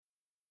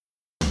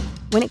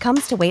When it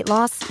comes to weight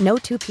loss, no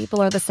two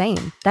people are the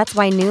same. That's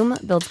why Noom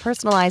builds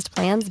personalized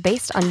plans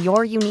based on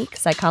your unique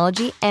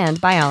psychology and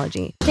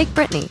biology. Take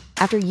Brittany.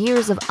 After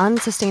years of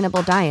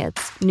unsustainable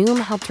diets, Noom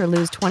helped her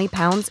lose 20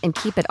 pounds and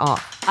keep it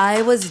off.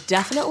 I was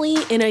definitely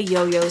in a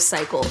yo-yo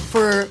cycle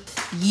for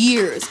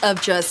years of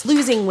just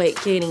losing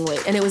weight, gaining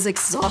weight, and it was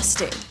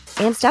exhausting.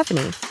 And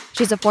Stephanie.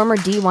 She's a former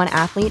D1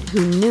 athlete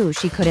who knew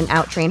she couldn't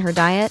outtrain her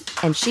diet,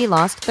 and she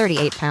lost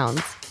 38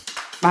 pounds.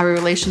 My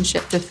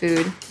relationship to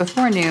food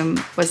before Noom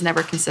was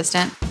never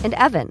consistent. And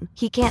Evan,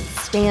 he can't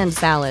stand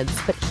salads,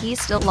 but he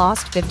still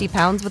lost 50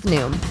 pounds with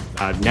Noom.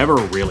 I never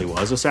really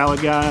was a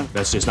salad guy.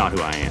 That's just not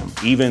who I am.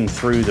 Even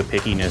through the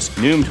pickiness,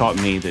 Noom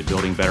taught me that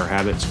building better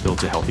habits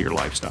builds a healthier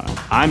lifestyle.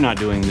 I'm not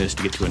doing this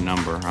to get to a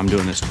number. I'm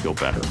doing this to feel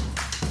better.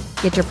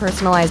 Get your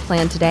personalized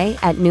plan today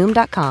at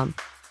Noom.com.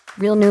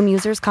 Real Noom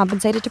users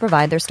compensated to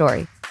provide their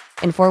story.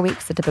 In 4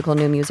 weeks, the typical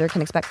Noom user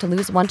can expect to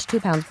lose 1 to 2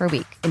 pounds per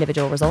week.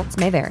 Individual results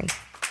may vary.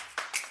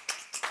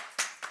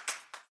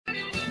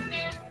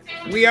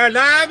 We are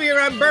live here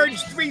on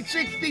Birds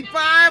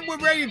 365. We're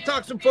ready to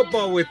talk some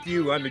football with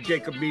you on the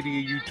Jacob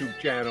Media YouTube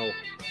channel.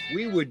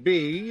 We would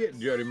be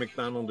Jody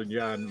McDonald and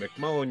John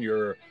McMullen,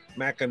 your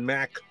Mac and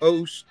Mac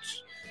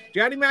hosts.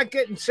 Johnny Mac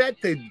getting set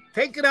to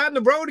take it on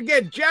the road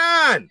again.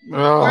 John,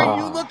 are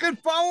you looking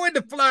forward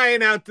to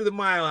flying out to the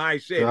Mile High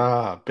City?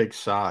 Big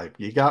sigh.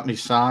 You got me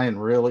sighing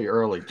really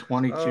early,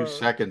 22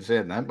 seconds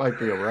in. That might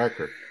be a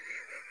record.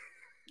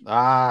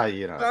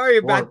 Sorry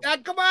about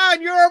that. Come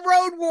on, you're a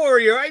road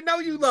warrior. I know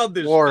you love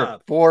this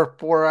stuff.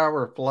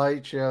 4-hour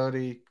flight,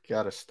 Jody.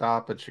 Got to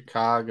stop in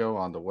Chicago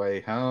on the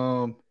way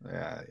home.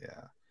 Yeah.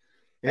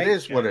 It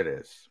is what it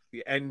is.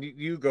 And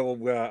you go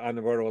on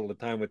the road all the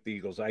time with the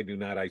Eagles. I do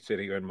not. I sit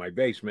here in my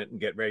basement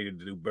and get ready to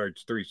do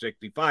Birds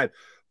 365.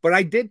 But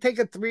I did take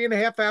a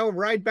 3.5-hour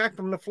ride back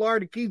from the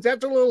Florida Keys.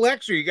 That's a little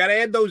extra. You got to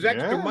add those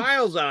extra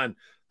miles on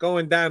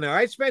going down there.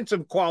 I spent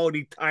some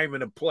quality time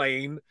in a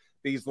plane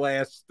these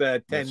last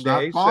 10 days. It's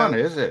not fun,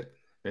 is it?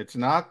 It's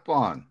not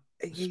fun.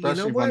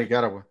 Especially when you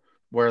got to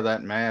wear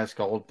that mask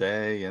all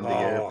day in the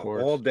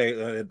airport. All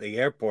day at the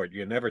airport.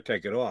 You never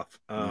take it off.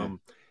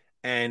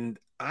 And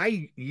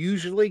I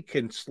usually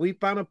can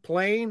sleep on a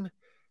plane,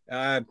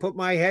 put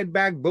my head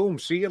back, boom,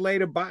 see you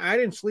later. Bye. I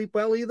didn't sleep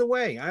well either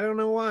way. I don't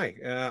know why.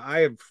 I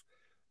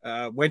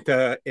have went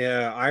to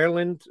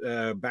Ireland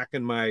back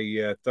in my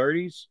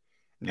 30s.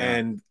 Yeah.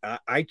 And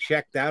I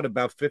checked out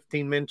about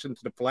 15 minutes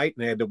into the flight,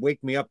 and they had to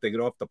wake me up to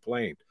get off the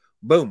plane.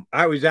 Boom.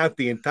 I was out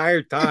the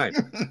entire time.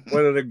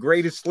 One of the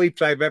greatest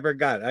sleeps I've ever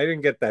got. I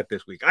didn't get that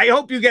this week. I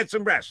hope you get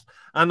some rest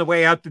on the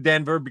way out to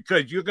Denver,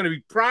 because you're going to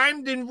be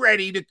primed and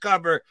ready to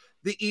cover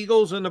the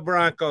Eagles and the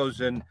Broncos.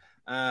 And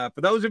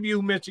for those of you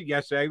who missed it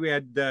yesterday, we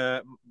had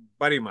a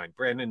buddy of mine,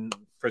 Brandon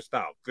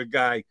Fristal, good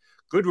guy,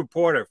 good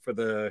reporter for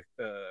the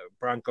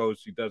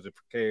Broncos. He does it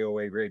for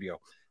KOA Radio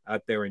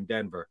out there in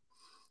Denver.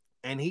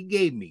 And he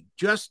gave me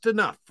just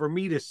enough for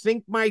me to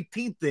sink my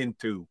teeth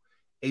into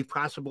a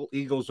possible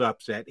Eagles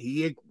upset.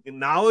 He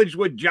acknowledged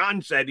what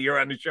John said here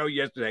on the show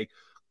yesterday.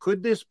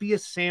 Could this be a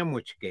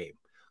sandwich game?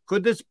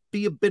 Could this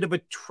be a bit of a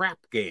trap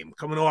game,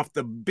 coming off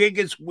the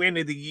biggest win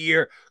of the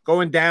year,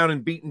 going down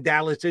and beating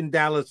Dallas in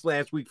Dallas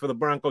last week for the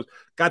Broncos?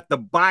 Got the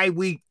bye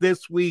week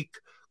this week.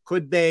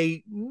 Could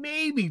they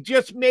maybe,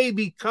 just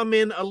maybe, come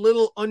in a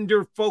little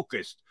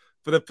under-focused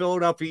for the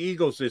Philadelphia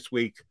Eagles this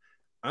week?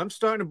 I'm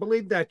starting to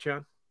believe that,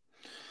 John.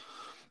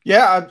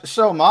 Yeah,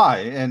 so am I.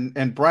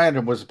 And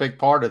Brandon was a big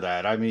part of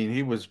that. I mean,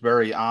 he was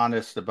very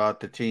honest about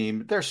the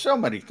team. There's so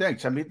many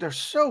things. I mean, they're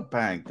so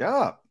banged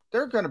up.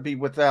 They're going to be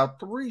without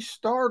 3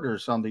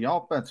 starters on the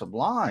offensive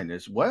line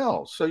as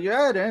well. So you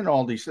add in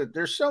all these,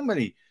 there's so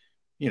many,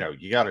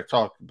 you got to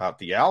talk about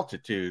the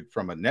altitude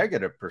from a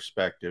negative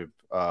perspective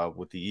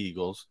with the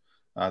Eagles.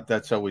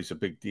 That's always a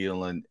big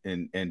deal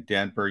in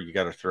Denver. You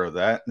got to throw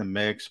that in the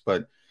mix.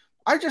 But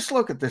I just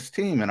look at this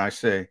team and I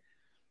say,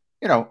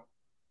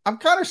 I'm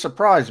kind of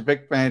surprised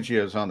Vic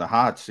Fangio's on the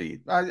hot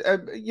seat.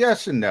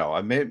 Yes and no.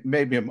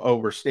 Maybe I'm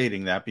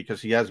overstating that because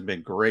he hasn't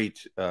been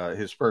great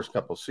his first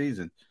couple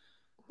seasons.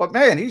 But,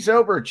 man, he's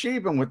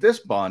overachieving with this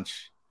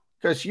bunch,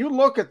 because you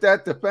look at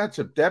that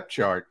defensive depth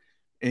chart,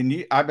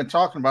 and I've been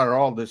talking about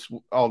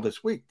it all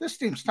this week. This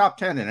team's top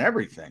 10 in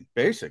everything,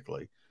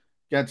 basically,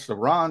 against the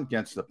run,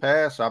 against the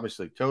pass,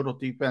 obviously total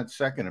defense,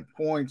 second in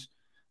points,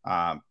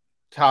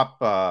 top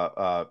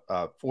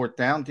fourth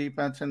down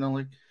defense in the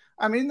league.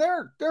 I mean,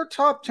 they're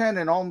top 10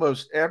 in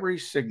almost every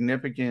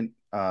significant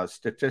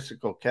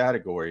statistical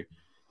category.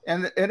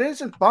 And it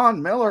isn't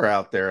Von Miller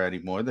out there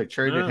anymore. They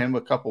traded him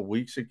a couple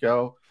weeks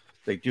ago.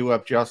 They do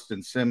have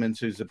Justin Simmons,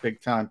 who's a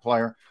big-time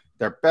player.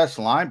 Their best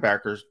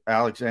linebackers,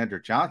 Alexander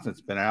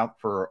Johnson's been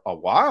out for a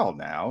while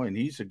now, and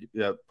he's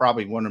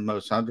probably one of the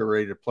most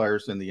underrated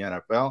players in the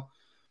NFL.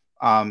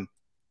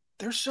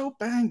 They're so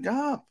banged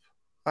up.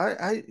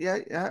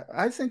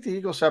 I think the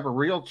Eagles have a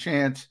real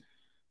chance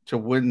to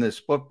win this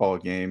football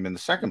game. And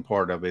the second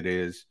part of it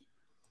is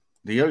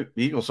the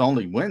Eagles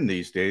only win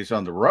these days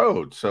on the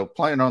road. So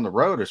playing on the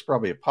road is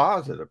probably a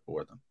positive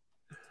for them.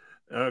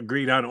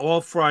 Agreed on all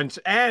fronts.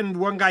 And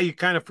one guy you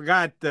kind of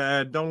forgot,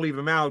 don't leave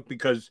him out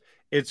because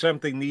it's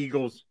something the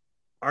Eagles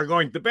are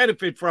going to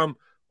benefit from,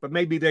 but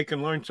maybe they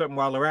can learn something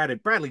while they're at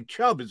it. Bradley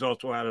Chubb is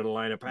also out of the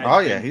lineup. Oh,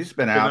 yeah, he's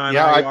been out.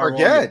 Yeah, I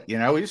forget.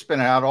 He's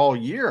been out all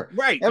year.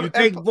 Right. You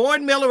take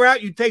Vaughn Miller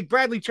out, you take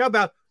Bradley Chubb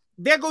out.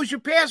 There goes your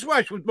pass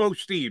rush with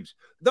most teams.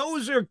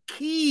 Those are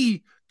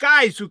key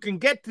guys who can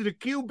get to the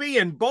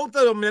QB, and both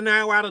of them are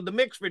now out of the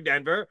mix for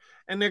Denver,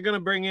 and they're going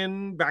to bring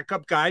in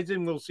backup guys,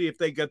 and we'll see if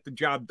they get the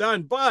job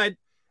done. But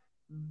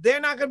they're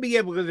not going to be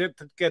able to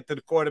get to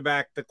the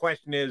quarterback. The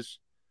question is,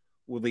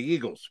 will the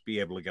Eagles be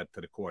able to get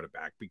to the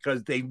quarterback?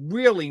 Because they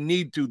really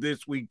need to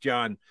this week,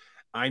 John.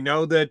 I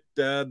know that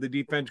the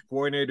defense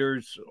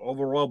coordinator's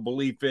overall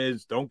belief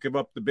is don't give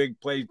up the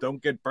big plays,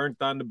 don't get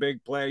burnt on the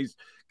big plays,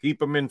 keep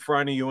them in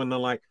front of you and the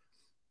like.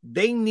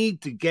 They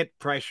need to get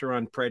pressure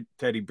on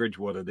Teddy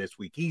Bridgewater this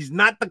week. He's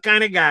not the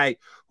kind of guy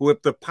who,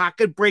 if the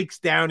pocket breaks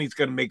down, he's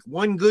going to make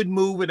one good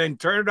move and then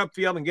turn it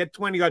upfield and get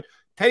 20 yards.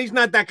 Teddy's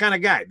not that kind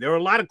of guy. There are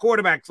a lot of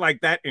quarterbacks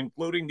like that,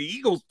 including the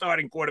Eagles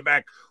starting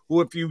quarterback,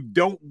 who if you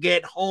don't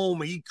get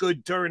home, he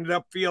could turn it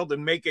upfield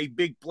and make a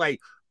big play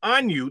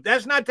on you.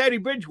 That's not Teddy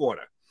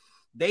Bridgewater.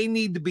 They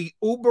need to be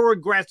uber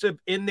aggressive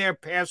in their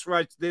pass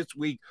rush this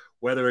week,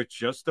 whether it's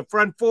just the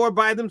front four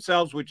by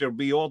themselves, which will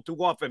be all too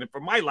often and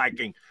for my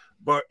liking.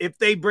 But if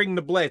they bring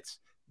the blitz,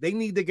 they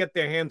need to get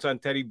their hands on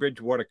Teddy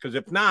Bridgewater, because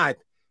if not,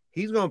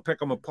 he's going to pick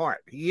them apart.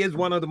 He is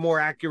one of the more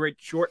accurate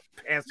short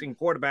passing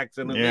quarterbacks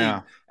in the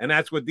league, and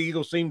that's what the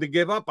Eagles seem to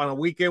give up on a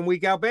week-in,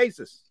 week-out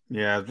basis.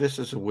 Yeah, this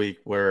is a week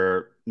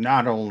where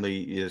not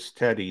only is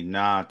Teddy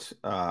not,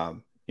 a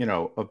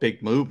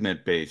big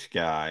movement-based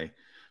guy,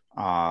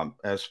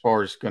 as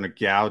far as going to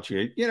gouge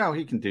you,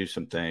 he can do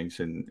some things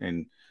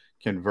and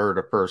convert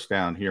a first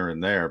down here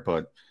and there,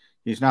 but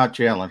he's not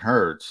Jalen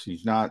Hurts.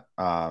 He's not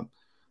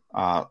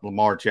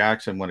Lamar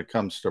Jackson when it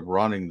comes to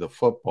running the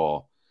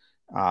football.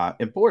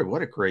 And boy,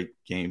 what a great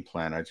game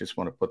plan! I just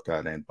want to put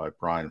that in by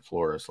Brian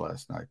Flores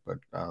last night, but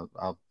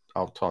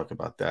I'll talk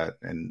about that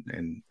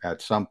and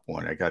at some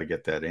point I got to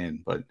get that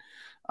in. But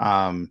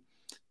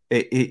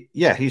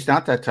he's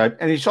not that type,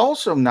 and he's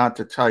also not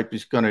the type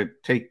who's going to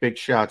take big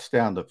shots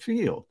down the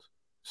field.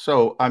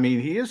 So I mean,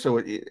 he is. So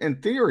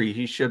in theory,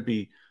 he should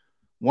be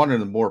one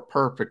of the more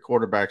perfect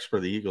quarterbacks for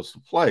the Eagles to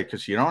play,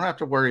 because you don't have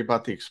to worry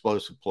about the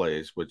explosive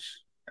plays,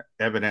 which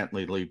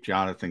evidently leave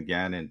Jonathan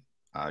Gannon.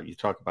 You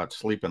talk about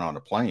sleeping on a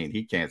plane.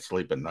 He can't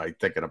sleep at night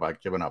thinking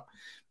about giving up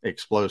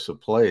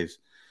explosive plays.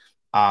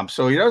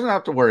 So he doesn't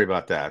have to worry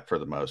about that for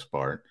the most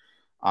part,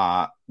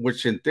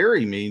 which in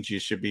theory means you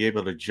should be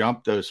able to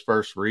jump those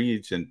first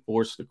reads and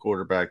force the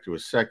quarterback to a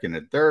second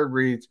and third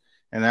reads.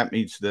 And that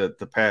means that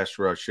the pass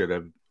rush should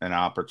have an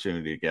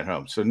opportunity to get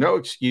home. So no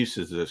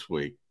excuses this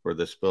week for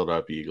this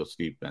build-up Eagles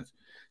defense.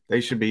 They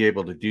should be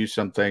able to do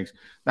some things.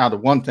 Now, the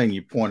one thing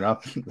you point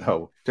up,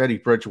 though, Teddy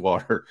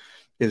Bridgewater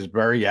is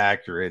very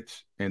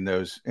accurate in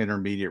those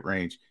intermediate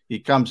range. He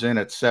comes in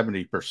at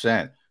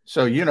 70%.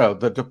 So,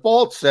 the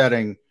default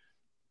setting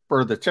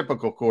for the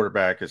typical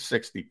quarterback is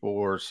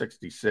 64,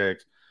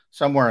 66,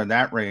 somewhere in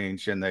that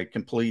range, and they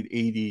complete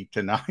 80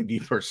 to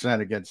 90%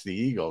 against the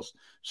Eagles.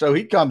 So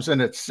he comes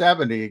in at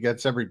 70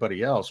 against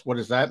everybody else. What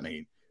does that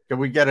mean? Can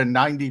we get a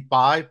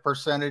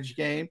 95%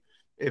 game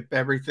if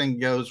everything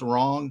goes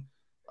wrong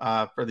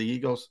for the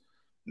Eagles?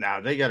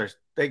 Now they got to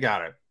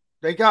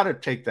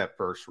take that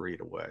first read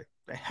away.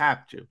 They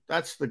have to.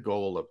 That's the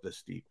goal of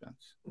this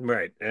defense.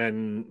 Right.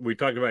 And we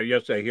talked about it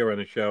yesterday here on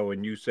the show,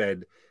 and you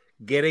said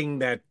getting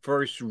that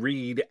first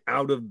read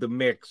out of the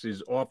mix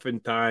is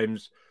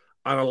oftentimes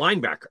on a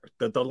linebacker,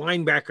 that the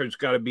linebacker's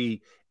got to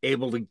be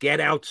able to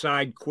get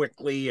outside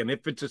quickly, and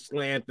if it's a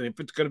slant and if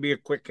it's going to be a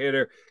quick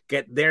hitter,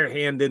 get their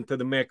hand into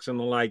the mix and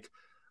the like.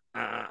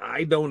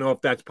 I don't know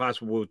if that's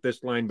possible with this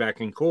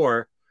linebacking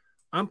core.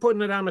 I'm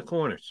putting it on the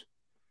corners.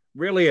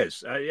 Really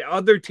is.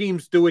 Other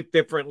teams do it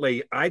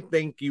differently. I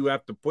think you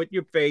have to put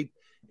your faith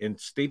in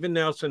Steven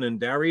Nelson and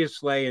Darius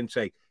Slay and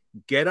say,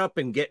 get up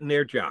and get in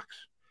their jocks.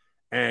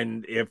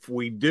 And if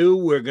we do,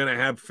 we're going to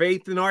have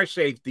faith in our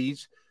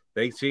safeties.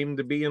 They seem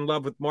to be in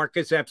love with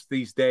Marcus Epps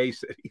these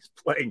days. He's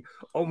playing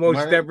almost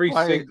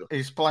single.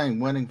 He's playing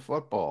winning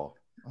football.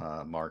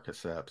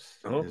 Marcus Epps.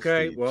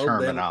 Okay, well,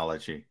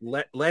 terminology.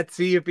 Let's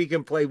see if he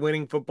can play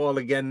winning football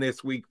again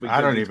this week.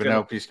 I don't even know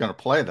if he's going to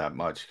play that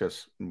much,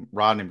 because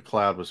Rodney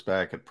McLeod was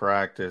back at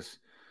practice.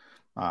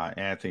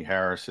 Anthony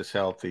Harris is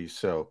healthy,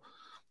 so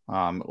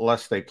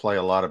unless they play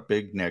a lot of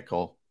big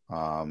nickel,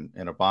 and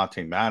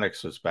Avonte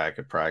Maddox is back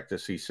at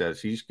practice, he says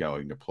he's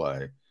going to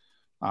play.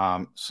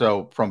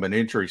 So from an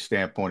injury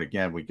standpoint,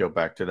 again, we go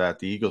back to that.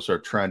 The Eagles are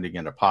trending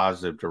in a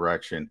positive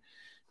direction.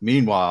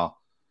 Meanwhile,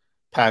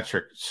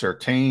 Patrick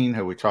Surtain,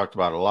 who we talked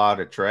about a lot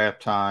at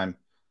draft time,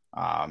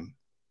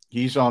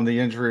 he's on the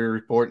injury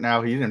report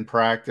now. He didn't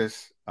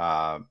practice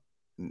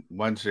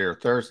Wednesday or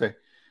Thursday.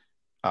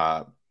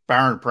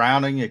 Baron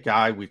Browning, a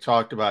guy we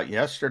talked about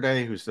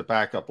yesterday, who's the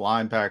backup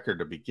linebacker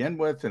to begin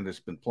with and has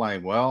been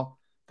playing well.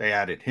 They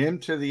added him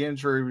to the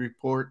injury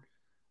report.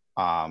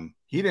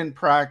 He didn't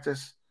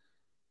practice.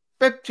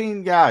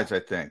 15 guys, I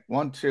think.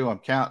 1, 2, I'm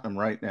counting them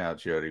right now,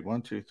 Jody.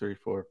 1, 2, 3,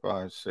 4,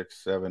 5,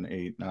 6, 7,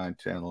 8, 9,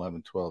 10,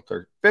 11, 12,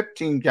 13.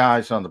 15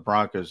 guys on the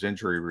Broncos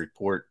injury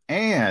report.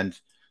 And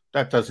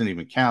that doesn't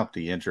even count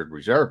the injured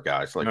reserve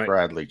guys like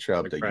Bradley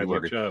Chubb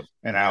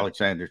and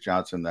Alexander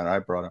Johnson that I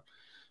brought up.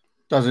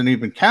 Doesn't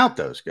even count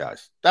those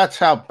guys. That's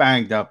how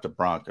banged up the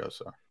Broncos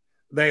are.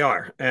 They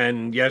are.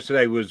 And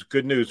yesterday was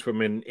good news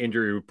from an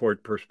injury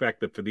report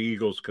perspective for the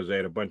Eagles because they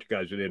had a bunch of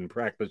guys who didn't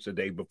practice the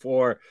day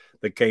before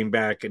that came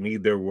back and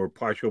either were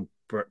partial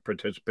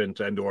participants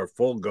and or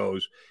full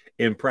goes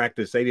in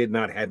practice. They did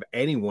not have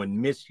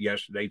anyone miss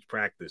yesterday's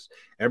practice.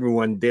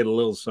 Everyone did a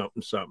little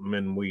something,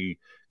 and we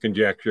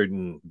conjectured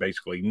and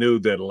basically knew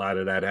that a lot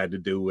of that had to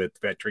do with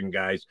veteran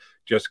guys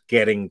just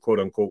getting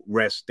quote-unquote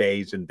rest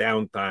days and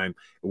downtime. It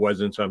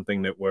wasn't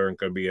something that weren't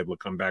going to be able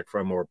to come back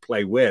from or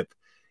play with.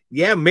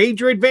 Yeah,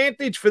 major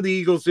advantage for the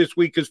Eagles this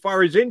week as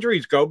far as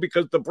injuries go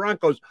because the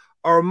Broncos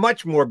are a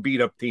much more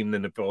beat-up team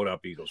than the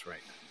Philadelphia Eagles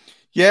right now.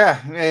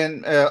 Yeah,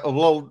 and a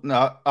little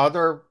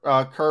other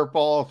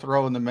curveball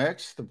throw in the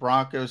mix. The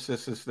Broncos,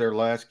 this is their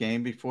last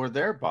game before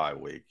their bye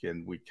week,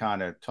 and we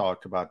kind of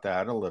talked about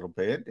that a little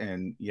bit.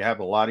 And you have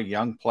a lot of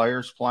young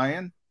players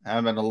playing,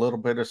 having a little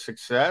bit of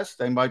success.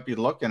 They might be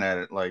looking at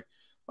it like,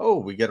 oh,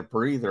 we get a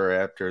breather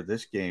after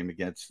this game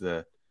against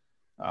a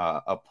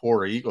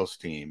poor Eagles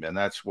team, and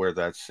that's where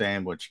that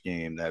sandwich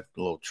game, that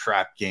little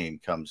trap game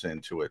comes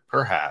into it.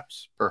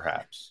 Perhaps,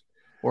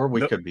 or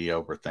we could be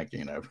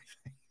overthinking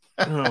everything.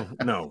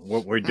 No.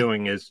 What we're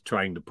doing is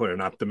trying to put an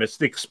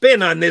optimistic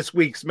spin on this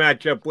week's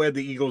matchup where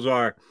the Eagles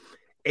are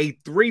a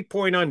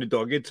 3-point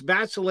underdog. It's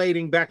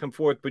vacillating back and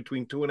forth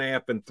between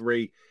 2.5 and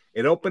 3.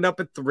 It opened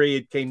up at 3.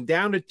 It came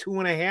down to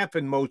 2.5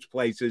 in most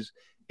places.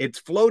 It's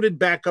floated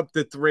back up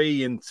to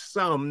 3 in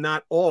some,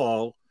 not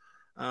all.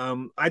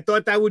 I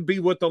thought that would be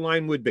what the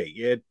line would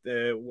be.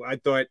 I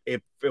thought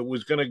it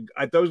was going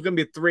to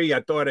be a 3.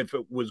 I thought if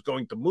it was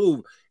going to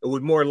move, it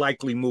would more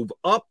likely move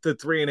up to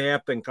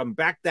 3.5 than come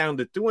back down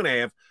to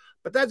 2.5.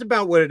 But that's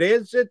about what it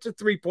is. It's a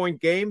 3-point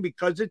game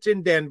because it's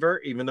in Denver,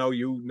 even though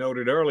you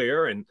noted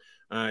earlier, and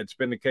it's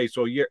been the case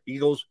all year.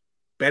 Eagles,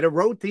 better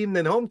road team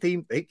than home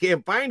team. They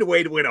can't find a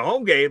way to win a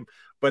home game,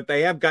 but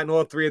they have gotten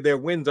all 3 of their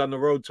wins on the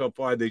road so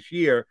far this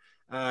year.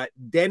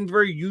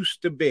 Denver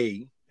used to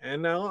be,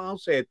 and I'll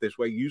say it this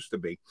way, used to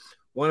be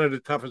one of the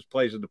toughest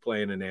places to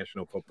play in the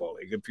National Football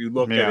League. If you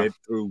look at it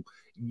through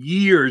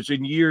years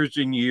and years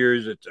and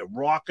years, it's a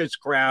raucous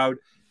crowd.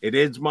 It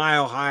is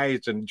mile high.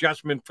 It's an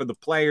adjustment for the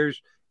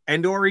players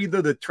and or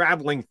either the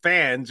traveling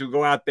fans who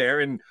go out there.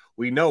 And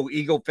we know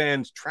Eagle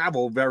fans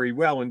travel very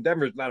well, and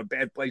Denver's not a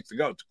bad place to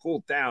go. It's a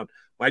cool town.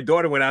 My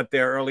daughter went out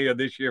there earlier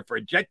this year for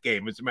a Jet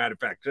game, as a matter of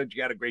fact. Said she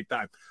had a great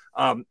time.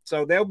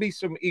 So there'll be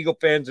some Eagle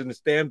fans in the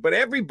stand, but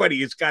everybody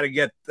has got to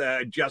get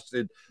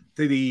adjusted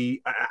to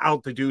the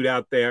altitude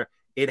out there.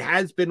 It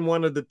has been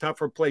one of the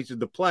tougher places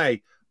to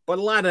play, but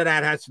a lot of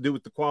that has to do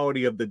with the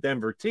quality of the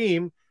Denver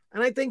team.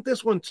 And I think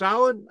this one's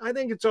solid. I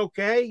think it's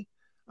okay.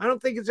 I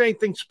don't think it's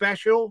anything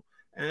special.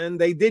 And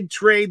they did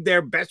trade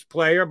their best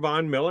player,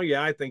 Von Miller.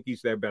 Yeah, I think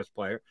he's their best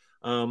player.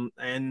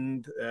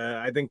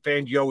 I think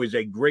Fangio is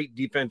a great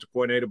defensive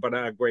coordinator, but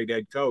not a great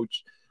head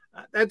coach.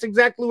 That's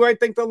exactly where I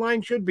think the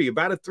line should be,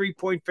 about a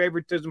 3-point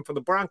favoritism for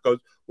the Broncos,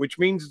 which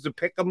means it's a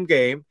pick-em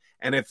game.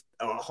 And if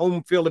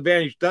home field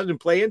advantage doesn't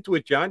play into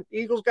it, John,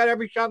 Eagles got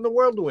every shot in the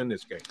world to win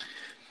this game.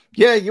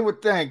 Yeah, you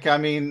would think. I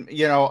mean,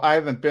 I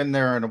haven't been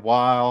there in a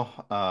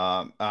while.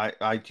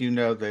 I do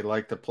know they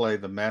like to play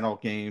the mental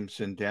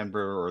games in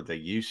Denver, or they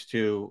used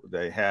to.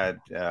 They had,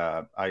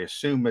 I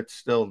assume it's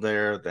still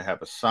there. They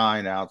have a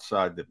sign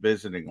outside the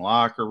visiting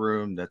locker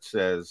room that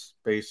says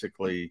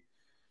basically,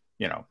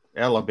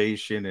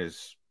 elevation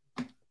is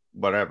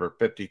whatever,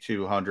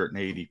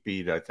 5,280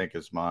 feet, I think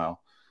is mile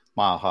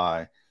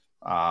high.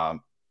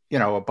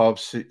 Above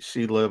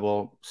sea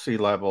level,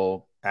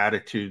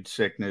 attitude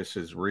sickness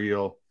is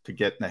real. To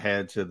get in the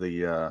heads of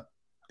the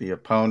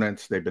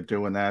opponents. They've been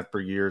doing that for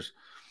years.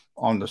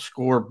 On the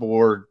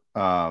scoreboard,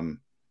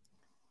 when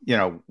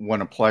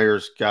a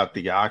player's got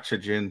the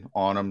oxygen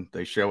on them,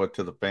 they show it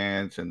to the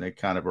fans and they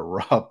kind of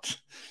erupt.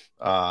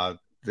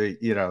 They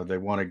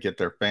want to get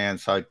their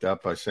fans hyped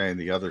up by saying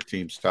the other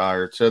team's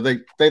tired. So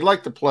they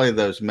like to play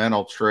those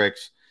mental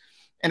tricks.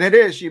 And it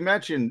is, you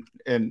mentioned,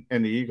 and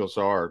the Eagles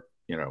are,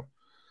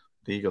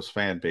 the Eagles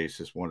fan base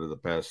is one of the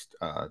best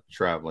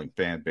traveling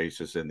fan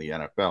bases in the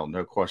NFL.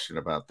 No question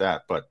about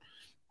that. But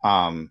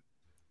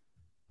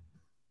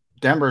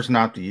Denver's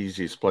not the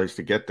easiest place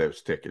to get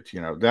those tickets.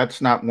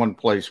 That's not one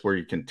place where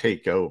you can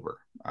take over.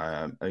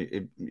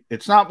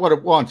 It's not what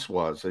it once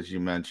was, as you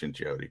mentioned,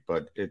 Jody,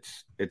 but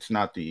it's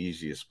not the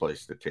easiest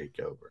place to take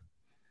over.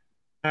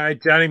 All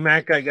right, Johnny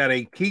Mac, I got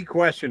a key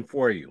question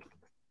for you.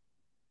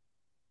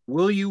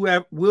 Will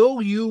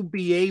you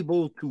be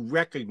able to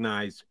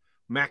recognize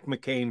Mac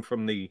McCain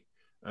from the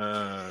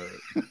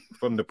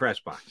press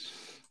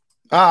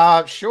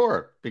box?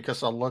 Sure,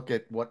 because I'll look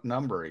at what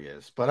number he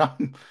is, but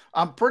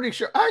I'm pretty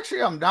sure.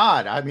 Actually, I'm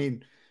not. I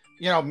mean,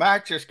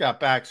 Mac just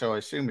got back, so I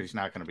assume he's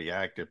not going to be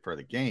active for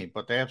the game.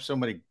 But they have so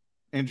many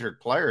injured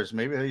players,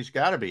 maybe he's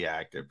got to be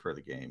active for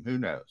the game. Who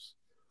knows?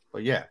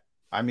 But yeah,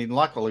 I mean,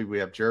 luckily we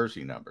have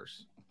jersey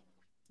numbers.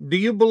 Do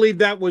you believe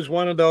that was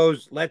one of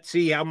those, let's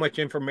see how much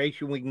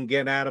information we can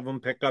get out of them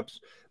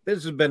pickups?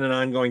 This has been an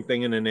ongoing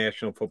thing in the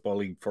National Football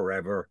League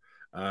forever.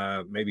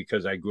 Maybe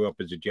because I grew up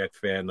as a Jet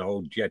fan, the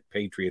whole Jet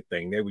Patriot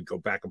thing, they would go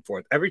back and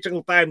forth. Every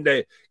single time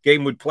the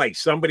game would play,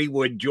 somebody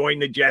would join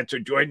the Jets or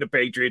join the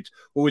Patriots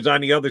who was on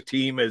the other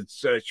team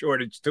as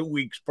short as 2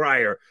 weeks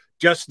prior,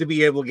 just to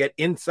be able to get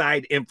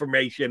inside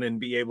information and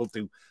be able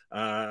to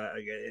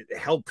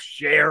help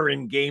share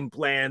in game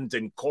plans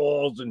and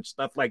calls and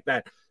stuff like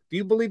that. Do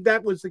you believe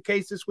that was the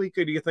case this week,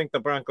 or do you think the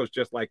Broncos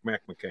just like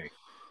Mac McCain?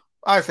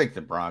 I think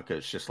the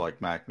Broncos just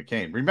like Mac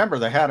McCain. Remember,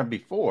 they had him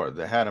before.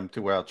 They had him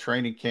throughout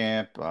training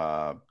camp.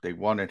 They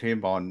wanted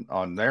him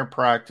on their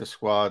practice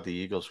squad. The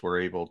Eagles were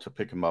able to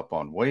pick him up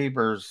on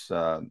waivers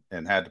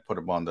and had to put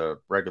him on the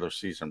regular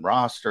season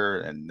roster,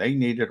 and they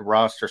needed a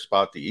roster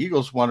spot. The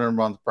Eagles wanted him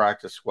on the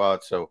practice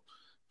squad. So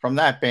from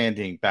that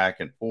banding back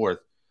and forth,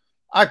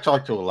 I've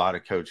talked to a lot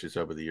of coaches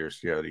over the years,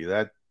 Jody.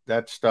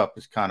 That stuff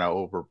is kind of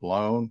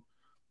overblown.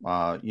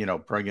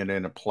 Bringing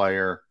in a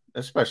player,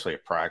 especially a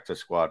practice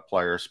squad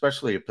player,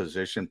 especially a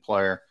position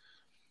player.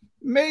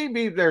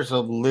 Maybe there's a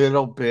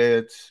little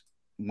bit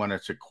when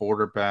it's a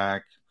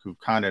quarterback who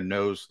kind of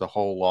knows the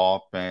whole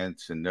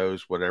offense and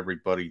knows what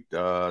everybody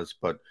does.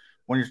 But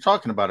when you're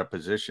talking about a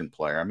position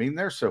player, I mean,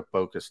 they're so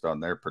focused on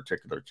their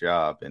particular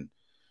job. And,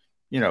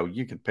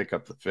 you can pick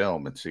up the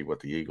film and see what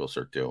the Eagles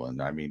are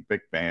doing. I mean,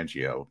 Vic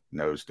Fangio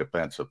knows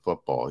defensive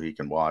football. He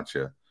can watch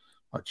a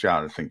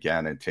Jonathan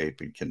Gannon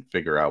tape and can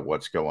figure out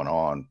what's going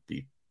on,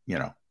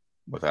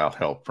 without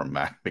help from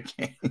Mac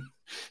McCain.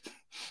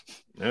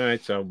 All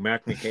right, so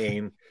Mac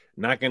McCain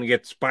not going to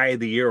get Spy of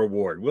the Year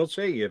award. We'll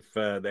see if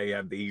they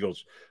have the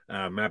Eagles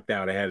mapped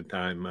out ahead of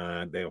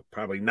time. They'll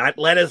probably not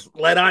let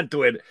on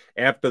to it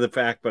after the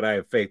fact, but I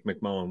have faith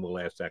McMullen will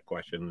ask that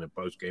question in the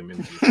post-game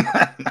interview.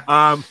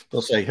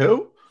 They'll say,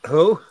 who?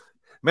 Who?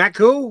 Mac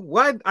who?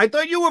 What? I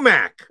thought you were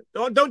Mac.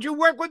 Don't you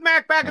work with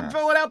Mac back in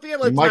Philadelphia?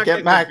 You might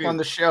get Mac confused on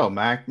the show.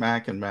 Mac,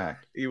 and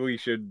Mac. We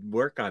should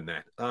work on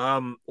that.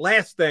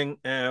 Last thing,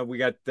 we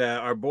got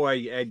our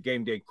boy Ed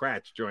Game Day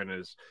Kratz joining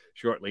us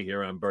shortly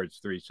here on Birds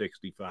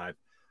 365.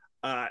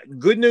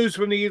 Good news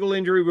from the Eagle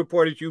injury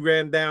report as you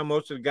ran down.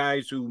 Most of the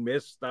guys who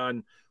missed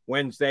on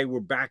Wednesday were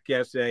back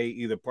yesterday,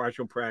 either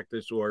partial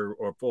practice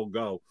or full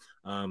go.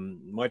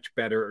 Much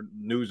better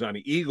news on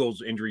the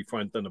Eagles injury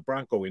front than the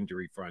Bronco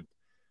injury front.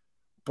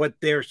 But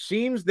there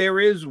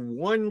is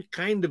one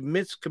kind of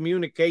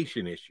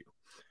miscommunication issue.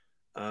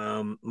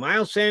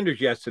 Miles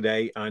Sanders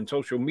yesterday on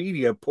social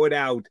media put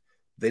out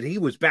that he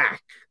was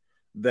back,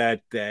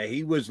 that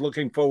he was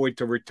looking forward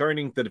to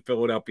returning to the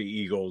Philadelphia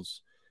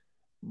Eagles,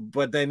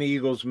 but then the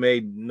Eagles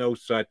made no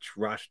such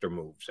roster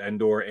moves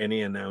or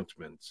any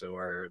announcements,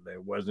 or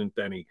there wasn't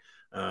any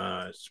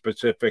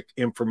specific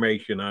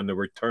information on the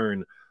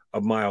return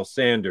of Miles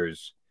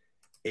Sanders.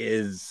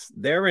 Is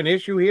there an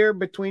issue here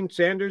between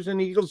Sanders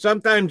and Eagles?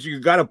 Sometimes you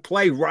got to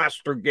play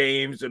roster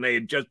games, and they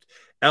had just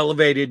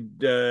elevated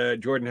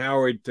Jordan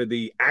Howard to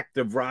the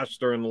active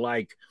roster and the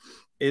like.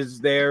 Is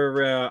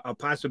there a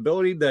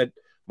possibility that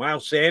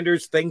Miles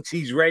Sanders thinks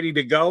he's ready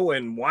to go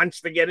and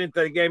wants to get into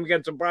the game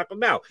against the Broncos?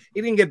 No,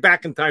 he didn't get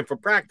back in time for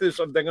practice,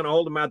 so they're going to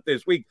hold him out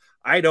this week.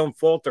 I don't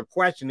fault or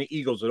question the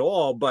Eagles at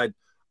all, but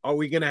are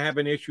we going to have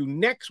an issue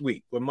next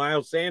week when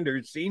Miles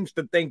Sanders seems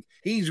to think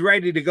he's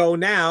ready to go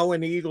now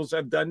and the Eagles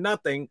have done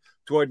nothing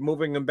toward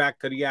moving him back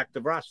to the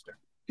active roster?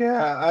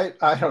 Yeah,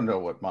 I don't know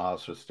what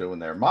Miles was doing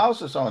there.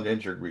 Miles is on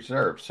injured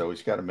reserve, so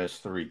he's got to miss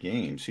 3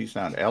 games. He's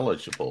not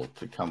eligible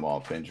to come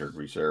off injured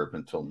reserve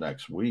until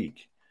next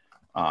week.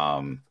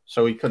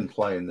 So he couldn't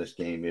play in this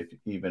game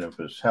even if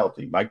it was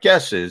healthy. My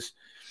guess is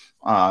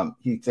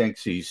he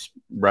thinks he's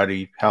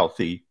ready,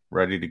 healthy,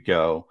 ready to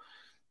go.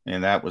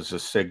 And that was a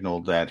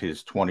signal that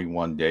his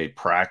 21-day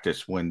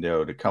practice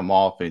window to come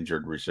off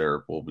injured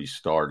reserve will be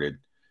started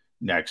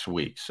next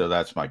week. So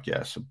that's my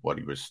guess of what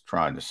he was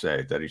trying to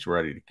say, that he's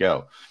ready to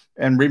go.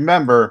 And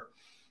remember,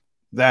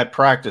 that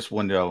practice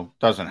window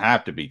doesn't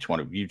have to be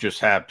 20. You just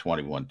have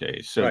 21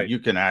 days. So right. You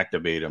can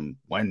activate him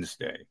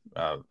Wednesday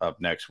of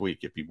next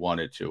week if you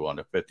wanted to on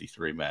a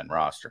 53-man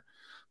roster.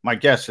 My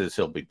guess is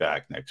he'll be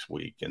back next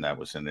week, and that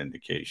was an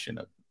indication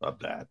of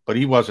that. But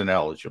he wasn't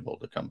eligible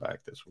to come back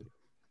this week.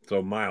 So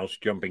Miles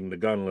jumping the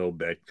gun a little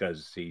bit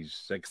because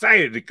he's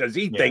excited because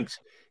he thinks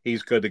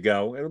he's good to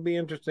go. It'll be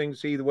interesting to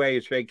see the way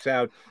it shakes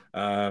out.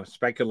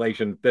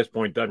 Speculation at this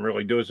point doesn't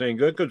really do us any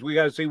good because we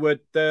got to see what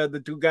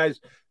the 2 guys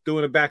do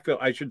in the backfield.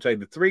 I should say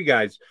the 3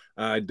 guys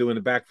do in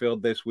the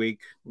backfield this week,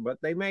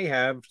 but they may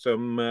have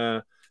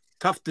some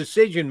tough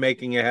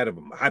decision-making ahead of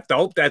them. I have to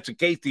hope that's the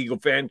case, Eagle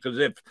fan, because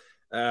if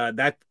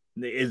that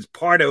is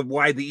part of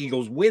why the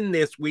Eagles win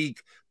this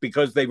week,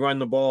 because they run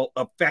the ball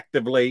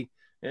effectively.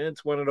 And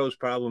it's one of those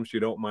problems you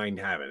don't mind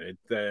having.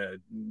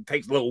 It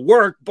takes a little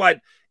work,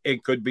 but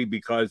it could be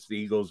because the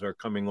Eagles are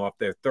coming off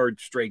their 3rd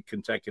straight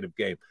consecutive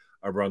game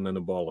of running the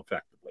ball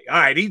effectively. All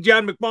right, he's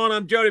John McMullen.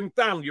 I'm Jody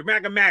McDonald. You're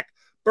Mac and Mac,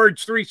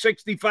 Birds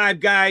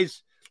 365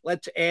 guys.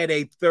 let's add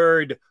a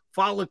third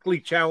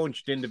follically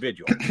challenged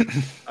individual.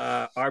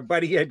 Our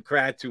buddy Ed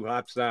Kratz, who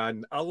hops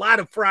on a lot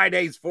of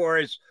Fridays for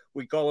us.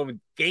 We call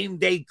him Game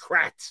Day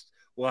Kratz.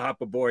 We'll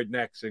hop aboard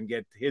next and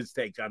get his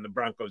take on the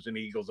Broncos and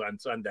Eagles on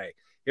Sunday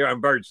here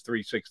on Birds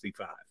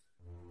 365.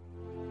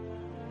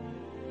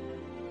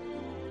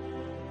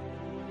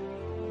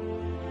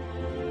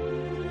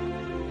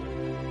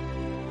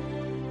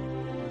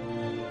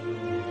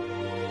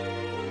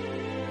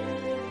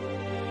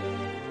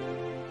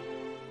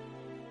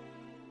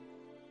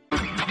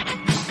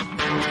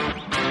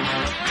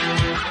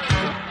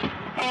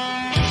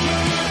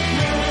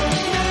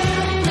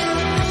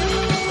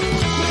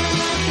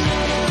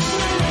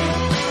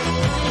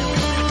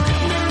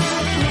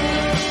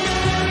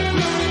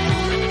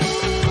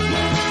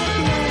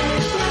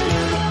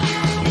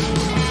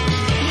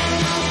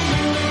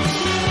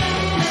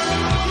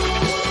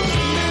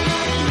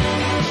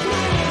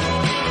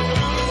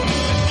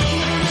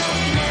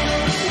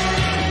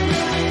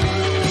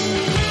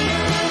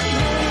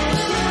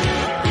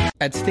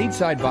 At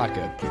Stateside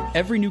Vodka,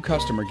 every new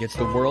customer gets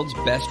the world's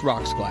best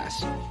rocks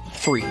glass.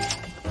 Free.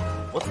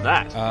 What's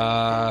that?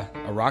 A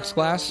rocks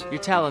glass?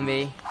 You're telling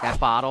me that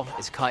bottle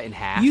is cut in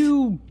half?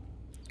 You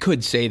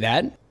could say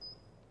that.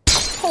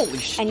 Holy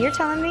shit. And you're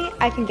telling me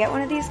I can get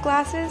one of these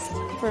glasses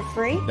for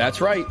free? That's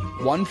right.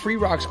 One free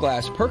rocks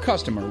glass per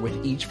customer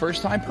with each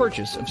first-time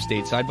purchase of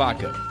Stateside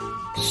Vodka.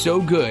 So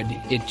good,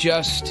 it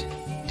just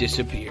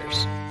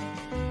disappears.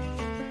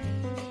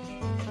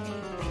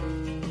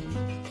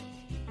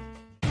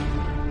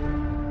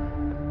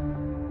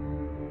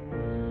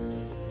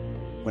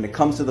 When it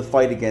comes to the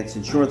fight against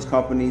insurance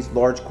companies,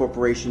 large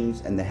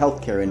corporations, and the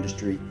healthcare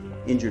industry,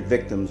 injured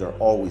victims are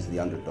always the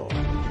underdog.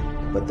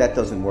 But that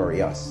doesn't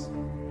worry us.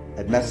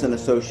 At Messa &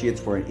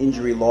 Associates, we're an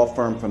injury law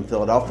firm from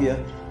Philadelphia,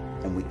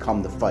 and we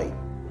come to fight.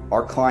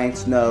 Our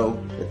clients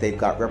know that they've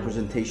got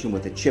representation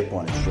with a chip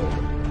on its shoulder,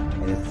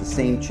 and it's the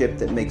same chip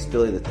that makes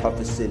Philly the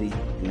toughest city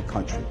in the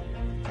country.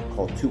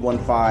 Call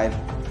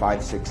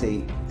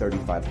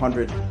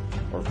 215-568-3500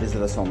 or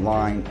visit us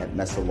online at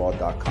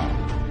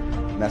messalaw.com.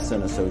 Messa &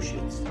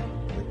 Associates,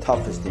 the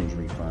toughest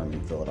injury firm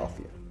in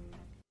Philadelphia.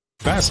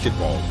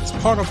 Basketball is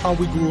part of how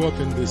we grew up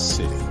in this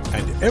city.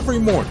 And every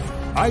morning,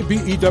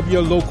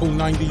 IBEW Local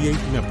 98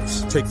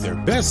 members take their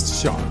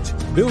best shot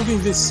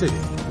building this city,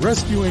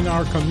 rescuing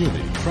our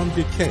community from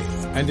decay,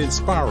 and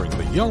inspiring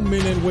the young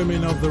men and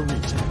women of the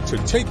region to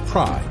take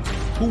pride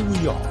in who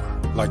we are,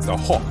 like the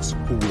Hawks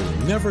who will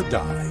never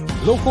die.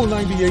 Local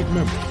 98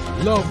 members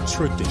love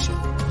tradition.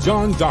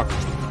 John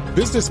Doherty,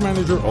 business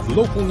manager of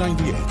Local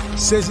 98,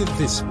 says it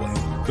this way: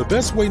 the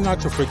best way not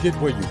to forget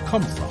where you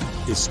come from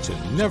is to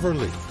never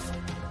leave.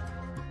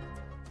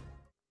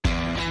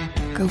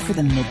 Go for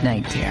the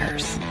midnight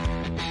dares.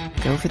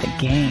 Go for the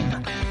game.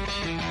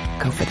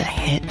 Go for the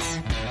hits.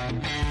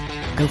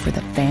 Go for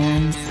the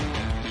fans.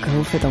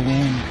 Go for the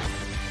win.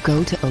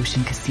 Go to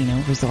Ocean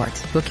Casino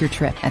Resort. Book your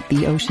trip at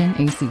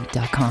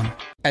theoceanac.com.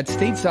 At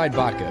Stateside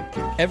Vodka,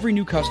 every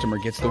new customer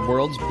gets the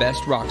world's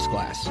best rocks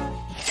glass.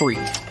 Free.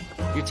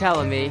 You're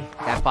telling me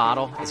that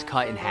bottle is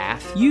cut in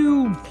half?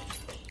 You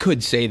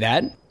could say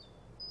that.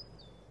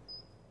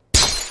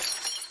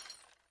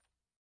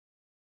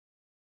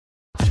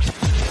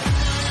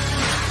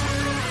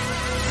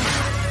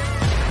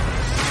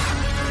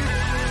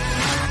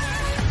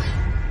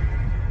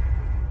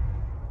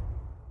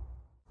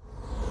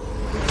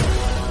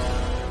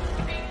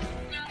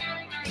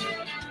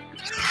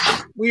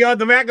 We are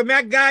the Mac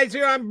guys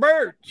here on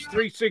Birds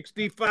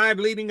 365,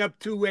 leading up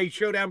to a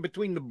showdown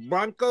between the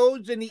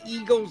Broncos and the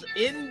Eagles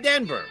in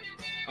Denver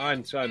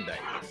on Sunday.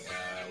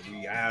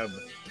 We have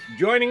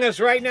joining us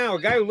right now a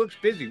guy who looks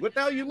busy. What the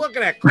hell are you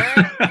looking at, Craig?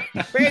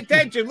 Pay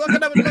attention. Look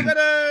at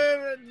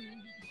a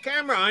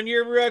camera on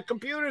your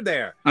computer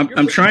there.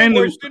 I'm trying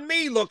worse to than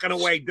me looking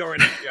away during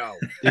the show.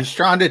 He's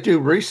trying to do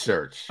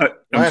research.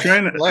 I'm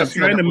trying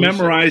to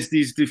memorize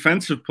these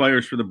defensive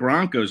players for the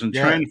Broncos and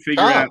trying to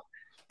figure out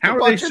how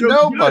are they so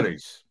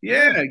nobodies. Good?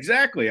 Yeah,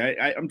 exactly.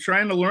 I'm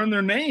trying to learn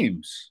their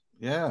names.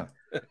 Yeah,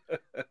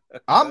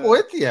 I'm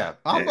with you.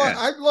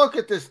 I look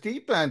at this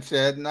defense,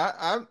 Ed, and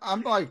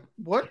I'm like,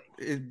 what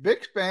is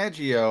Vic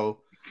Fangio?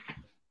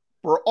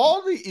 For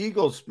all the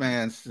Eagles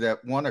fans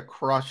that want to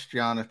crush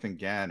Jonathan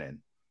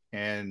Gannon,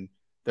 and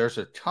there's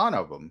a ton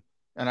of them,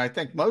 and I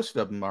think most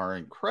of them are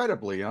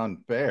incredibly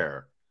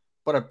unfair.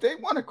 But if they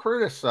want to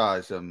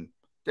criticize him,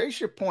 they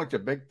should point to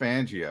Vic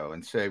Fangio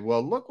and say,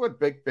 well, look what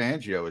Vic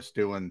Fangio is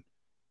doing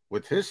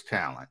with his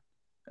talent,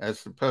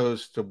 as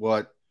opposed to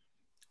what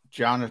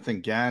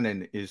Jonathan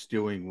Gannon is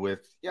doing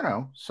with,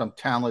 some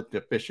talent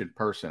deficient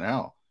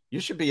personnel. You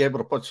should be able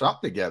to put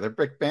something together.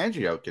 Vic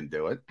Fangio can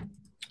do it.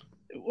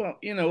 Well,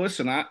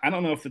 listen, I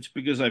don't know if it's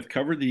because I've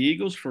covered the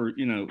Eagles for,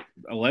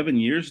 11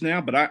 years now,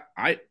 but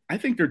I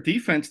think their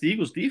defense, the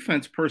Eagles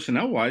defense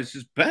personnel wise,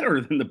 is better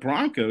than the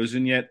Broncos.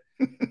 And yet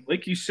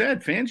like you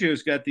said,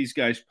 Fangio's got these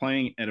guys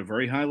playing at a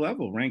very high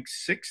level, ranked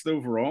 6th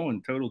overall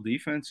in total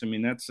defense. I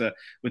mean, that's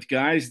with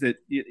guys that,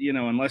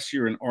 unless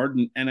you're an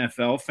ardent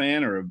NFL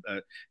fan or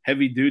a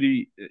heavy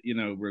duty,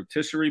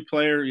 rotisserie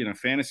player,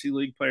 fantasy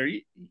league player,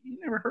 you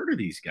never heard of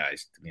these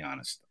guys, to be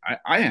honest.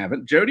 I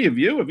haven't. Jody, have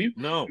you?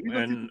 No.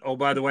 And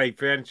by the way,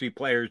 fantasy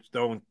players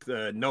don't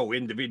know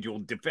individual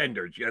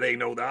defenders. Yeah, they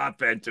know the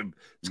offensive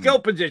skill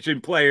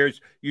position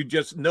players. You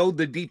just know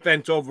the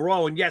defense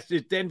overall. And yes,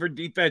 this Denver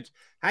defense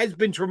has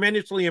been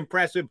tremendously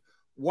impressive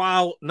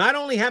while not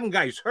only having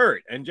guys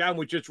hurt, and John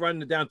was just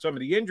running down some of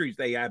the injuries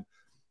they have,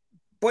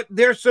 but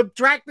they're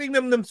subtracting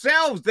them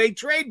themselves. They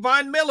trade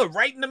Von Miller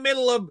right in the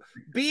middle of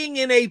being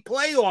in a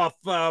playoff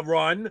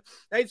run.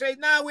 They say,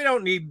 no, we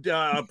don't need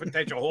a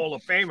potential Hall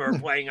of Famer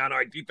playing on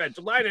our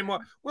defensive line anymore.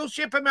 We'll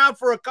ship him out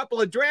for a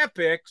couple of draft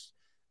picks.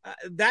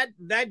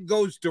 That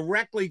goes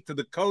directly to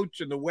the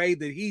coach and the way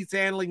that he's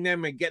handling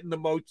them and getting the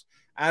most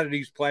out of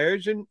these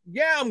players. And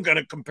yeah, I'm going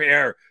to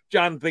compare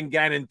Jonathan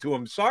Gannon to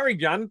him. Sorry,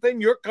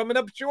 Jonathan, you're coming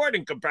up short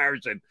in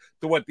comparison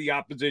to what the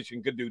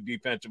opposition could do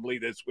defensively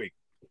this week.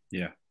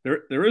 Yeah,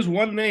 there is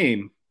one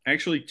name,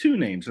 actually 2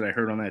 names that I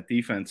heard on that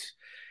defense.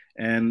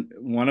 And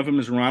one of them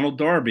is Ronald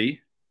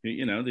Darby.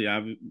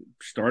 The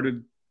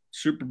started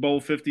Super Bowl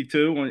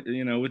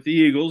 52, with the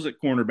Eagles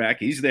at cornerback.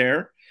 He's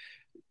there.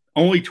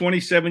 Only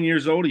 27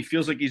 years old. He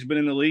feels like he's been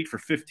in the league for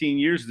 15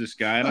 years, this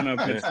guy. I don't know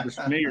if it's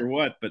just me or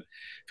what, but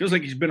feels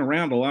like he's been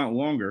around a lot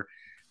longer.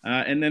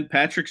 And then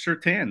Patrick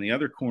Surtain, the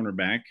other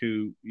cornerback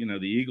who, the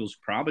Eagles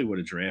probably would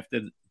have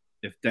drafted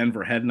if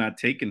Denver had not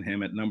taken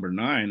him at number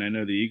 9. I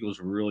know the Eagles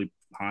were really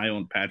high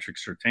on Patrick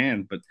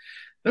Surtain, but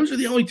those are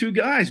the only 2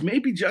 guys.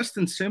 Maybe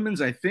Justin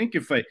Simmons, I think,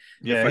 he's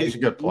a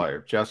good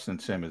player. Justin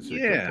Simmons is a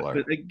good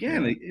player. But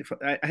again, if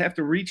I have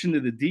to reach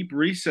into the deep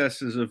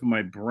recesses of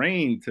my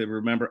brain to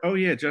remember, oh,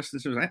 yeah, Justin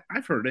Simmons,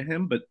 I've heard of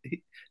him, but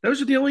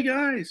those are the only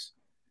guys.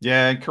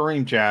 Yeah, and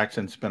Kareem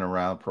Jackson's been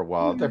around for a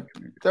while.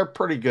 They're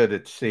pretty good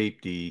at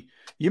safety.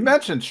 You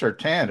mentioned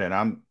Surtain,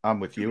 and I'm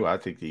with you. I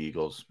think the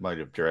Eagles might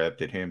have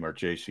drafted him or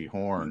J.C.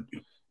 Horn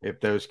if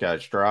those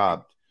guys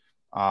dropped.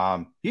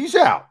 He's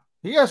out.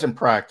 He hasn't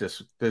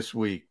practiced this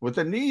week with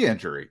a knee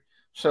injury.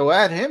 So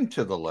add him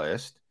to the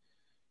list.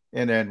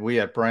 And then we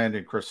had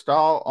Brandon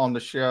Cristal on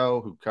the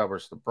show, who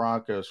covers the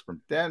Broncos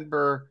from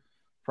Denver,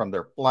 from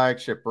their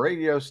flagship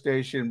radio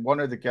station. One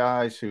of the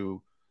guys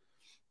who,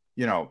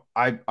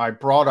 I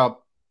brought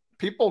up,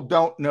 people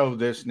don't know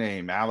this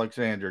name,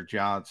 Alexander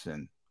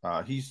Johnson.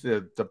 He's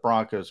the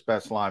Broncos'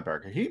 best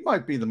linebacker. He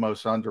might be the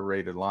most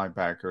underrated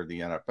linebacker of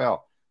the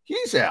NFL.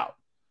 He's out.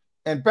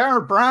 And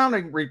Baron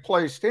Browning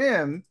replaced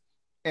him.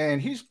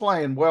 And he's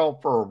playing well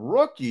for a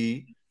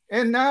rookie,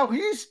 and now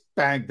he's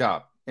banged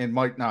up and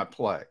might not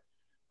play.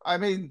 I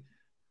mean,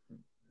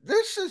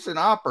 this is an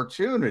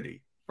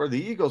opportunity for the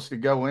Eagles to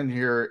go in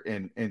here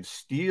and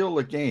steal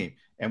a game.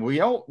 And we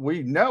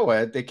know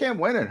it. They can't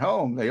win at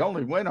home. They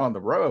only win on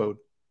the road.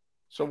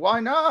 So why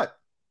not?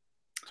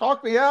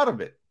 Talk me out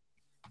of it.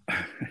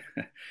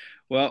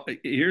 Well,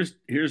 here's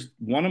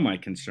one of my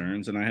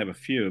concerns, and I have a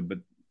few, but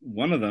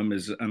one of them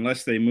is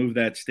unless they move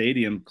that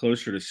stadium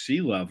closer to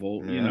sea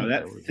level,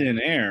 that thin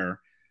air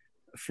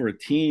for a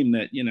team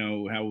that,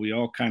 how we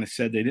all kind of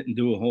said they didn't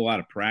do a whole lot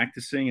of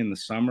practicing in the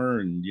summer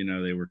and,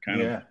 they were kind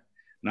of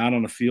not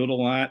on the field a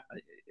lot,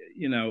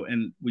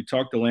 and we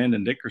talked to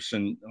Landon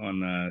Dickerson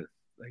on,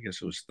 I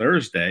guess it was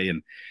Thursday.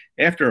 And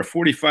after a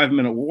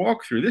 45-minute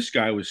walkthrough, this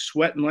guy was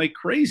sweating like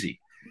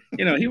crazy.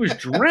 He was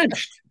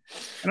drenched.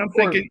 And I'm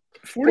thinking,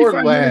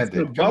 45 minutes in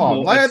the bubble. Come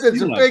on,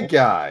 Landon's a big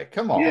guy.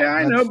 Come on. Yeah,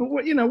 I know, but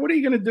what are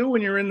you going to do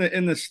when you're in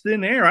the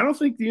thin air? I don't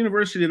think the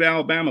University of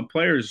Alabama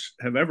players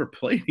have ever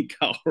played in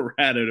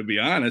Colorado, to be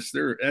honest.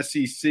 They're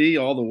SEC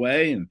all the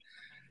way, and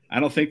I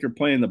don't think they're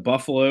playing the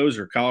Buffaloes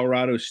or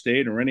Colorado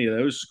State or any of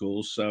those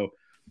schools. So,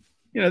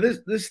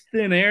 this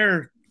thin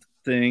air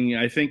thing,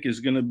 I think, is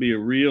going to be a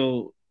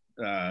real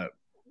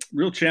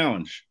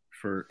challenge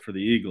for the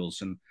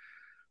Eagles. And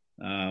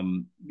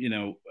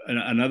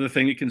another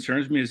thing that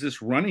concerns me is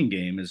this running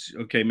game is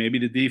okay. Maybe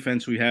the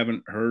defense we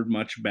haven't heard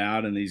much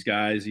about, and these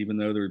guys, even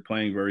though they're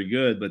playing very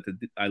good, but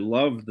I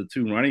love the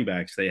 2 running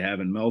backs they have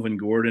in Melvin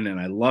Gordon, and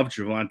I love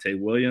Javonte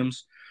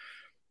Williams.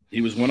 He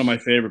was one of my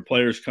favorite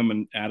players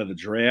coming out of the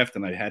draft,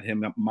 and I had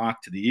him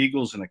mocked to the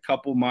Eagles in a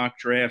couple mock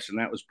drafts, and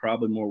that was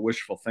probably more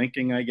wishful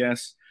thinking, I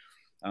guess,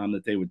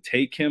 that they would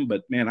take him.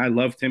 But man, I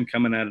loved him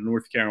coming out of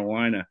North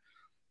Carolina.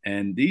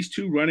 And these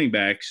 2 running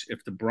backs,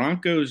 if the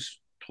Broncos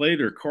play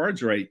their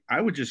cards right, I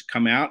would just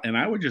come out and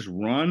I would just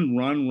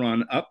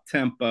run up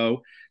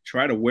tempo,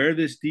 try to wear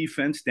this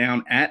defense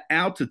down at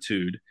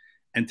altitude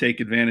and take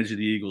advantage of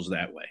the Eagles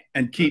that way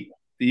and keep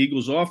the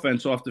Eagles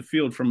offense off the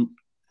field from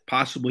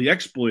possibly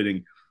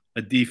exploiting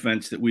a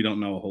defense that we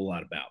don't know a whole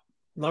lot about.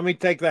 Let me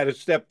take that a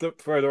step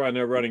further on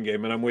their running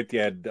game, and I'm with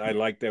you. I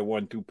like their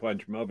 1-2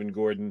 punch. Melvin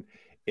Gordon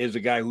is a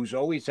guy who's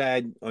always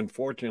had,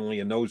 unfortunately,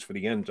 a nose for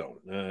the end zone.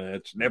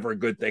 It's never a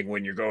good thing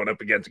when you're going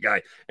up against a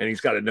guy and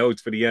he's got a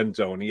nose for the end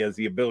zone. He has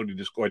the ability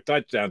to score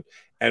touchdowns,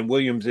 and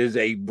Williams is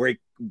a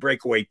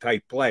breakaway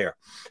type player.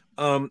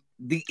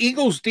 The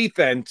Eagles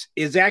defense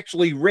is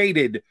actually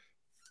rated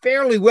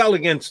fairly well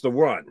against the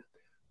run,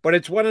 but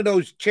it's one of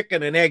those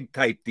chicken and egg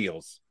type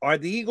deals. Are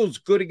the Eagles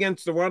good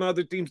against the run?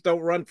 Other teams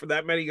don't run for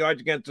that many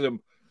yards against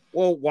them.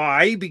 Well,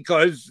 why?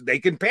 Because they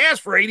can pass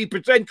for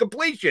 80%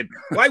 completion.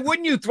 Why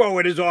wouldn't you throw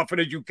it as often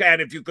as you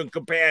can if you can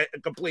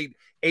complete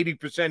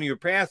 80% of your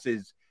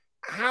passes?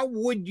 How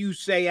would you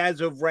say,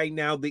 as of right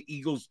now, the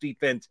Eagles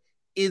defense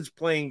is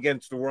playing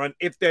against the run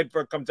if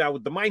Denver comes out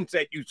with the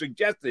mindset you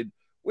suggested?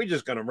 We're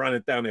just going to run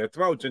it down their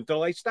throats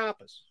until they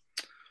stop us.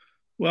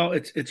 Well,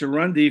 it's a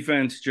run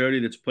defense, Jody,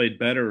 that's played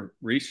better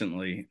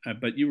recently.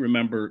 But you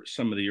remember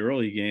some of the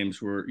early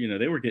games where,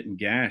 they were getting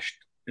gashed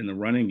in the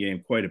running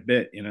game quite a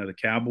bit. The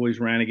Cowboys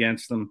ran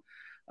against them.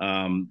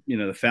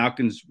 The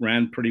Falcons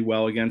ran pretty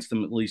well against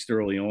them, at least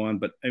early on.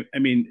 But,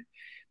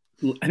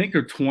 I think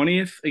they're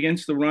 20th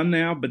against the run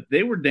now, but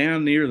they were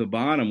down near the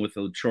bottom with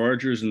the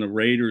Chargers and the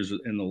Raiders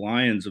and the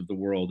Lions of the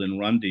world in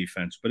run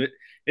defense. But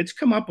it's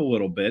come up a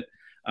little bit.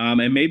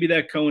 And maybe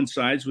that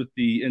coincides with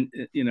the,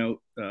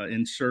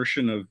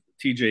 insertion of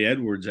TJ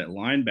Edwards at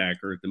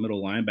linebacker, at the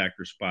middle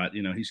linebacker spot.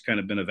 He's kind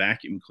of been a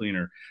vacuum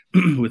cleaner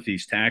with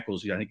these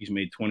tackles. I think he's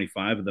made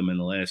 25 of them in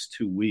the last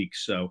 2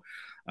 weeks. So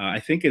I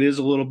think it is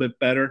a little bit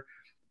better.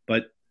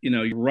 But,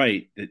 you're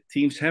right that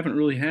teams haven't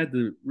really had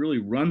to really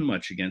run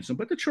much against them.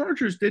 But the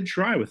Chargers did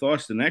try with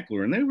Austin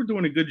Eckler, and they were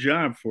doing a good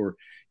job for,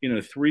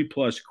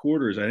 3+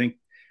 quarters. I think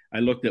I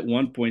looked at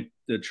one point,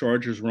 the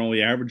Chargers were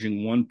only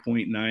averaging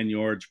 1.9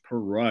 yards per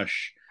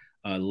rush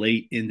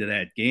late into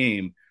that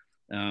game.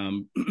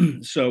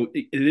 So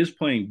it is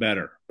playing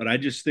better. But I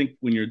just think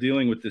when you're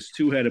dealing with this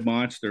two-headed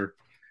monster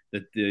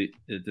that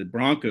the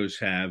Broncos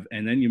have,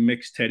 and then you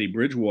mix Teddy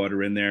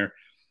Bridgewater in there,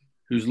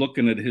 who's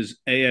looking at his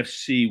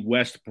AFC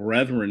West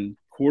brethren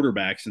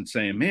quarterbacks and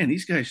saying, man,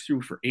 these guys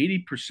threw for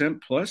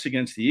 80% plus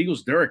against the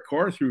Eagles. Derek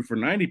Carr threw for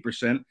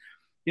 90%.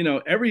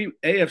 Every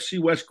AFC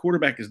West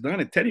quarterback has done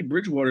it. Teddy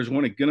Bridgewater is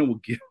going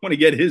to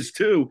get his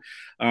too.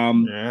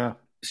 Yeah.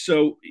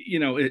 So,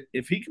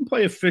 if he can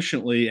play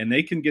efficiently and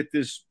they can get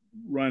this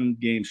run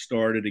game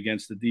started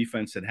against the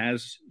defense that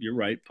has, you're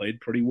right, played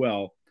pretty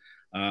well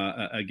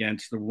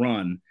against the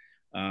run,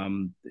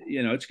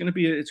 it's going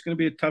to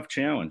be a tough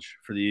challenge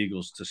for the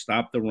Eagles to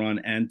stop the run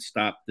and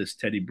stop this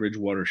Teddy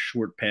Bridgewater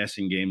short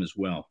passing game as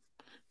well.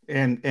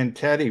 And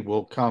Teddy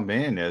will come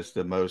in as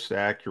the most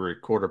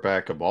accurate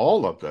quarterback of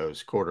all of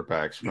those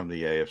quarterbacks from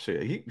the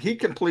AFC. He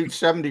completes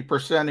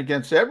 70%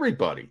 against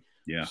everybody.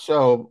 Yeah.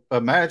 So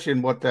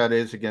imagine what that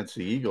is against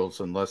the Eagles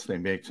unless they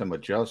make some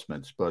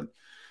adjustments. But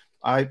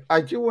I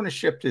do want to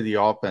shift to the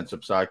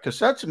offensive side because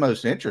that's the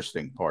most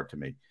interesting part to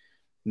me.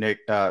 Nick,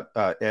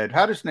 Ed,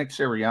 how does Nick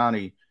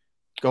Sirianni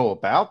go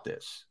about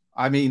this?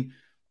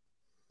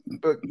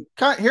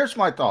 Here's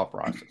my thought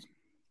process.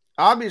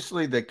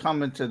 Obviously, they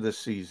come into the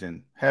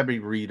season, heavy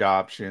read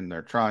option.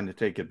 They're trying to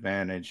take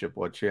advantage of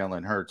what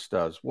Jalen Hurts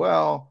does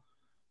well.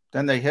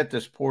 Then they hit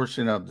this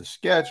portion of the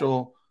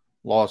schedule.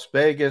 Las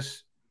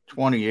Vegas,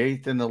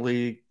 28th in the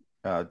league,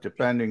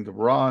 defending the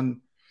run.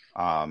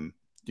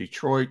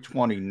 Detroit,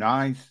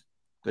 29th.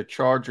 The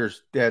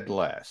Chargers, dead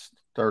last,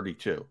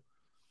 32.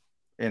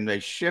 And they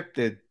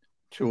shifted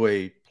to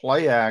a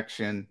play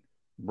action,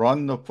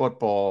 run the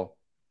football,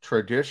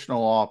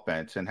 traditional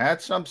offense and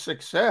had some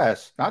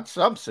success,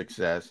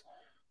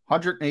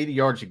 180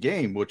 yards a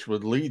game, which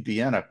would lead the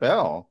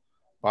NFL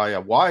by a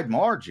wide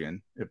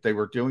margin if they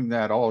were doing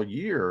that all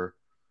year.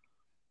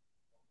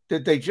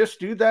 Did they just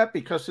do that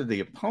because of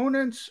the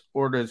opponents,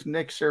 or does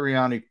Nick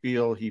Sirianni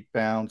feel he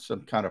found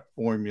some kind of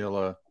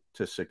formula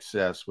to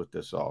success with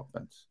this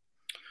offense?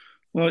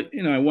 Well,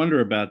 I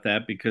wonder about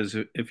that because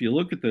if you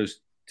look at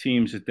those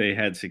teams that they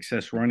had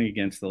success running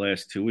against the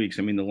last 2 weeks.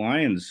 The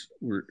Lions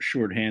were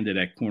shorthanded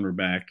at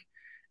cornerback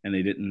and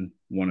they didn't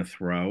want to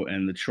throw.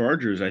 And the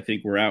Chargers, I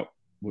think, were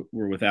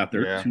without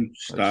their two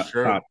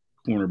top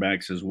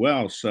cornerbacks as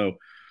well. So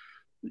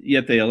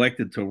yet they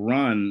elected to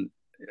run,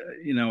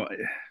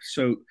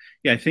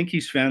 I think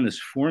he's found this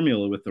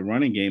formula with the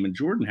running game, and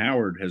Jordan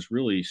Howard has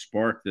really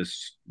sparked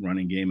this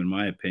running game, in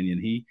my opinion.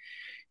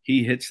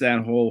 He hits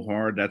that hole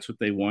hard. That's what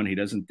they want. He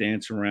doesn't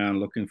dance around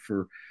looking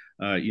for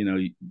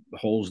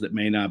holes that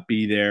may not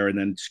be there and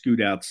then scoot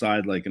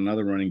outside like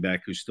another running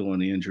back who's still in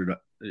the injured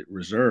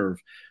reserve.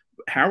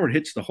 Howard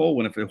hits the hole,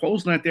 and if the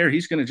hole's not there,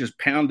 he's going to just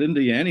pound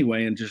into you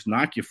anyway and just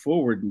knock you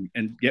forward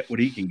and get what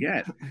he can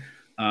get.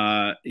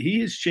 He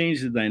has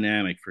changed the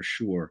dynamic for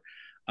sure.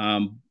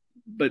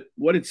 But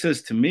what it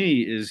says to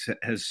me is,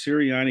 has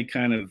Sirianni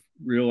kind of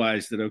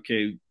realized that,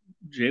 okay,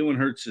 Jalen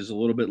Hurts is a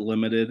little bit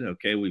limited.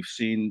 Okay, we've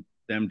seen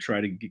them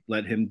try to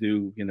let him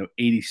do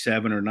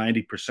 87 or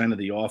 90% of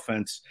the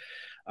offense.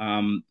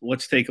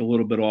 Let's take a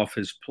little bit off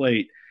his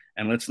plate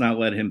and let's not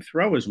let him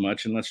throw as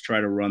much, and let's try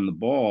to run the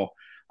ball.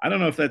 I don't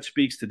know if that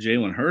speaks to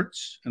Jalen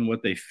Hurts and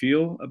what they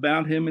feel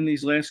about him in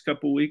these last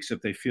couple of weeks,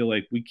 if they feel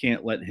like we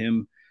can't let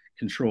him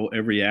control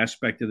every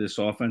aspect of this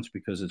offense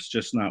because it's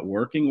just not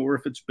working, or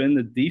if it's been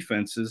the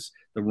defenses,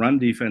 the run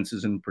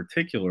defenses in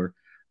particular,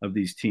 of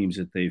these teams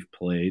that they've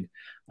played.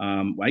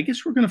 I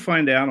guess we're going to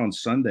find out on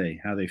Sunday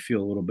how they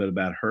feel a little bit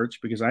about Hurts,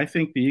 because I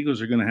think the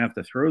Eagles are going to have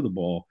to throw the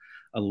ball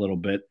a little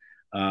bit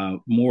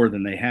more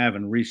than they have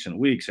in recent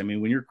weeks. I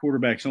mean, when your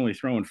quarterback's only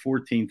throwing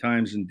 14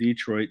 times in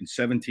Detroit and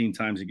 17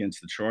 times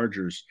against the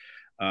Chargers,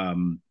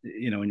 and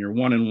you're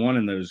 1-1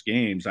 in those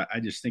games, I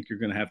just think you're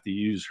going to have to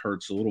use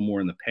Hurts a little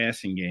more in the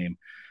passing game.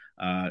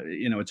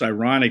 It's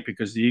ironic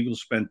because the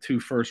Eagles spent 2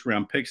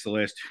 first-round picks the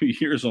last 2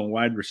 years on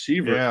wide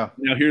receiver. Yeah.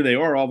 Now here they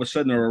are, all of a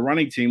sudden they're a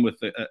running team with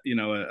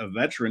a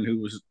veteran who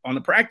was on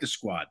the practice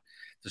squad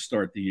to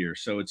start the year.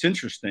 So it's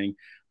interesting,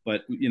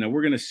 but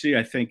we're going to see,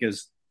 I think,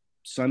 as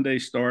Sunday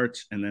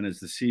starts and then as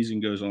the season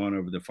goes on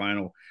over the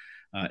final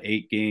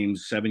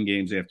 7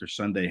 games after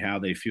Sunday, how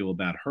they feel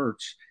about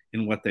Hurts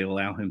and what they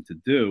allow him to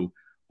do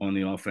on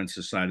the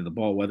offensive side of the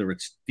ball, whether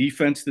it's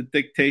defense that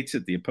dictates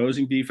it, the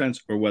opposing defense,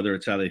 or whether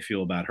it's how they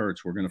feel about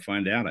Hurts. We're going to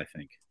find out, I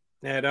think.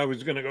 And I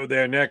was going to go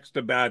there next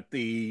about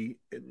the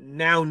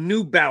now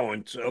new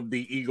balance of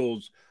the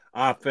Eagles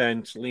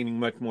offense, leaning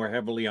much more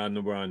heavily on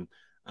the run.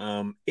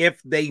 If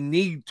they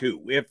need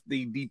to, if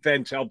the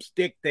defense helps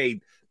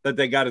dictate that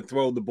they got to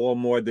throw the ball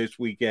more this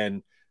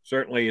weekend,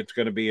 certainly it's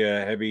going to be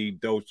a heavy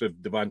dose of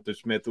Devonta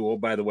Smith, who, oh,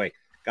 by the way,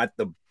 got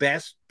the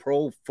best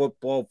Pro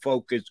Football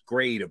Focus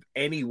grade of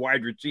any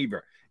wide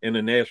receiver in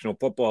the National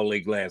Football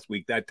League last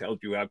week. That tells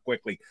you how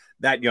quickly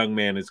that young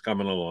man is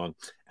coming along.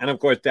 And, of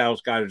course,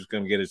 Dallas Goedert is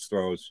going to get his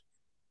throws.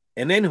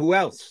 And then who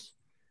else?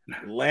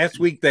 Last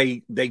week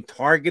they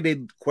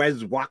targeted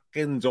Quez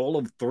Watkins all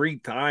of 3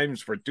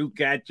 times for 2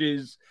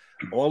 catches.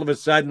 All of a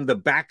sudden, the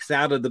backs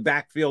out of the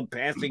backfield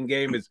passing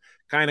game is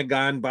kind of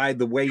gone by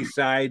the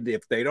wayside.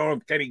 If they don't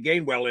have Kenny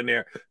Gainwell in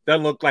there,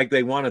 doesn't look like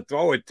they want to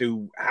throw it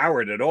to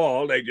Howard at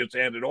all. They just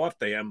hand it off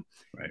to him.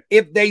 Right.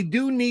 If they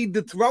do need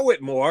to throw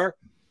it more,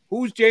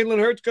 who's Jalen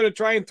Hurts going to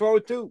try and throw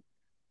it to?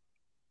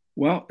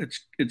 Well,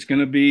 it's going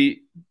to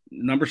be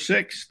number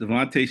 6,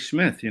 Devonta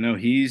Smith.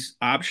 He's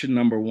option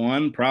number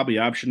 1, probably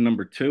option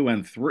number 2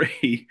 and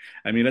 3.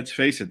 I mean, let's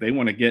face it, they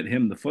want to get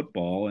him the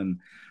football, and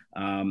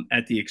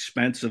at the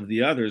expense of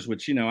the others,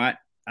 which,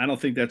 I don't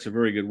think that's a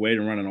very good way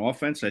to run an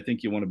offense. I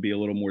think you want to be a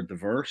little more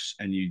diverse,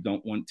 and you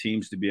don't want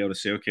teams to be able to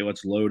say, okay,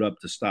 let's load up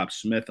to stop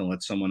Smith and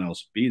let someone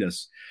else beat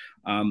us.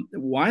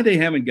 Why they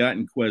haven't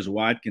gotten Quez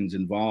Watkins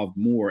involved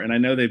more, and I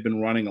know they've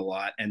been running a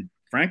lot, and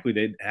frankly,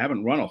 they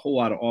haven't run a whole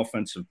lot of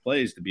offensive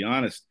plays, to be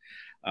honest,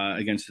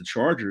 against the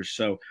Chargers.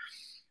 So,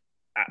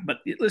 but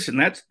listen,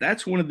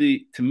 that's one of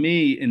the, to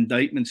me,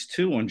 indictments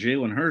too on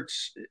Jalen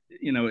Hurts.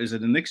 Is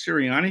it a Nick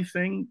Sirianni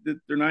thing that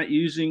they're not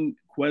using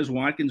Quez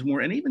Watkins more,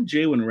 and even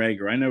Jalen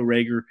Reagor? I know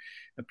Reagor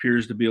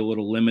appears to be a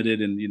little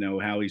limited in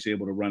how he's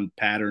able to run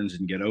patterns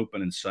and get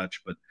open and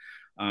such. But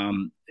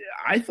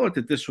I thought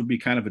that this would be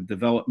kind of a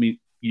development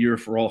year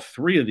for all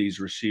 3 of these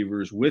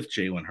receivers with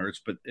Jalen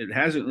Hurts, but it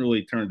hasn't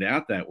really turned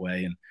out that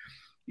way.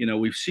 And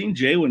we've seen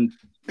Jalen,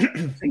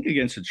 I think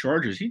against the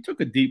Chargers, he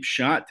took a deep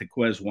shot to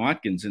Quez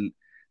Watkins, and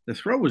the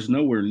throw was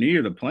nowhere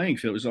near the playing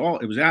field.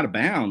 It was out of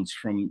bounds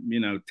from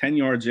 10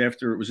 yards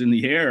after it was in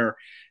the air,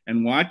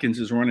 and Watkins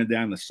is running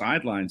down the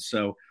sideline.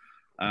 So,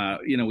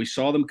 we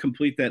saw them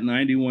complete that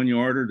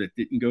 91-yarder that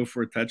didn't go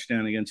for a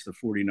touchdown against the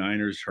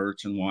 49ers,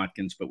 Hurts and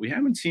Watkins, but we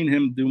haven't seen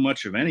him do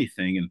much of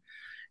anything. And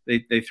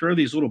they throw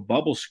these little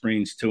bubble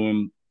screens to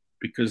him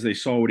because they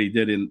saw what he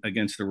did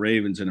against the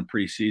Ravens in a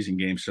preseason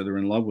game, so they're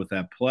in love with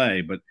that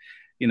play. But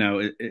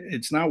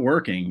it's not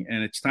working,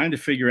 and it's time to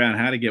figure out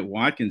how to get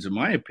Watkins, in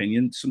my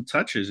opinion, some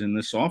touches in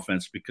this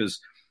offense,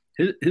 because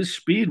his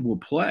speed will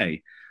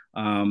play.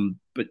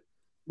 But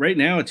right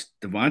now it's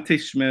Devonta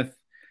Smith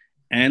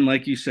and,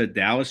 like you said,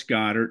 Dallas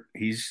Goedert.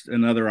 He's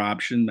another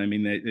option. I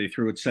mean, they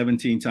threw it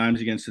 17 times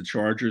against the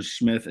Chargers.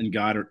 Smith and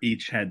Goedert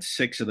each had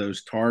 6 of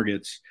those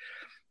targets.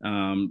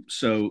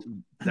 So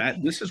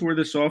this is where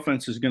this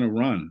offense is going to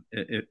run.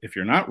 If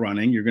you're not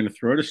running, you're going to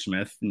throw to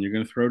Smith and you're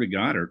going to throw to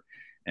Goedert.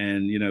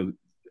 And,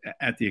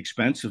 at the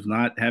expense of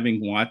not having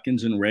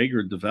Watkins and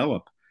Reagor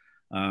develop.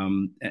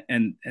 And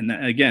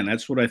again,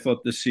 that's what I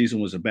thought this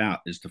season was about,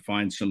 is to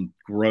find some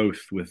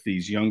growth with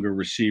these younger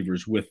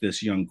receivers with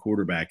this young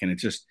quarterback. And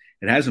it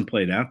hasn't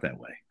played out that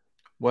way.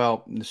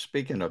 Well,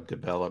 speaking of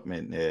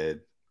development,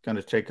 Ed, going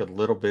to take a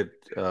little bit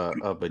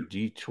of a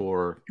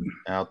detour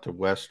out to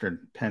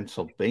Western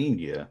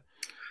Pennsylvania,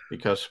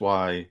 because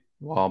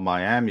while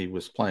Miami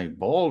was playing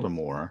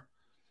Baltimore,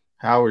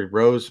 Howie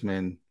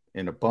Roseman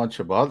and a bunch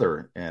of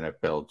other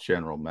NFL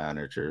general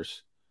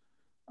managers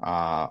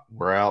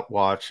were out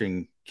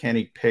watching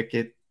Kenny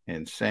Pickett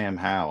and Sam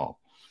Howell,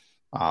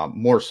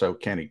 more so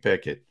Kenny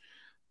Pickett.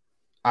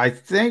 I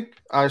think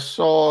I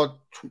saw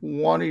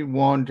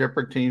 21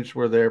 different teams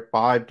were there,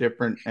 5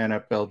 different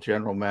NFL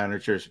general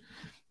managers.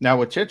 Now,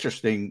 what's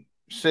interesting,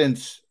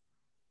 since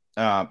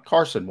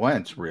Carson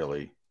Wentz,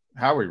 really,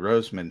 Howie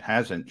Roseman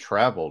hasn't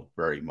traveled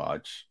very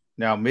much.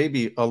 Now,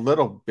 maybe a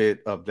little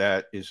bit of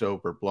that is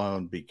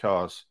overblown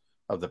because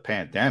of the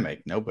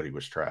pandemic. Nobody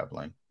was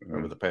traveling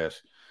over the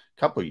past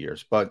couple of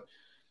years. But,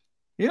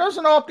 he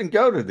doesn't often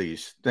go to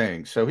these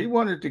things. So he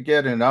wanted to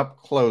get an up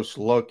close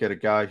look at a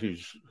guy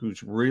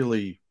who's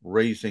really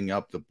raising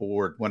up the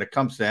board when it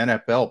comes to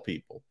NFL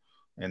people.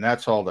 And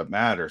that's all that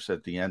matters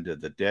at the end of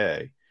the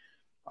day.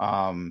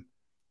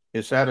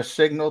 Is that a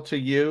signal to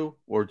you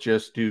or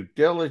just due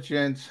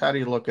diligence? How do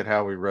you look at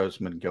Howie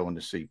Roseman going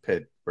to see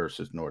Pitt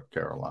versus North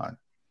Carolina?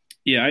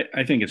 Yeah,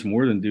 I think it's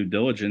more than due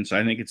diligence.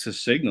 I think it's a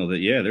signal that,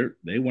 yeah,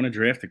 they want to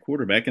draft a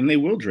quarterback, and they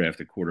will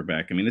draft a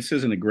quarterback. I mean, this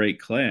isn't a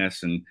great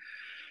class, and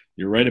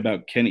you're right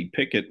about Kenny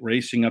Pickett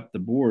racing up the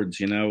boards,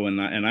 and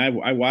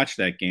I watched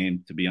that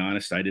game. To be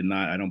honest, I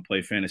don't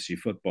play fantasy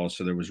football,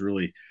 so there was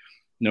really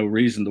no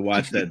reason to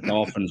watch that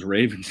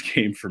Dolphins-Ravens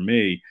game for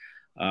me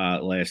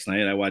last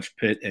night. I watched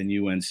Pitt and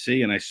UNC,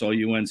 and I saw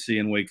UNC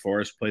and Wake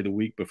Forest play the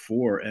week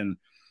before, and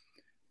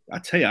I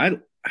tell you,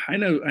 I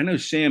know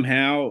Sam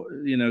Howell,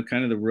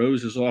 kind of the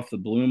roses off the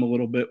bloom a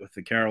little bit with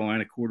the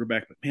Carolina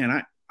quarterback, but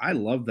man, I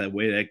love that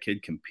way that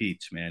kid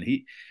competes, man.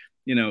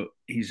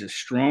 He's a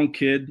strong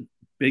kid,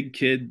 big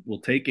kid, will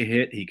take a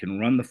hit. He can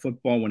run the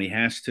football when he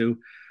has to.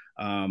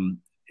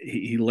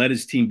 He led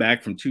his team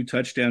back from 2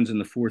 touchdowns in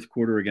the fourth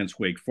quarter against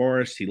Wake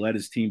Forest. He led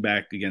his team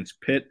back against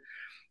Pitt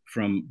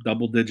from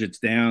double digits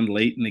down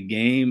late in the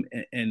game.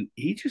 And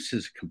he just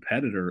is a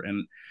competitor.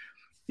 And,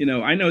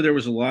 I know there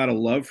was a lot of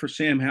love for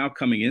Sam Howell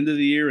coming into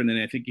the year. And then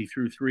I think he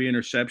threw 3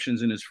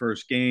 interceptions in his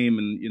first game.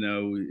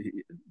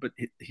 And, but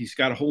he's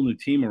got a whole new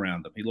team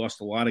around him. He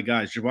lost a lot of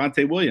guys.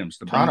 Javonte Williams,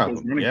 the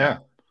Broncos running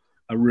back.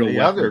 A real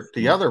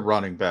the other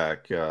running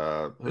back,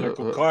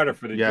 Michael Carter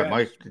for the Jets.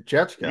 Mike the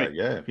Jets guy. Right.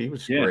 Yeah, he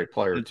was a great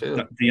player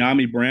too.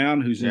 De'Ami Brown,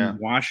 who's in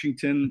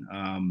Washington.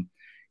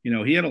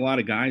 He had a lot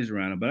of guys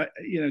around him. But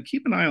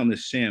keep an eye on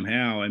this Sam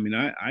Howell. I mean,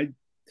 I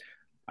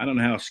don't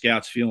know how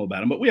scouts feel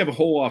about him, but we have a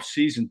whole off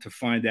season to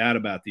find out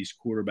about these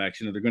quarterbacks.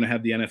 They're going to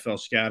have the NFL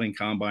scouting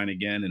combine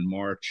again in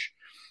March,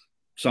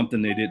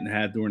 something they didn't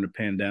have during the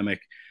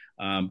pandemic.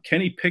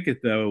 Kenny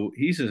Pickett, though,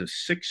 he's a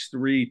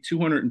 6'3",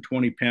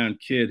 220-pound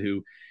kid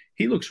who.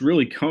 He looks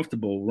really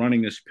comfortable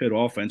running this Pitt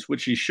offense,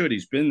 which he should.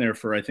 He's been there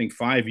for, I think,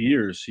 5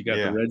 years. He got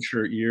the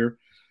redshirt year.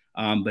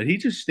 But he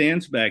just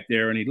stands back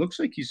there, and he looks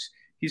like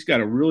he's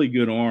got a really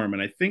good arm.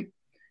 And I think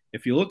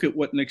if you look at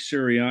what Nick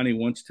Sirianni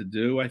wants to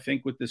do, I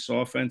think with this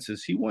offense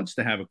is he wants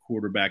to have a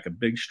quarterback, a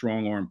big,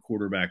 strong-arm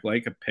quarterback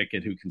like a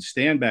Pickett who can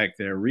stand back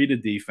there, read a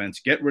defense,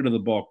 get rid of the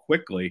ball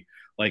quickly.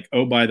 Like,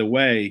 oh, by the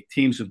way,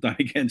 teams have done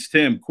against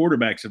him,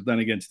 quarterbacks have done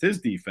against his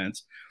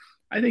defense.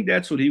 I think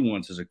that's what he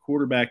wants as a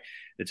quarterback.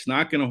 It's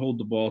not going to hold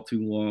the ball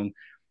too long.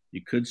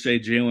 You could say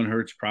Jalen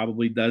Hurts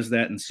probably does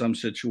that in some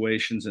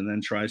situations and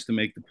then tries to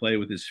make the play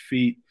with his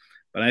feet.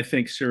 But I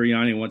think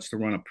Sirianni wants to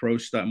run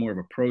more of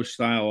a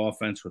pro-style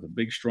offense with a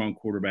big, strong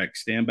quarterback,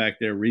 stand back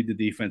there, read the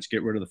defense,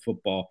 get rid of the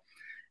football.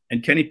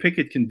 And Kenny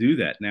Pickett can do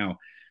that. Now,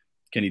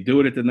 can he do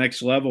it at the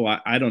next level?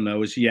 I don't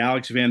know. Is he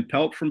Alex Van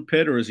Pelt from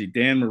Pitt, or is he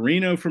Dan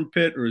Marino from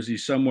Pitt, or is he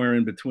somewhere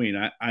in between?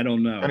 I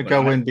don't know. Gotta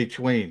go in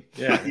between.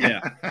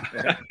 Yeah.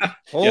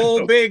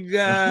 Whole big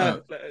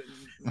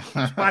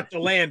spot to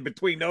land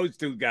between those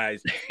two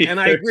guys. And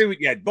I agree with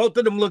you. Both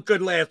of them look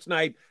good last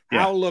night.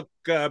 Howell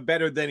looked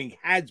better than he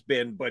has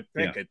been, but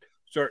Pickett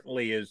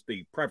certainly is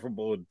the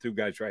preferable of the two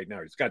guys right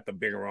now. He's got the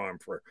bigger arm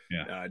for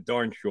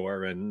darn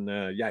sure. And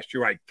yes,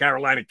 you're right.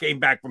 Carolina came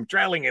back from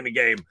trailing in the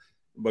game,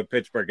 but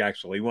Pittsburgh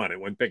actually won it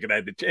when Pickett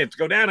had the chance to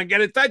go down and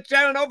get a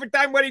touchdown in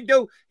overtime. What did he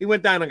do? He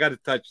went down and got a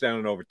touchdown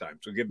in overtime.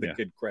 So give the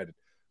kid credit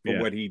for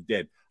what he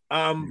did.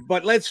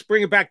 But let's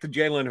bring it back to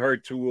Jalen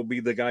Hurts, who will be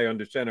the guy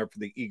under center for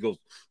the Eagles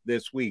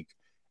this week.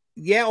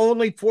 Yeah,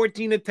 only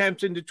 14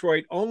 attempts in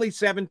Detroit, only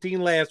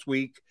 17 last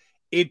week.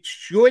 It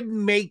should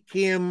make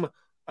him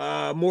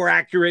more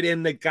accurate,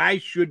 and the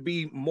guys should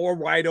be more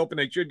wide open.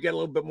 They should get a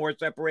little bit more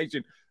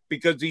separation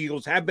because the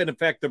Eagles have been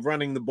effective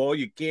running the ball.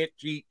 You can't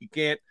cheat. You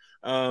can't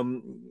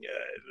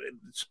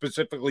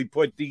specifically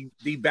put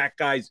the back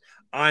guys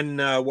on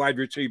wide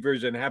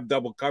receivers and have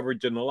double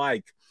coverage and the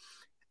like.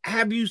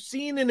 Have you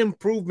seen an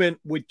improvement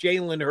with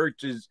Jalen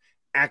Hurts'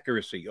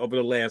 accuracy over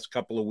the last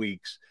couple of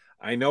weeks?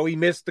 I know he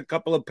missed a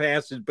couple of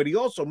passes, but he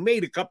also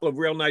made a couple of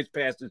real nice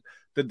passes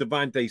to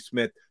Devontae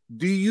Smith.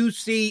 Do you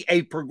see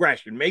a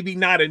progression? Maybe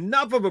not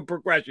enough of a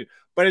progression,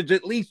 but it's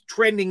at least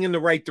trending in the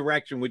right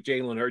direction with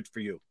Jalen Hurts for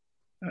you.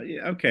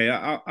 Okay,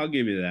 I'll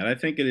give you that. I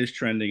think it is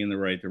trending in the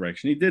right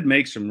direction. He did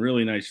make some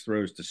really nice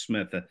throws to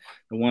Smith. The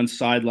one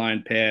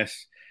sideline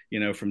pass,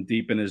 from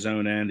deep in his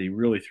own end, he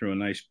really threw a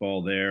nice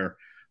ball there.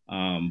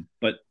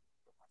 But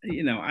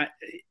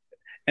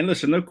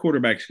listen, no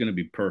quarterback's going to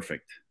be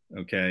perfect.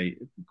 Okay,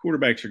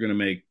 quarterbacks are going to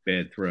make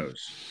bad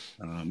throws.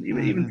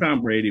 Even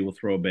Tom Brady will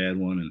throw a bad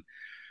one,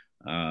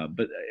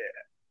 but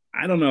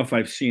I don't know if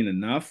I've seen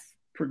enough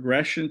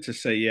progression to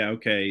say,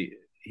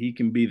 he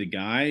can be the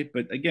guy.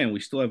 But again, we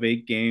still have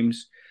 8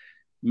 games.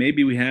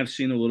 Maybe we have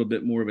seen a little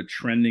bit more of a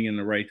trending in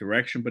the right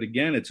direction. But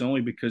again, it's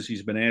only because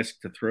he's been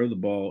asked to throw the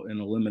ball in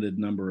a limited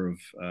number of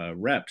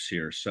reps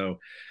here. So,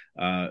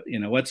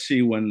 let's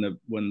see when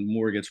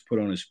Moore gets put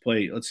on his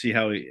plate. Let's see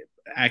how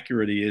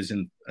accurate he is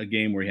in a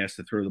game where he has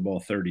to throw the ball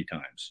 30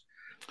 times.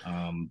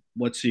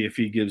 Let's see if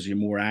he gives you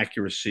more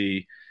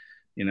accuracy.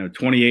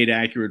 28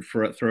 accurate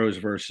throws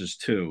versus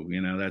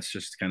 2. That's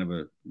just kind of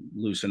a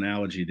loose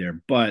analogy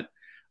there. But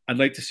I'd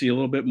like to see a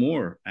little bit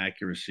more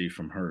accuracy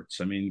from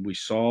Hurts. I mean, we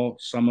saw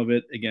some of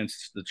it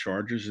against the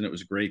Chargers, and it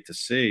was great to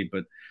see.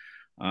 But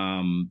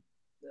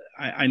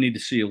I need to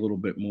see a little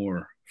bit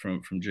more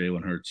from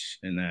Jalen Hurts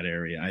in that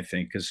area, I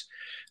think, because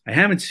I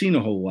haven't seen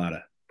a whole lot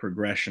of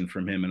progression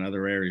from him in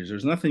other areas.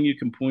 There's nothing you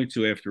can point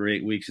to after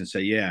 8 weeks and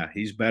say, yeah,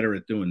 he's better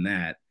at doing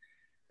that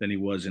than he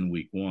was in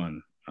week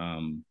 1.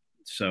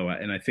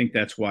 And I think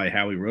that's why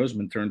Howie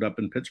Roseman turned up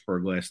in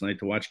Pittsburgh last night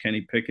to watch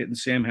Kenny Pickett and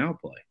Sam Howell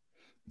play.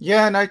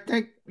 Yeah, and I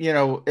think,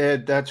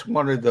 Ed, that's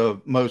one of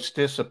the most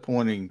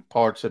disappointing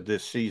parts of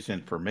this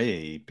season for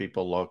me.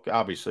 People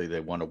obviously they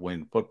want to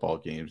win football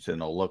games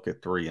and they'll look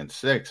at 3 and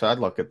 6. I'd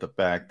look at the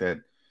fact that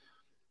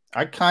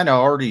I kind of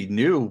already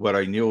knew what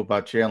I knew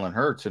about Jalen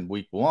Hurts in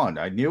week 1.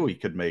 I knew he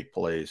could make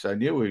plays. I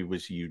knew he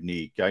was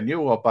unique. I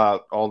knew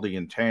about all the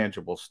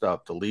intangible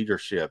stuff, the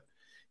leadership.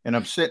 And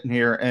I'm sitting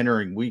here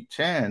entering week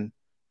 10.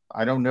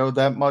 I don't know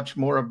that much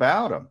more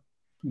about him.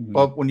 Mm-hmm.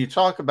 But when you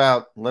talk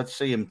about, let's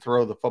see him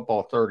throw the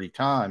football 30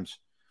 times,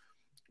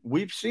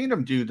 we've seen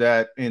him do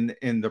that in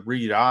the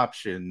read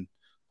option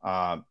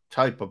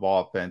type of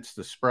offense,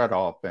 the spread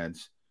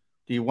offense.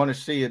 Do you want to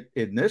see it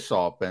in this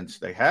offense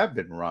they have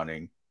been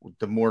running,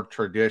 the more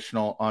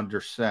traditional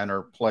under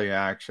center play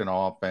action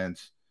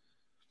offense?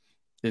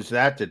 Is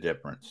that the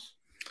difference?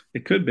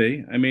 It could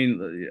be. I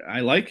mean, I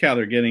like how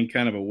they're getting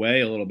kind of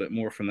away a little bit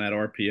more from that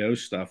RPO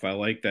stuff. I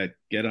like that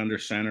get under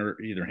center,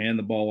 either hand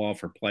the ball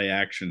off or play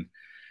action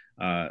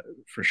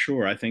for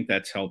sure. I think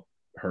that's helped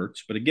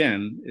Hurts. But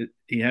again,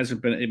 he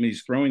hasn't been – I mean,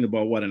 he's throwing the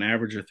ball, an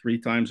average of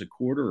 3 times a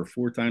quarter or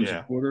 4 times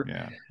a quarter?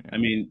 Yeah. I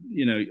mean,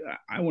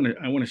 I want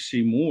to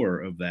see more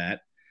of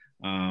that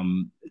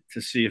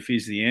to see if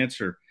he's the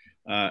answer.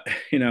 And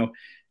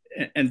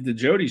to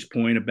Jody's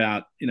point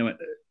about,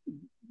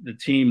 the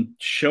team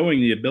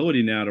showing the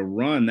ability now to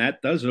run,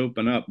 that does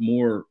open up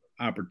more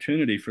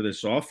opportunity for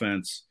this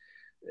offense.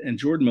 And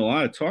Jordan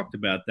Mailata talked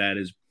about that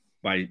is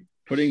by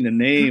putting the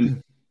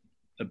name,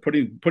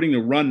 putting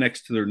the run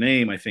next to their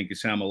name, I think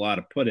is how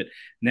Mailata put it.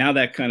 Now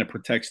that kind of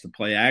protects the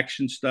play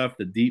action stuff,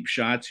 the deep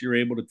shots you're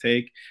able to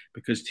take,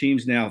 because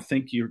teams now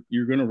think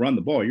you're going to run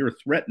the ball. You're a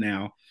threat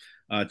now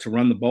to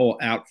run the ball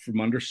out from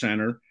under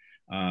center,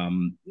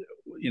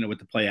 with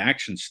the play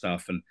action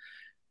stuff. And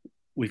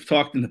we've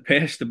talked in the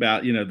past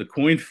about, the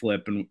coin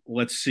flip, and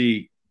let's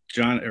see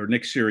John or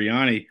Nick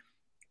Sirianni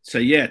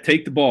say, yeah,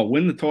 take the ball,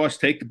 win the toss,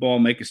 take the ball,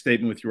 make a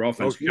statement with your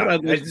offense.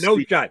 No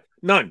shot.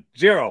 None.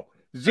 Zero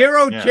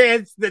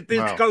chance that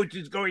this coach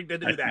is going to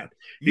do that.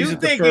 You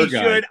think he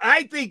should.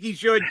 I think he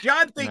should.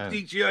 John thinks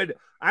he should.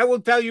 I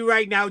will tell you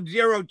right now,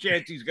 0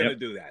 chance he's going to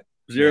do that.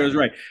 Zero is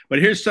right. But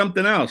here's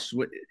something else.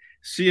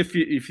 See if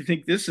you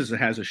think this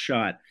has a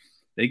shot.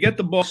 They get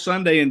the ball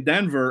Sunday in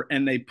Denver,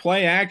 and they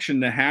play action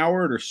to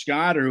Howard or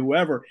Scott or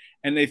whoever,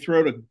 and they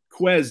throw to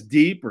Quez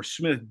deep or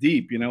Smith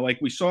deep. Like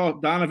we saw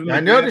Donovan. I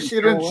noticed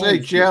you didn't say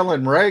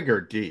Jalen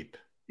Reagor deep.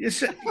 You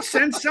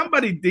send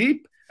somebody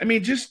deep. I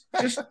mean, just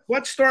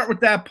let's start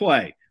with that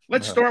play.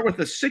 Let's start with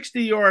a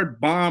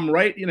 60-yard bomb,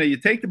 right? You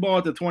take the ball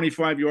at the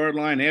 25-yard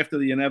line after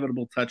the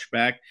inevitable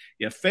touchback.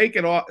 You fake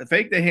the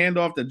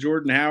handoff to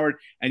Jordan Howard,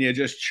 and you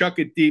just chuck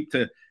it deep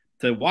to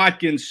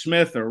Watkins,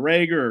 Smith, or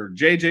Reagor, or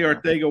J.J.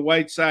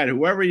 Arcega-Whiteside,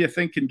 whoever you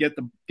think can get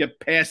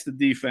past the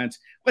defense.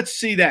 Let's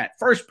see that.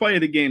 First play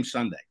of the game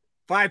Sunday.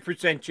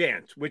 5%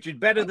 chance, which is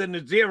better than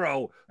the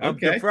 0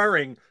 of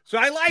deferring. So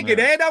I like it,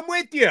 Ed. I'm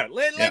with you.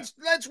 Let's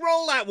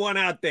roll that one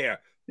out there.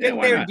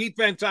 Get their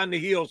defense on the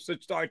heels to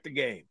start the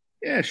game.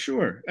 Yeah,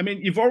 sure. I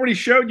mean, you've already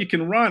showed you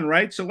can run,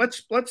 right? So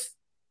let's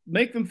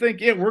make them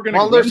think, we're going to.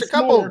 Well, there's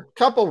a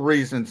couple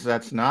reasons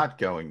that's not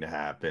going to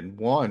happen.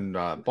 One,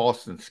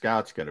 Boston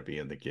Scott's going to be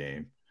in the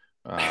game,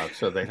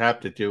 so they have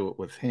to do it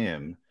with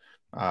him.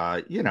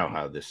 You know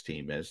how this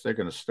team is; they're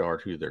going to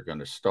start who they're going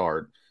to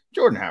start.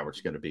 Jordan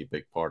Howard's going to be a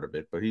big part of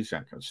it, but he's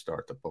not going to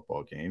start the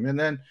football game. And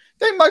then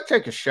they might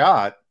take a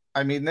shot.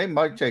 I mean, they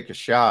might take a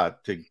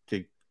shot to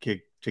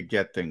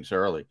get things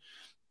early,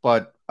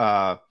 but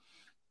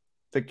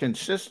the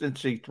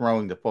consistency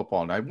throwing the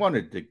football, and I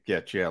wanted to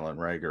get Jalen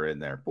Reagor in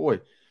there. Boy,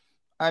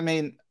 I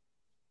mean,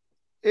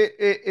 he's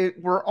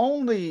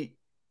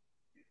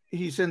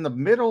in the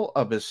middle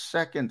of his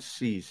second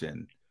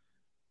season,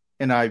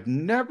 and I've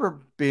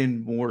never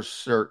been more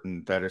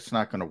certain that it's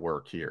not going to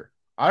work here.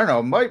 I don't know,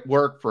 it might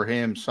work for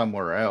him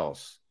somewhere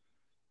else.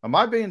 Am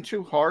I being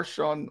too harsh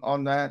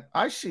on that?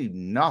 I see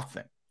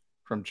nothing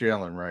from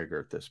Jalen Reagor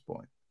at this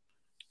point.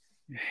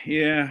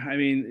 Yeah, I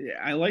mean,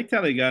 I liked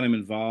how they got him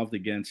involved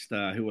against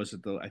who was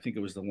it? I think it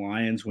was the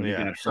Lions when he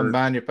got hurt. Some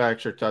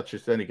manufactured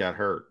touches, then he got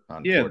hurt.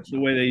 Yeah, the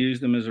way they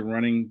used him as a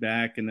running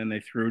back, and then they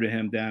threw to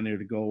him down near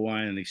the goal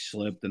line, and he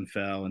slipped and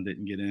fell and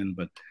didn't get in.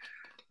 But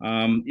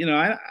I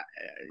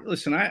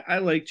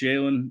like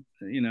Jalen.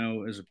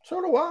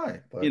 So do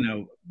I.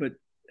 But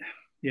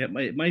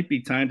it might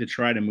be time to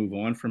try to move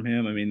on from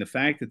him. I mean, the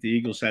fact that the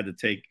Eagles had to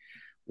take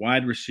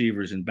wide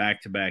receivers in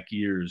back-to-back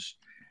years.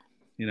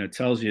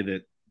 tells you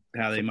that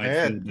how they might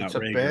feel about It's a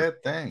Reagor.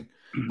 bad thing.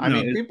 I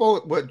mean,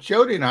 what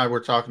Jody and I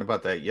were talking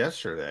about that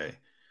yesterday.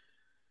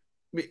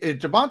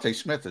 Devontae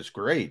Smith is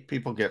great.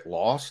 People get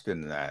lost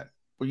in that.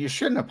 Well, you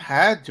shouldn't have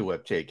had to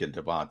have taken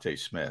Devontae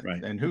Smith.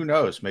 Right. And who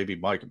knows, maybe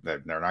Mike,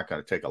 they're not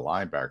going to take a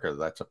linebacker.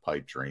 That's a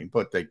pipe dream.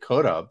 But they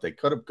could have. They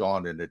could have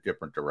gone in a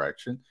different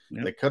direction.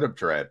 Yep. They could have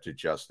drafted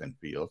Justin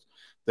Fields.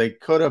 They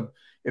could have,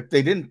 if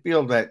they didn't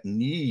feel that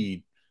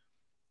need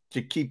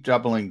to keep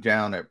doubling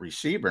down at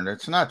receiver. And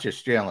it's not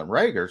just Jalen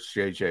Reagor, it's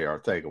J.J.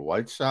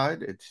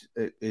 Arcega-Whiteside.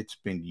 It's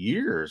been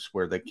years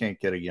where they can't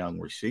get a young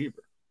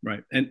receiver.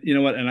 Right. And you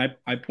know what? And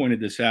I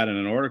pointed this out in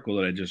an article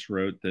that I just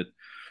wrote that,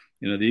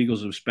 the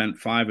Eagles have spent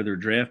 5 of their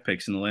draft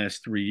picks in the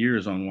last 3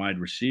 years on wide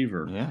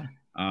receiver. Yeah.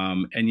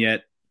 And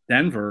yet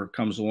Denver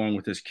comes along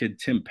with this kid,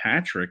 Tim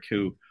Patrick,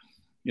 who,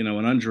 an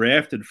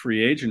undrafted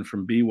free agent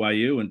from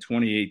BYU in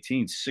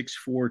 2018,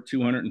 6'4",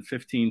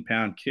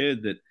 215-pound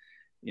kid that,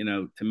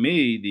 to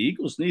me, the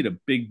Eagles need a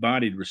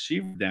big-bodied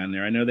receiver down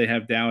there. I know they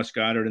have Dallas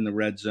Goedert in the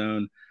red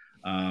zone,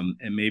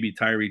 and maybe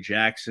Tyree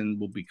Jackson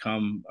will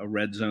become a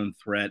red zone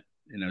threat,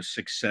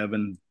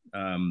 6'7",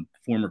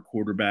 former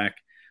quarterback.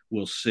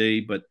 We'll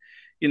see. But,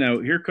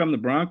 here come the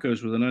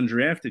Broncos with an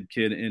undrafted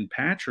kid in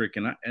Patrick,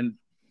 and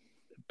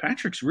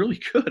Patrick's really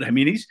good. I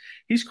mean,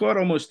 he's caught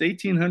almost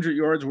 1,800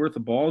 yards worth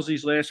of balls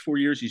these last 4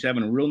 years. He's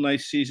having a real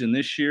nice season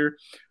this year,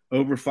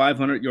 over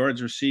 500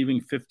 yards receiving,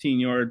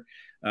 15-yard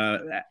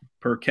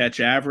per catch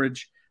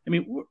average. I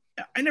mean,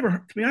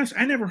 to be honest,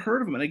 I never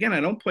heard of him. And again, I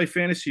don't play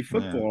fantasy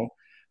football,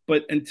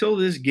 but until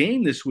this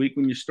game this week,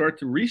 when you start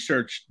to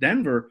research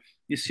Denver,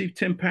 you see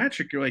Tim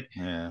Patrick, you're like,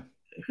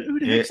 who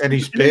the heck? And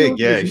he's big.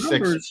 Yeah, he's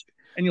numbers,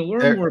 and you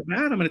learn more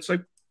about him. And it's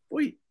like,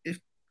 boy,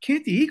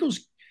 can't the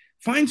Eagles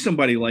find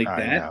somebody like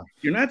that?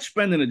 You're not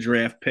spending a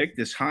draft pick,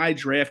 this high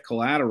draft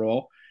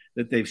collateral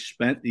that they've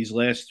spent these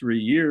last 3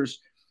 years.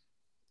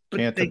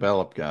 Can't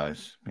develop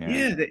guys.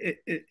 Yeah,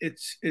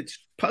 it's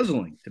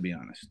puzzling, to be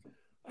honest.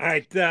 All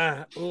right,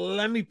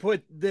 let me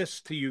put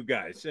this to you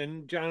guys,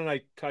 and John and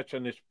I touched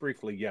on this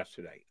briefly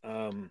yesterday.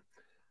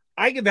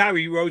 I give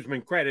Howie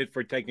Roseman credit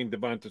for taking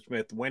Devonta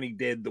Smith when he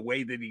did the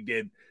way that he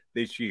did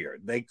this year.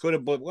 They could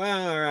have, all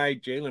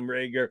right, Jalen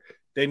Reagor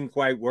didn't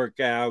quite work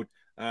out.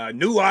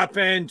 New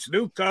offense,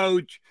 new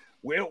coach.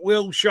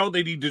 We'll show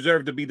that he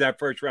deserved to be that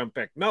first-round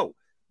pick. No,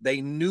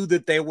 they knew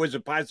that there was a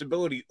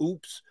possibility.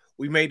 Oops,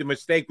 we made a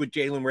mistake with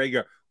Jalen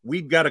Reagor.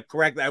 We've got to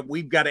correct that.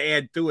 We've got to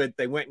add to it.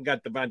 They went and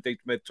got Devonta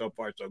Smith. So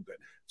far, so good.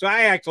 So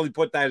I actually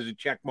put that as a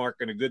check mark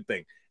and a good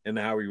thing in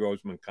the Howie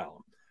Roseman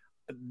column.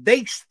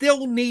 They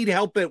still need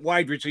help at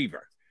wide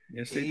receiver.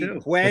 Yes, they do.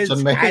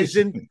 Quez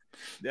hasn't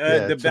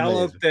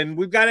developed, and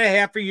we've got a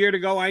half a year to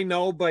go, I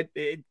know, but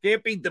it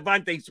can't be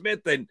Devonta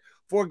Smith and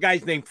 4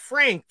 guys named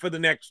Frank for the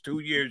next 2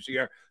 years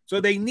here. So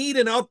they need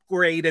an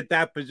upgrade at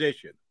that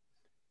position.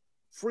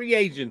 Free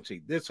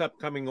agency this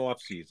upcoming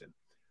offseason.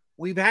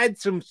 We've had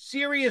some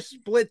serious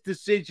split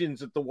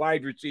decisions at the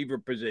wide receiver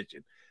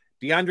position.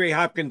 DeAndre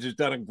Hopkins has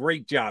done a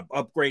great job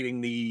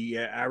upgrading the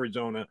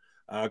Arizona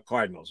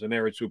Cardinals, and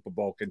they're a Super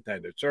Bowl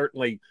contender.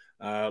 Certainly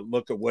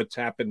look at what's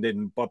happened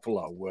in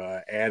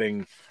Buffalo,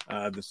 adding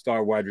the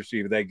star wide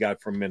receiver they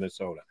got from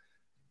Minnesota.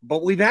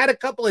 But we've had a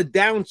couple of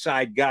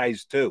downside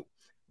guys, too,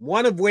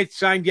 one of which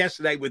signed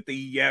yesterday with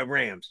the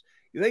Rams.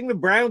 You think the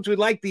Browns would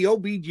like the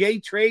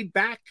OBJ trade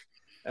back?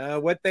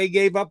 What they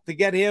gave up to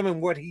get him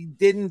and what he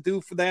didn't do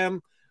for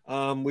them.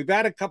 We've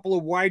had a couple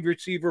of wide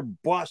receiver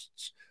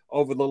busts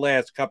over the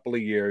last couple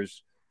of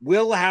years.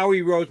 Will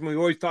Howie Roseman, we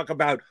always talk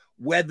about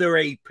whether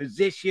a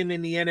position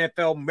in the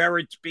NFL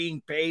merits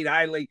being paid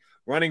highly.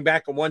 Running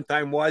back at one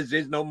time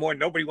is no more.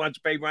 Nobody wants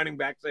to pay running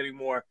backs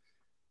anymore.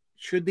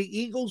 Should the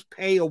Eagles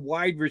pay a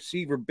wide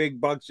receiver big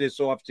bucks this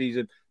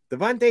offseason?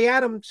 Davante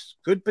Adams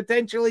could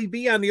potentially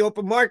be on the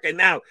open market.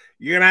 Now,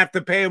 you're going to have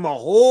to pay him a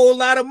whole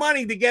lot of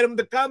money to get him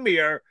to come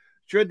here.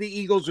 Should the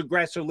Eagles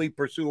aggressively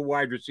pursue a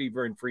wide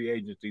receiver in free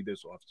agency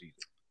this offseason?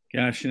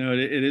 Gosh,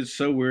 it is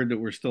so weird that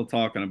we're still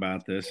talking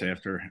about this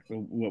after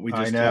what we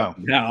just talked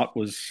about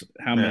was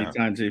how many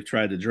times they've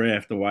tried to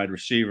draft a wide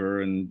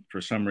receiver, and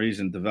for some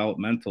reason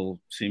developmental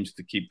seems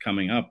to keep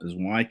coming up. Is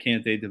why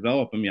can't they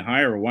develop him? You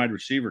hire a wide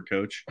receiver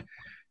coach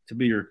to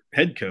be your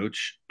head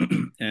coach,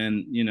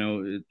 and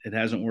it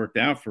hasn't worked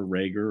out for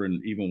Reagor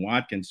and even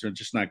Watkins. They're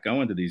just not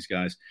going to these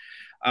guys.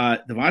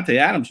 Davante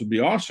Adams would be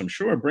awesome.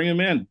 Sure, bring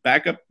him in,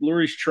 back up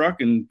Lurie's truck,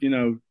 and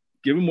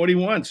give him what he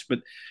wants. But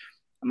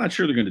I'm not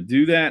sure they're going to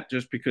do that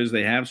just because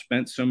they have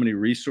spent so many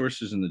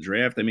resources in the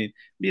draft. I mean,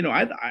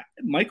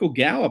 Michael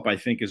Gallup, I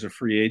think, is a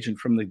free agent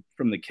from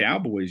the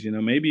Cowboys.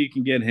 Maybe you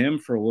can get him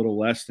for a little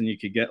less than you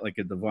could get like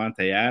a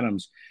Davante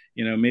Adams.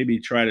 Maybe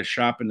try to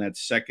shop in that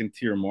second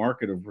tier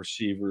market of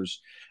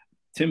receivers.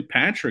 Tim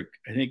Patrick,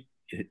 I think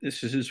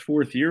this is his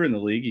 4th year in the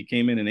league. He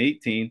came in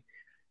 2018.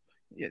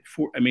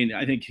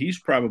 I think he's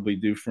probably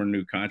due for a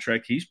new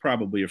contract. He's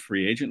probably a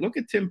free agent. Look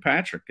at Tim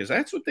Patrick, because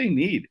that's what they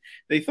need.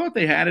 They thought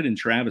they had it in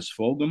Travis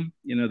Fulgham,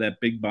 that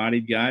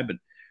big-bodied guy, but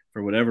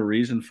for whatever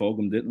reason,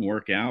 Fulgham didn't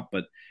work out.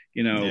 But,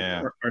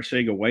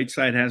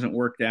 Arcega-Whiteside hasn't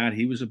worked out.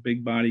 He was a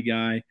big-body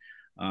guy.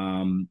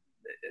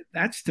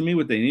 That's to me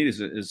what they need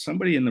is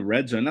somebody in the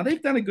red zone. Now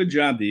they've done a good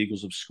job, the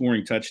Eagles, of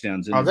scoring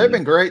touchdowns. They've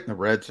been great in the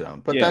red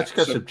zone, but that's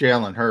because of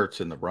Jalen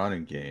Hurts in the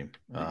running game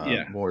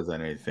more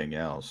than anything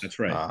else. That's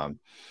right.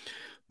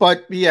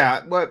 But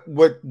yeah,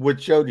 what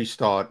Jody's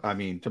thought, I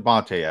mean,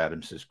 Devontae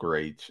Adams is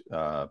great.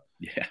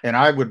 And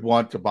I would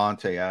want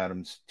Devontae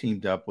Adams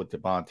teamed up with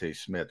Devontae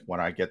Smith when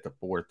I get the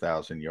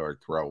 4,000-yard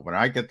throw. When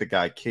I get the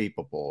guy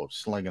capable of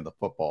slinging the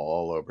football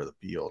all over the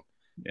field,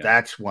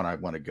 that's when I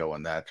want to go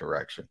in that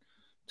direction.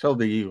 Until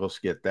the Eagles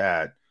get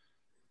that,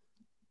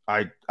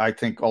 I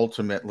think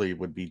ultimately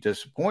would be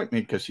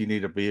disappointment because you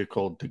need a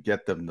vehicle to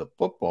get them the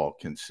football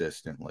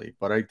consistently.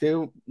 But I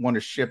do want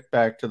to shift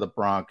back to the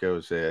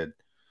Broncos, Ed.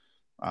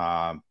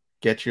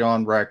 Get you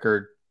on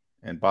record.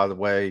 And by the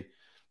way,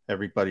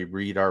 everybody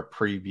read our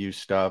preview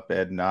stuff,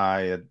 Ed and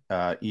I, at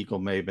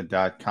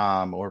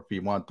eaglemaven.com, or if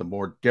you want the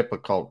more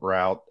difficult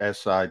route,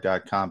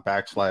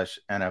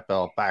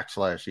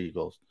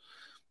 si.com/NFL/Eagles.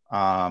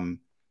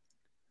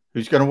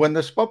 Who's going to win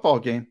this football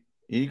game?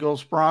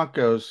 Eagles,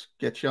 Broncos,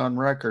 get you on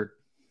record.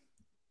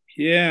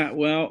 Yeah,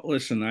 well,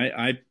 listen,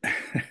 I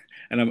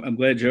and I'm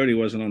glad Jody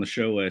wasn't on the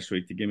show last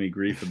week to give me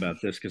grief about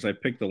this because I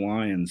picked the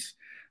Lions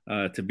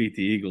to beat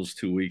the Eagles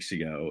 2 weeks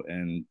ago,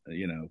 and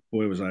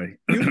boy was I.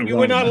 You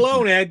were not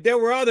alone, Ed. There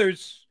were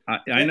others.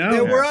 I know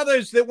there were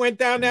others that went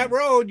down that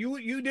road.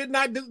 You did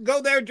not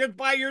go there just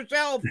by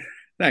yourself.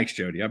 Thanks,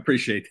 Jody. I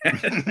appreciate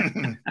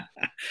that.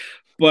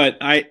 But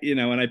I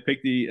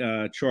picked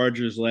the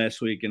Chargers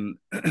last week, and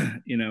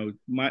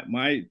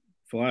my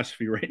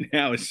philosophy right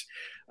now is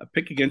I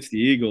pick against the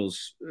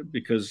Eagles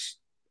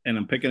and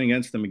I'm picking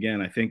against them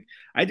again.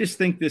 I just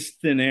think this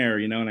thin air,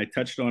 and I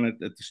touched on it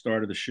at the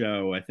start of the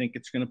show. I think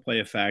it's going to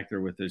play a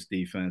factor with this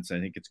defense. I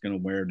think it's going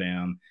to wear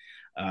down.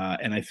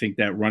 And I think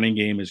that running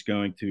game is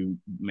going to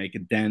make a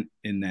dent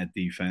in that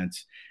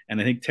defense. And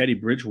I think Teddy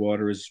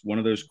Bridgewater is one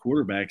of those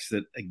quarterbacks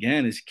that,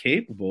 again, is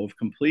capable of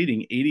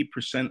completing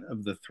 80%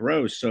 of the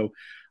throws. So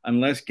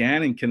unless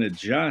Gannon can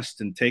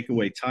adjust and take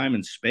away time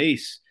and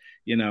space,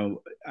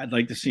 I'd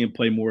like to see him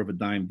play more of a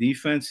dime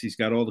defense. He's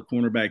got all the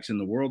cornerbacks in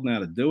the world now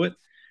to do it.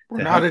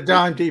 We're not a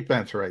dime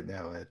defense right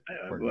now, Ed.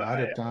 We're not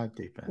a dime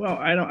defense. Well,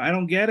 I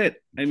don't get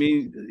it. I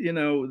mean,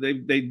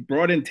 they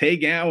brought in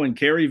Tagow and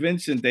Kerry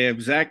Vincent. They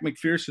have Zach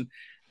McPherson.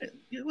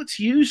 Let's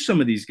use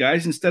some of these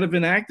guys instead of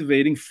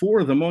inactivating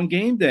 4 of them on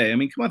game day. I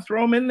mean, come on,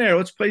 throw them in there.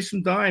 Let's play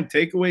some dime.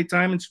 Take away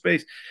time and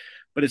space.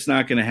 But it's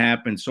not going to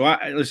happen. So,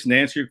 listen, to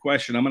answer your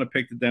question, I'm going to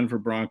pick the Denver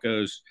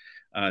Broncos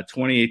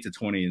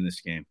 28-20 in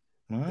this game.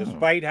 Wow.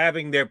 Despite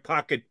having their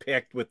pocket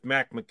picked with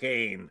Mac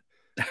McCain,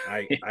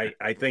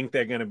 I think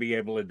they're going to be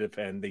able to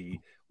defend the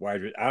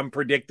wide. I'm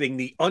predicting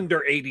the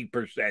under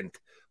 80%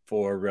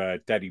 for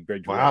Teddy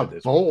Bridgewater. Wow,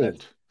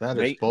 bold. That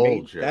is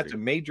bold, Jody. That's a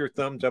major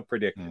thumbs up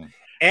prediction.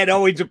 Ed,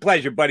 always a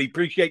pleasure, buddy.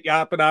 Appreciate you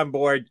hopping on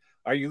board.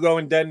 Are you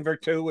going Denver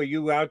too? Are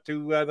you out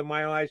to the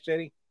Mile High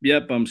City?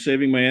 Yep, I'm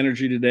saving my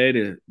energy today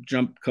to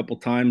jump a couple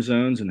time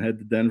zones and head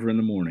to Denver in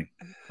the morning.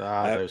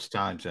 Those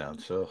time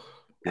zones. So.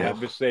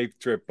 Have a safe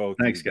trip, both.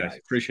 Thanks, guys.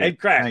 Appreciate it. Ed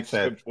Kracz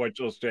from Sports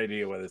Illustrated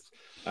here with us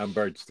on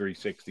Birds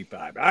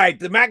 365. All right,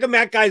 the Mac and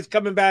Mac guy's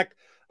coming back.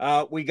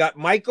 We got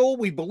Michael.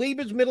 We believe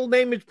his middle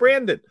name is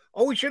Brandon.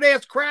 Oh, we should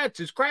ask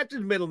Kratz. Is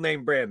Kratz's middle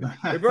name Brandon?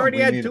 We've already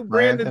had 2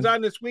 Brandons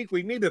on this week.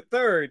 We need a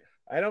third.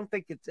 I don't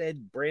think it's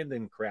Ed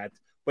Brandon Kratz,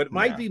 but it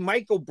might be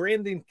Michael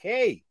Brandon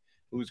K.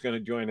 who's going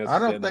to join us. I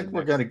don't think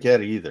we're going to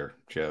get either,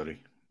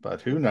 Jody,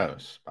 but who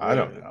knows? I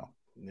don't know.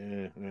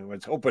 Yeah, I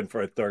was hoping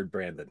for a third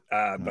Brandon,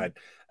 but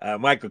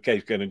Michael K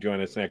is going to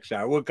join us next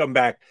hour. We'll come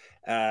back.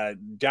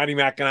 Johnny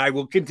Mac and I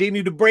will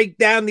continue to break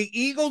down the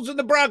Eagles and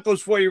the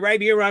Broncos for you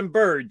right here on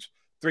Birds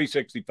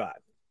 365.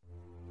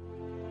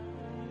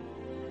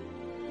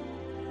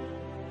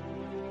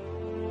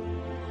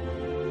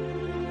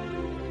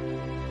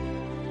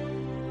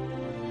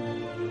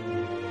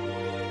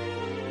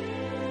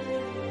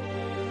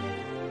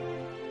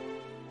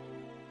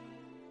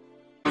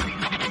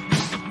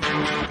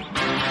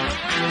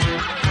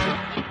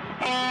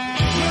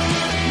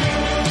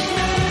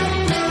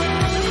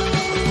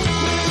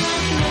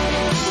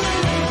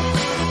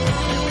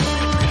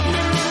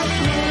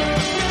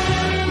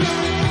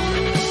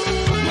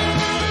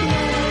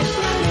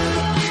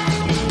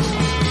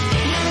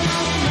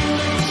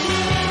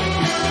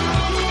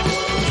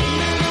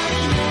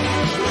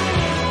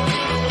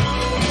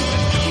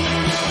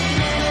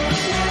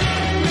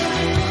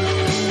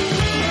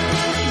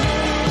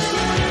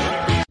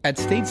 At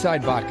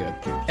Stateside Vodka,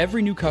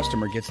 every new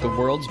customer gets the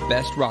world's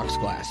best rocks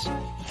glass,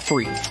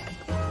 free.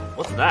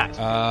 What's that?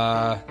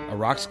 A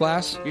rocks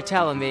glass? You're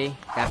telling me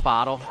that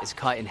bottle is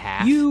cut in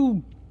half?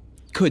 You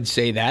could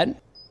say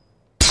that.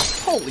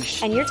 Holy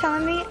shit. And you're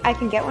telling me I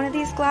can get one of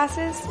these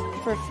glasses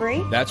for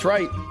free? That's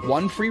right.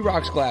 1 free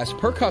rocks glass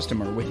per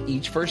customer with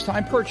each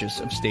first-time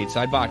purchase of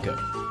Stateside Vodka.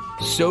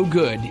 So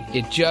good,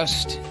 it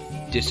just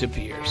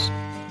disappears.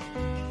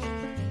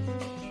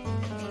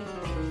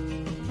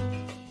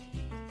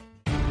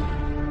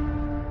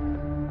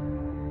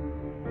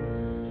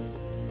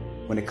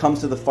 When it comes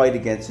to the fight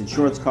against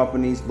insurance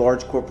companies,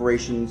 large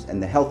corporations, and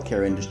the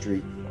healthcare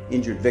industry,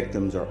 injured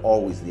victims are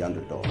always the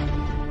underdog.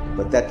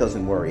 But that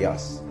doesn't worry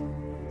us.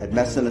 At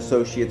Messa &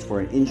 Associates, we're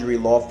an injury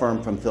law firm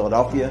from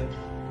Philadelphia,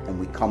 and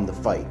we come to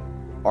fight.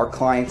 Our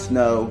clients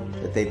know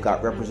that they've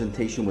got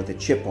representation with a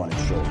chip on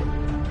its shoulder,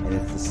 and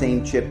it's the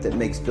same chip that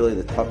makes Philly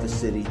the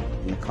toughest city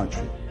in the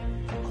country.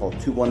 Call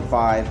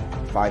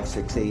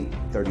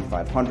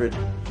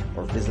 215-568-3500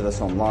 or visit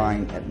us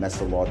online at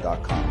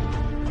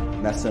messalaw.com.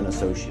 Messa &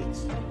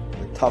 Associates,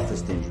 the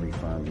toughest injury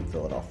firm in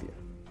Philadelphia.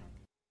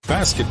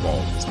 Basketball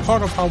is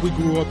part of how we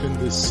grew up in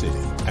this city.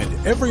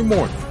 And every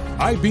morning,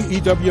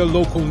 IBEW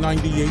Local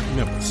 98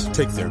 members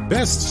take their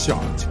best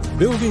shot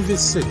building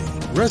this city,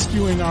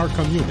 rescuing our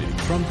community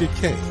from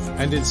decay,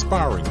 and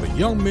inspiring the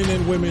young men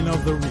and women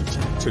of the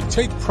region to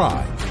take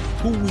pride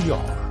in who we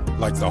are,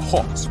 like the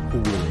Hawks who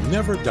will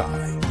never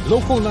die.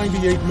 Local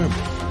 98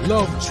 members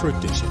love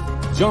tradition.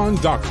 John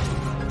Doherty,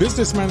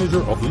 business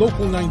manager of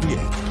Local 98,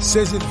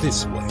 says it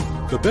this way: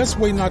 the best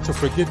way not to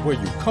forget where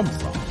you come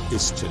from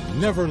is to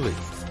never leave.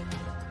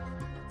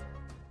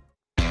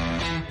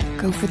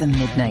 Go for the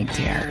midnight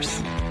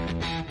dares.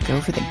 Go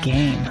for the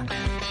game.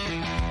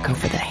 Go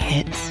for the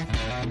hits.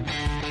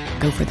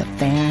 Go for the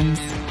fans.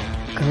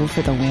 Go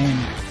for the win.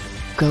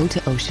 Go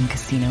to Ocean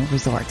Casino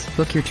Resort.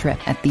 Book your trip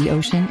at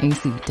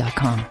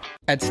theoceanac.com.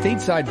 At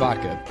Stateside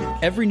Vodka,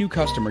 every new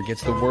customer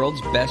gets the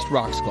world's best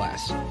rocks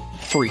glass,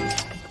 free.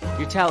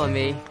 You're telling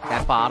me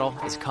that bottle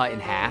is cut in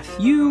half?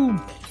 You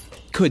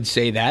could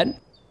say that.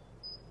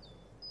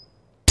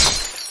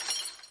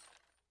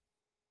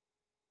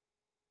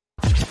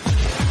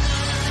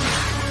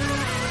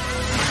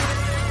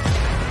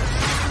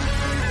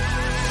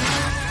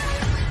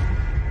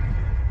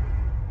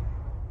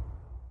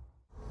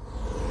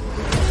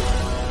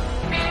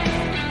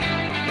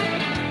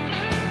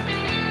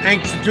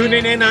 Thanks for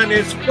tuning in on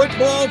this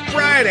Football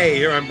Friday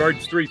here on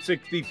Birds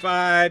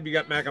 365. You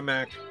got Mac and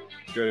Mac,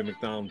 Jody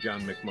McDonald,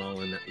 John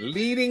McMullen,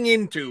 leading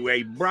into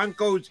a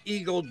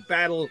Broncos-Eagles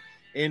battle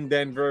in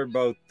Denver.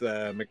 Both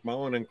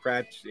McMullen and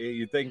Kratz.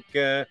 You think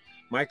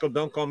Michael,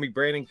 don't call me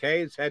Brandon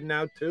Kay, is heading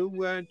out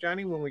too,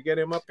 Johnny, when we get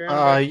him up here?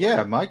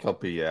 Yeah, Mike will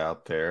be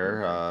out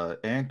there,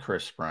 and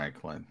Chris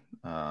Franklin.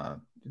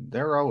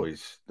 They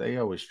always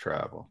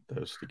travel,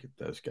 those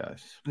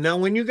guys. Now,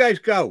 when you guys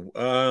go,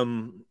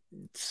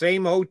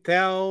 same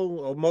hotel,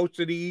 or most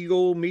of the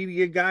Eagle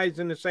media guys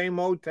in the same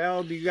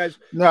hotel? Do you guys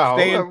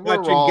stay in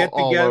touch and get together?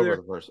 All over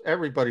the place.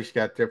 Everybody's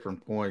got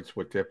different points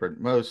with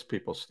most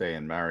people stay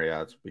in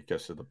Marriott's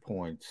because of the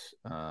points,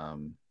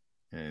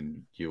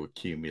 and you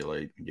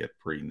accumulate and get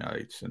free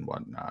nights and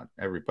whatnot.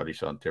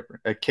 Everybody's on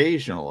different.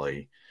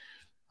 Occasionally,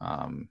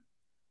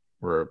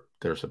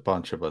 there's a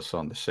bunch of us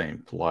on the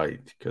same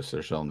flight because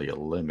there's only a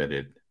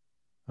limited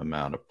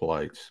amount of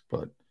flights,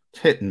 but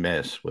it's hit and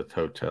miss with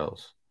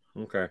hotels.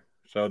 Okay.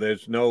 So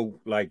there's no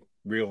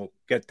real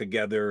get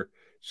together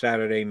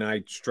Saturday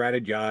night,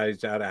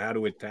 strategize out of how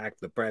to attack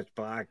the press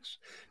box.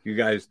 You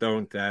guys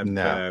don't have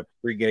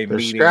pregame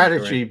meetings.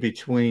 Strategy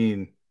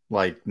between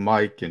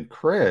Mike and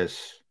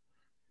Chris,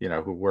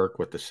 who work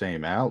with the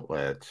same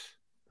outlets.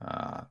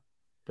 But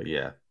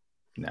yeah.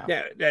 No.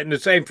 Yeah, and the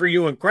same for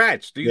you and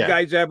Kratz. Do you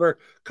guys ever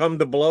come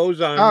to blows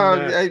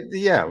on?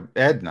 Yeah,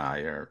 Ed and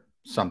I are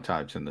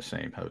sometimes in the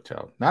same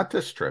hotel. Not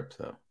this trip,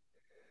 though.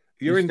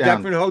 You're in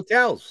different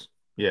hotels.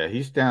 Yeah,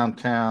 he's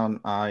downtown.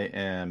 I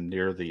am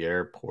near the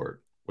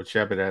airport, which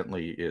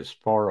evidently is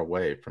far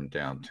away from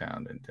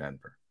downtown in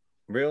Denver.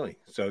 Really?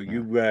 So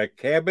you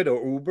cab it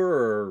or Uber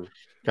or?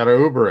 Got to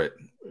Uber it.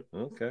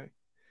 Okay.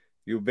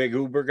 You a big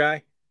Uber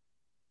guy?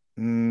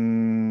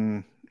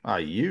 I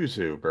use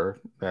Uber.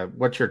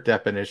 What's your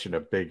definition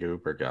of big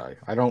Uber guy?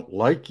 I don't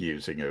like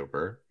using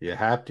Uber. You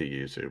have to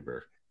use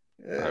Uber,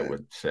 I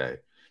would say.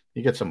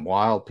 You get some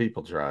wild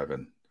people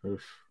driving.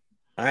 Oof.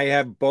 I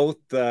have both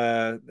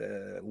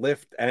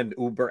Lyft and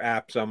Uber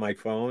apps on my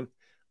phone.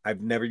 I've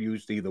never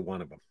used either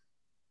one of them.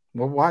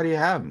 Well, why do you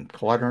have them?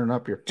 Cluttering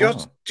up your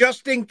phone.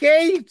 Just in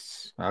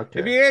case. Okay.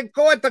 If you get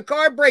caught, the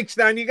car breaks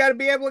down, you got to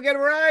be able to get a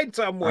ride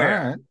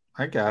somewhere. All right.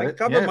 I got it. I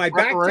cover my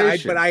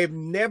backside, but I have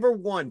never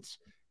once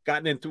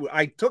gotten into it.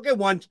 I took it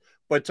once,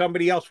 but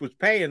somebody else was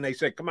paying. They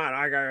said, come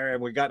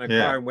on, we got in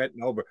a car and went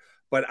over.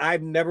 But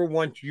I've never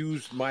once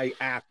used my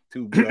app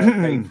to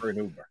pay for an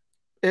Uber.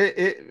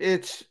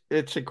 It's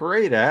a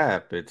great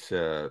app. It's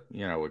a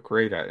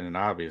great app, and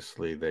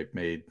obviously they've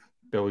made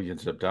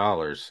billions of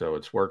dollars, so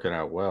it's working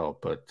out well.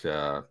 But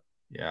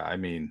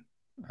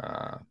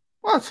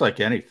it's like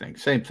anything.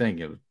 Same thing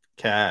with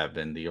cab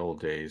in the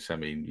old days. I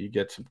mean, you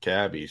get some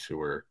cabbies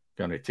who are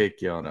going to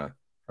take you on a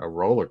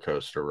roller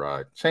coaster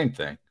ride. Same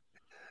thing.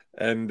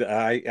 And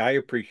I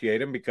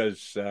appreciate him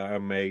because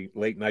I'm a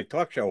late night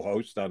talk show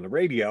host on the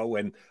radio.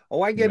 And,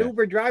 I get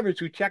Uber drivers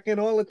who check in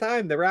all the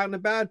time. They're out and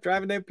about,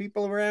 driving their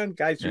people around,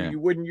 guys who you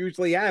wouldn't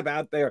usually have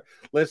out there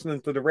listening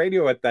to the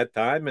radio at that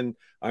time. And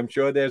I'm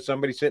sure there's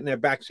somebody sitting in their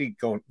backseat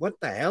going, what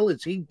the hell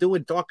is he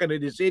doing talking to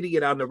this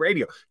idiot on the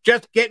radio?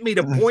 Just get me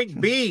to point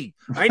B.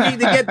 I need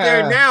to get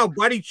there now,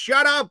 buddy.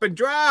 Shut up and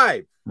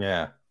drive.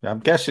 Yeah. I'm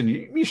guessing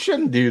you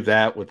shouldn't do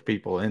that with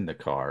people in the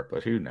car,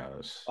 but who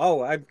knows?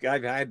 Oh, I've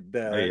had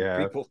Yeah.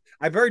 people.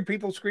 I've heard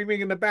people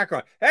screaming in the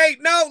background. Hey,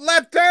 no,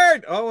 left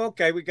turn. Oh,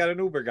 okay, we got an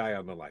Uber guy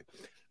on the line.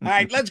 All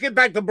right, let's get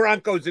back to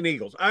Broncos and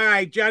Eagles. All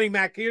right, Johnny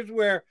Mac, here's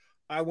where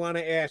I want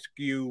to ask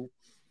you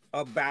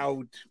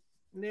about.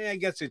 I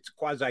guess it's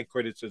quasi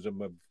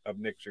criticism of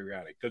Nick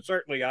Sirianni, because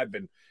certainly I've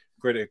been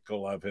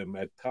critical of him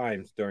at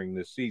times during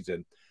this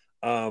season.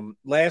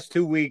 Last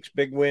 2 weeks,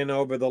 big win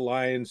over the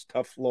Lions,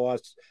 tough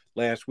loss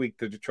last week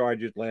to the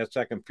Chargers, last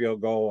second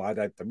field goal.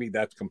 To me,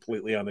 that's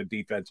completely on the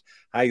defense.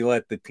 How you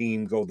let the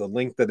team go the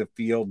length of the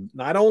field,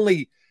 not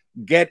only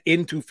get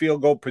into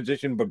field goal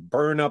position, but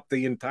burn up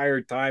the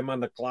entire time on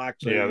the clock.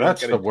 So yeah,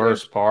 that's the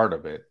worst part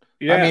of it.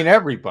 Yeah. I mean,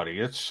 everybody,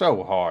 it's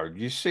so hard.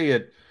 You see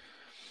it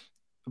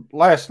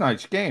last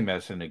night's game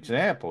as an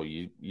example.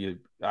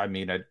 I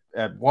mean,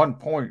 at one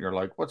point you're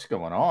like, what's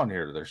going on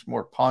here? There's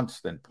more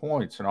punts than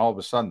points, and all of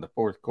a sudden the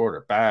fourth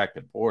quarter, back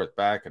and forth,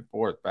 back and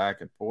forth,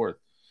 back and forth.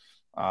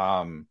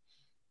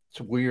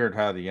 It's weird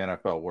how the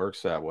NFL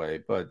works that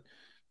way, but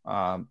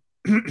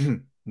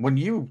when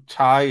you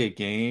tie a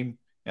game,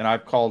 and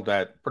I've called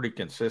that pretty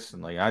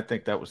consistently, I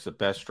think that was the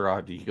best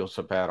drive the Eagles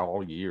have had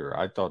all year.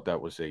 I thought that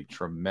was a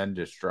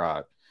tremendous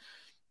drive.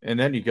 And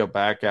then you go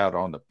back out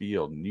on the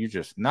field and you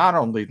just not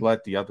only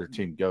let the other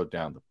team go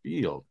down the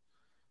field,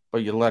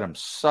 but you let them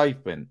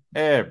siphon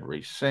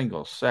every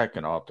single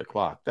second off the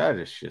clock. That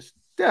is just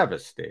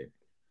devastating.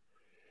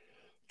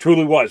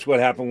 Truly was what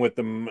happened with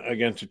them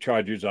against the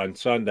Chargers on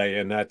Sunday,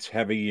 and that's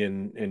heavy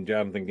in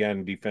Jonathan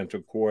Gannon,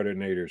 defensive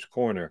coordinator's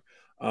corner.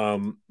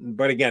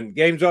 But again,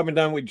 game's over and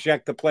done. We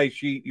checked the play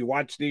sheet. You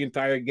watched the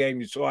entire game.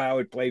 You saw how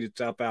it played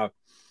itself out.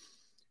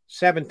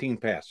 17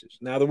 passes.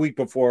 Now, the week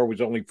before was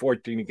only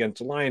 14 against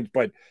the Lions,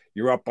 but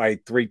you're up by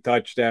 3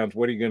 touchdowns.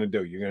 What are you going to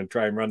do? You're going to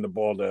try and run the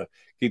ball to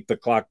keep the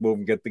clock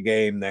moving, get the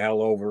game the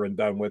hell over and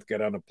done with, get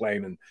on a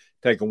plane and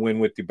take a win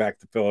with you back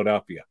to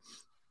Philadelphia.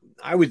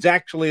 I was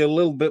actually a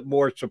little bit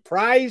more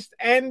surprised,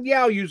 and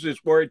yeah, I'll use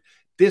this word,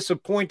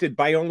 disappointed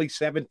by only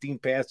 17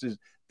 passes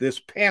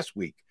this past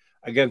week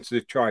against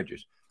the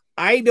Chargers.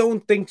 I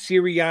don't think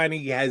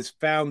Sirianni has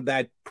found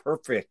that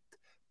perfect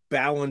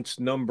balanced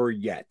number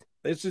yet.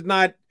 This is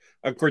not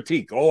a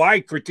critique. Oh,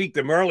 I critiqued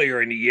them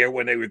earlier in the year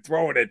when they were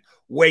throwing it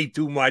way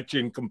too much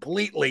and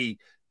completely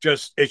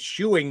just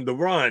eschewing the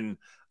run.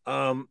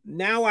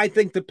 Now I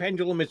think the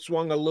pendulum has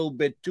swung a little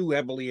bit too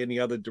heavily in the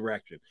other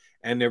direction,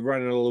 and they're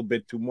running a little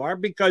bit too more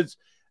because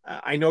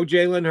I know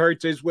Jalen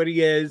Hurts is what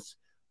he is,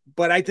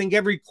 but I think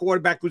every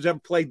quarterback who's ever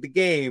played the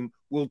game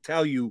will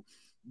tell you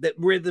that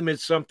rhythm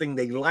is something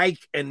they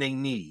like and they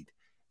need.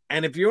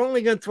 And if you're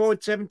only going to throw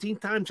it 17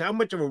 times, how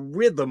much of a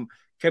rhythm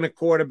can a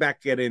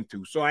quarterback get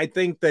into? So I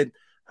think that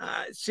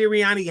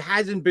Sirianni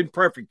hasn't been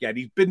perfect yet.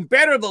 He's been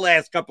better the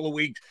last couple of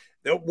weeks.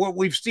 What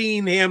we've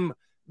seen him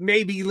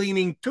maybe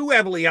leaning too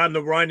heavily on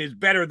the run is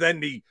better than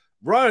the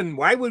run.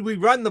 Why would we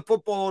run the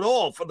football at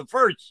all for the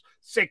first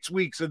 6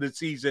 weeks of the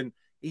season?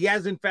 He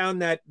hasn't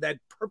found that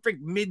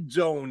perfect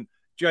mid-zone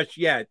just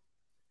yet.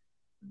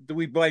 Do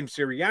we blame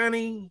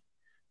Sirianni?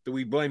 Do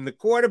we blame the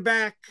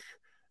quarterback?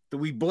 Do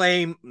we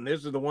blame, and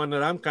this is the one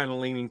that I'm kind of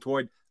leaning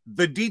toward,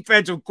 the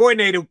defensive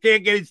coordinator who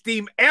can't get his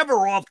team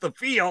ever off the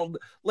field,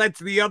 lets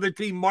the other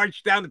team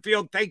march down the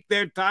field, take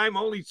their time,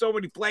 only so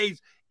many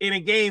plays in a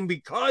game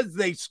because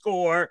they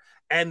score,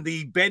 and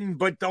the bend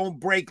but don't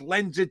break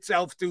lends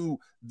itself to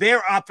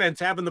their offense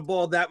having the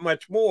ball that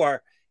much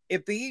more.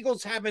 If the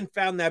Eagles haven't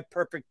found that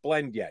perfect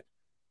blend yet,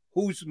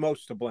 who's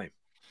most to blame?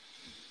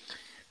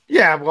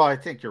 Yeah, well, I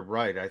think you're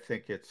right. I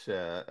think it's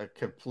a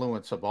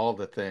confluence of all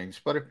the things.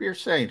 But if you're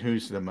saying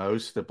who's the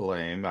most to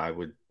blame, I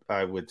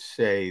would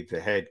say the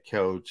head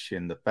coach,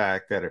 in the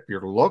fact that if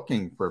you're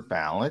looking for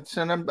balance,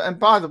 and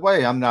by the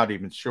way, I'm not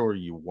even sure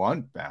you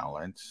want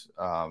balance,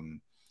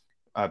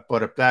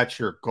 but if that's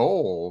your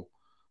goal,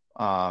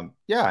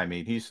 yeah, I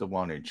mean, he's the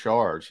one in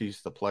charge.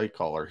 He's the play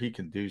caller. He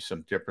can do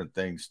some different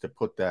things to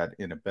put that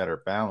in a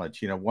better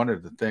balance. You know, one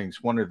of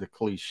the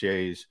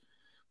cliches,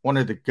 one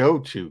of the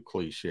go-to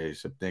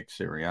cliches of Nick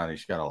Sirianni,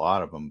 he's got a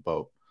lot of them,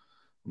 but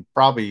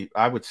probably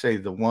I would say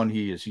the one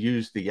he has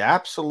used the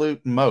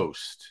absolute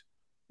most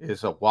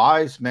is a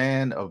wise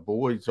man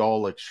avoids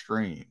all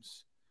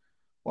extremes.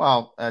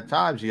 Well, at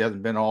times he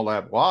hasn't been all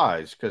that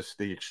wise, because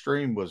the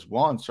extreme was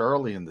once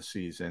early in the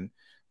season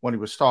when he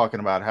was talking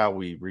about how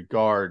we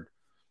regard,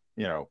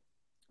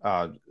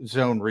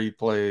 zone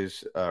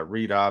replays,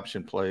 read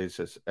option plays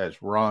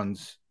as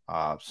runs.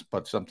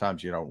 But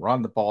sometimes you don't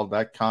run the ball.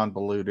 That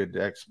convoluted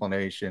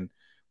explanation,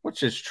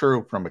 which is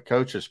true from a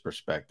coach's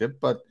perspective,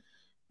 but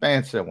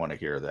fans don't want to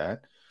hear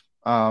that.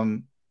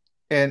 And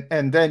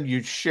then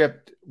you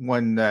shipped,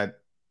 when that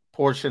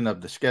portion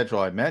of the schedule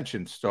I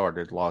mentioned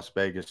started, Las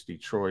Vegas,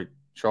 Detroit,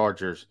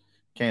 Chargers,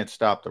 can't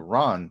stop the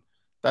run.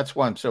 That's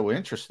why I'm so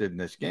interested in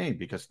this game,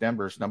 because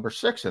Denver's number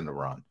 6 in the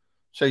run.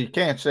 So you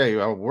can't say,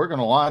 oh, we're going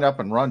to line up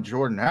and run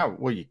Jordan Howard.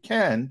 Well, you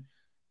can.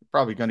 You're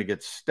probably going to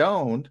get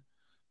stoned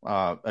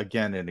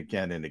again and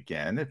again and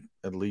again,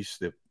 at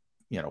least if,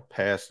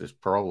 past his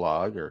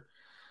prologue, or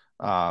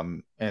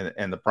and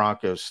the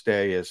Broncos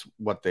stay as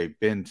what they've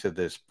been to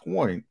this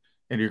point,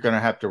 and you're going to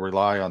have to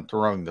rely on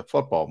throwing the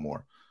football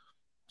more.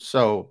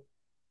 So,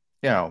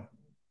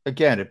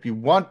 again, if you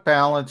want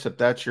balance, if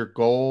that's your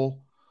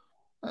goal,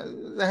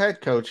 the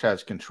head coach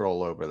has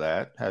control over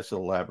that, has the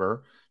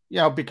lever,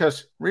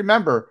 because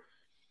remember,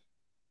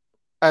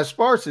 as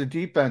far as the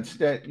defense,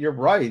 you're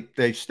right.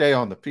 They stay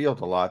on the field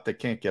a lot. They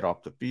can't get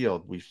off the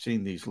field. We've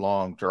seen these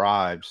long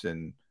drives,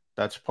 and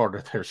that's part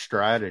of their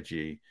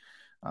strategy.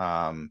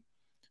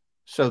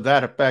 So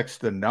that affects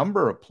the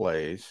number of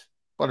plays,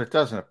 but it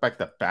doesn't affect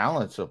the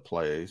balance of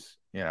plays,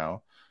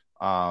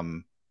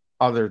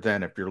 other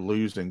than if you're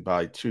losing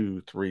by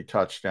 2-3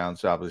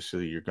 touchdowns,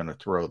 obviously you're going to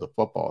throw the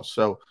football.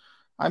 So,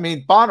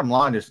 bottom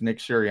line is Nick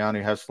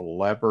Sirianni has the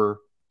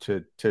lever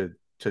to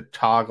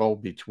toggle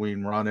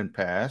between run and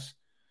pass.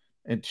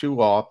 And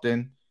too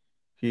often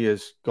he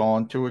has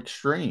gone to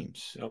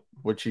extremes,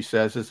 which he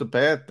says is a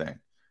bad thing.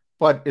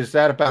 But is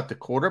that about the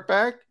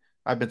quarterback?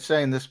 I've been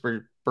saying this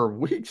for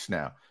weeks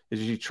now. Is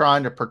he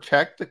trying to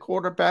protect the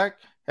quarterback?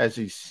 Has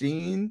he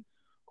seen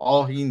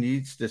all he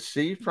needs to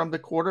see from the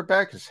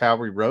quarterback? Is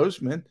Howie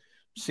Roseman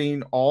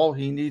seen all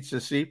he needs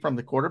to see from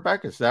the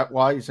quarterback? Is that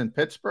why he's in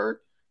Pittsburgh?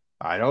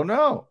 I don't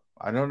know.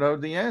 I don't know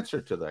the answer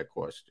to that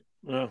question.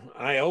 Well,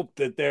 I hope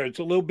that there's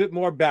a little bit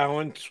more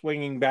balance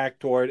swinging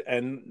back toward,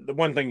 and the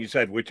one thing you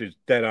said, which is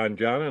dead on,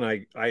 John,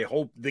 and I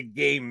hope the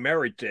game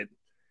merits it.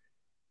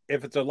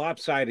 If it's a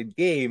lopsided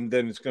game,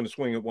 then it's going to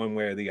swing it one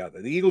way or the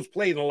other. The Eagles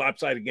played a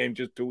lopsided game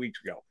just 2 weeks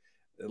ago.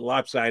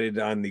 Lopsided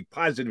on the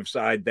positive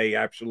side, they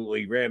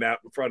absolutely ran out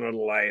in front of the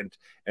Lions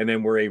and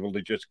then were able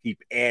to just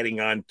keep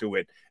adding on to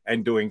it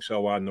and doing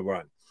so on the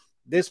run.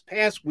 This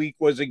past week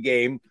was a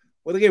game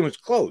where the game was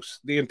close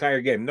the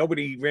entire game.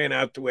 Nobody ran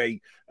out to a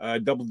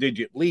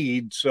double-digit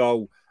lead,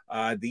 so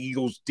the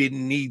Eagles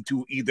didn't need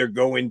to either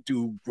go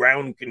into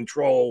ground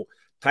control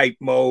type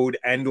mode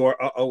and or,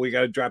 we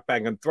got to drop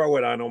back and throw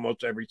it on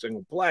almost every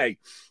single play.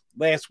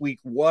 Last week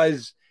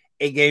was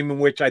a game in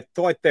which I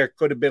thought there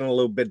could have been a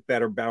little bit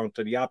better balance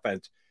to the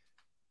offense.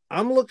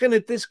 I'm looking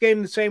at this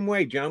game the same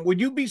way, John. Would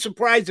you be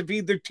surprised if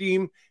either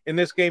team in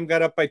this game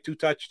got up by 2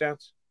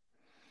 touchdowns?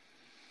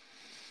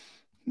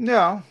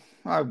 No,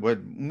 I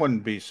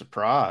wouldn't be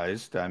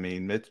surprised.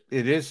 It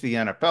is the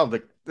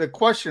NFL. The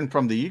question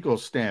from the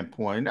Eagles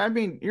standpoint,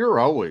 you're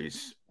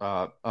always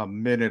a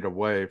minute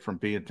away from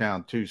being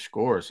down 2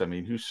 scores.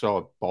 Who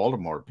saw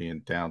Baltimore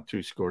being down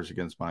 2 scores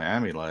against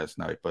Miami last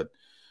night? But,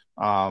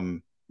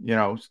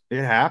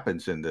 it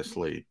happens in this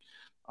league.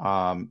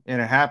 And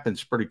it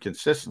happens pretty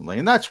consistently.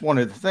 And that's one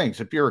of the things.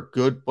 If you're a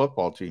good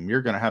football team,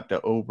 you're going to have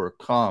to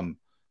overcome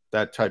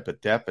that type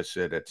of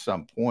deficit at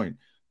some point.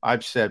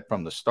 I've said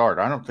from the start,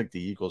 I don't think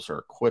the Eagles are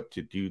equipped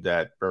to do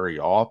that very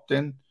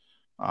often.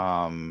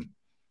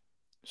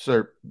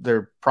 So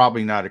they're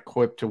probably not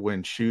equipped to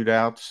win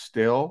shootouts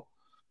still.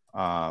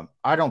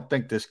 I don't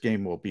think this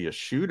game will be a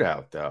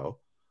shootout, though.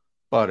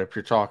 But if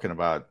you're talking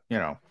about,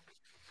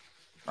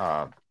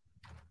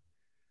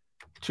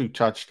 2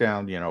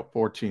 touchdown,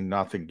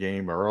 14-0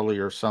 game early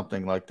or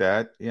something like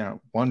that,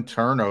 1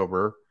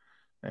 turnover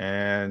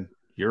and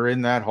you're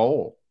in that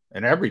hole.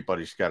 And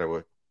everybody's got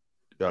to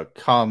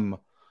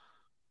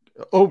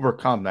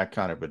overcome that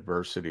kind of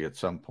adversity at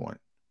some point.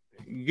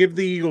 Give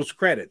the Eagles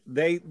credit.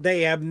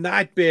 They have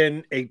not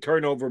been a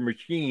turnover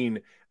machine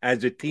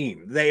as a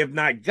team. They have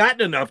not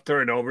gotten enough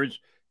turnovers.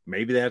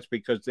 Maybe that's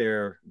because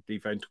their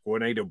defense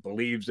coordinator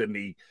believes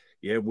in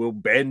we'll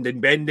bend and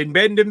bend and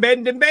bend and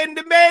bend and bend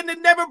and bend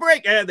and never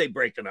break. They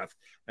break enough.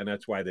 And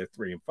that's why they're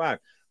 3-5.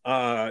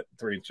 3-6,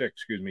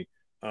 excuse me.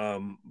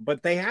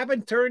 But they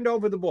haven't turned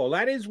over the ball.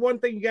 That is one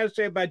thing you got to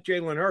say about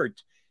Jalen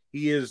Hurts.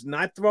 He has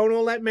not thrown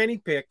all that many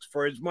picks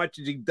for as much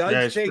as he does.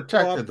 Yeah, he's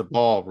protected the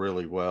ball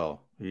really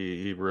well.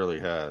 He really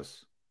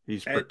has.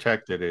 He's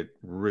protected it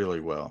really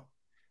well.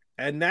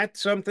 And that's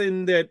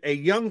something that a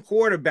young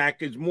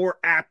quarterback is more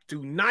apt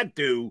to not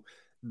do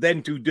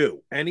than to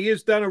do. And he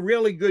has done a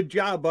really good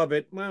job of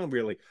it. Well,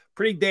 really,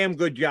 pretty damn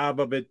good job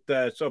of it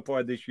so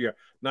far this year,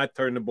 not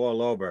turn the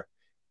ball over.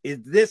 Is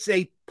this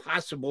a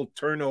possible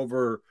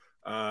turnover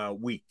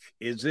week?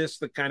 Is this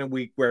the kind of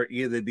week where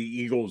either the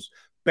Eagles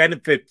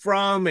benefit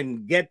from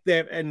and get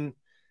them? And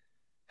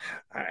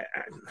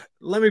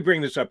let me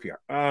bring this up here.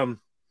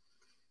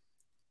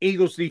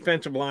 Eagles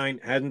defensive line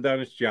hasn't done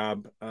its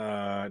job. They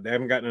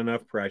haven't gotten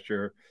enough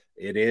pressure.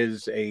 It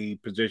is a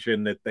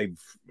position that they've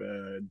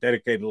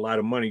dedicated a lot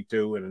of money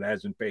to, and it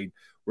hasn't paid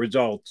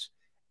results.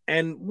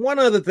 And one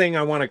other thing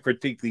I want to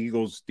critique the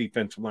Eagles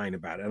defensive line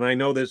about, and I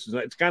know it's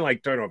kind of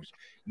like turnovers.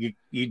 You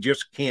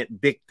just can't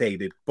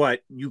dictate it,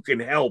 but you can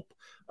help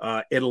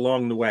it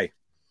along the way.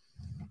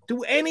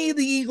 Do any of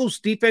the Eagles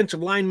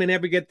defensive linemen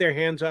ever get their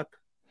hands up?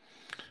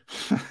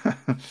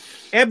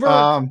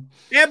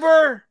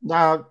 Ever?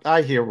 No,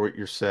 I hear what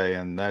you're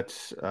saying.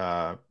 That's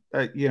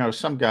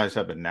some guys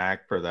have a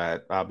knack for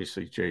that.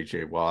 Obviously,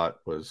 J.J. Watt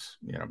was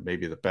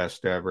maybe the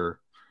best ever,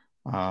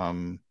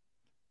 and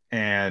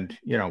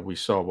we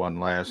saw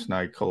one last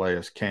night.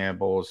 Calais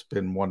Campbell has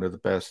been one of the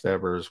best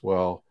ever as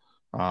well.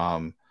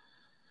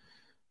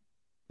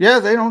 Yeah,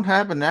 they don't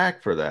have a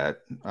knack for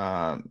that.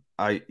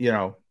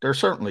 They're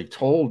certainly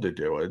told to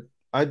do it.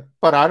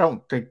 But I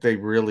don't think they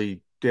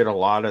really did a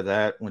lot of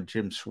that when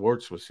Jim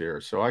Schwartz was here.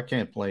 So I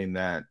can't blame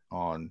that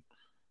on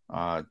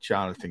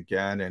Jonathan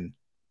Gannon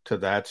to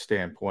that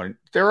standpoint.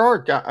 There are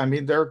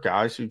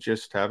guys who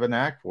just have a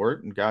knack for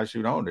it and guys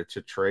who don't. It's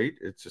a trait,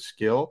 it's a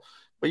skill.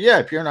 But yeah,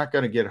 if you're not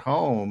going to get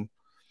home,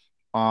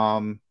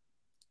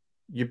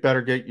 you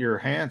better get your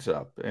hands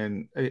up.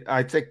 And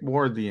I think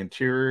more of the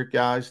interior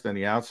guys than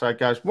the outside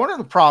guys. One of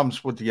the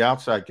problems with the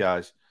outside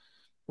guys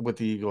with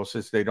the Eagles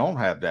is they don't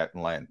have that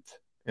length.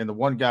 And the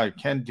one guy who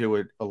can do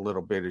it a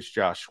little bit is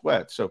Josh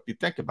Sweat. So if you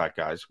think about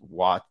guys,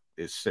 Watt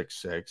is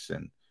 6'6",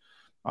 and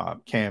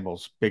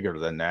Campbell's bigger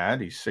than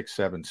that. He's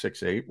 6'7",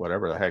 6'8",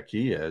 whatever the heck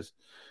he is.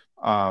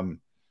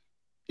 Length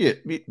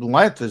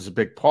is a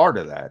big part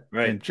of that.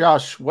 Right. And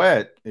Josh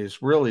Sweat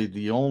is really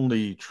the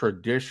only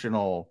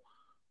traditional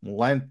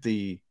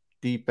lengthy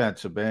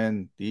defensive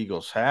end the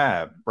Eagles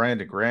have.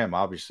 Brandon Graham,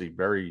 obviously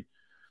very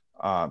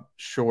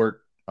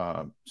short,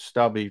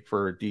 stubby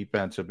for a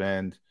defensive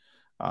end.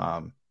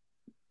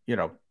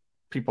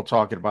 People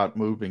talking about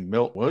moving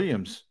Milt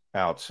Williams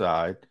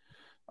outside.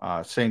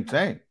 Same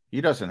thing.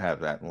 He doesn't have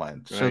that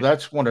length. Right. So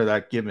that's one of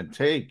that give and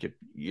take,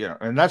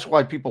 and that's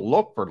why people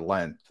look for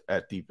length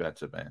at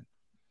defensive end.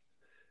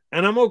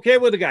 And I'm okay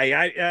with the guy.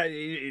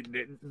 He's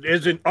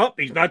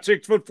not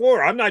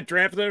 6'4". I'm not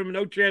drafting him.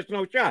 No chance,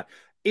 no shot.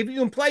 If you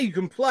can play, you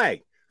can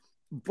play.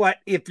 But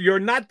if you're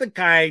not the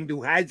kind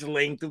who has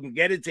length, who can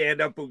get his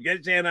hand up, who can get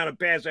his hand on a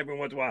pass every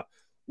once in a while,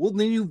 well,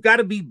 then you've got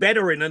to be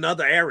better in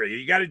another area.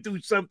 You got to do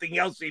something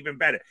else even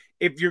better.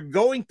 If you're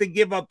going to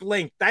give up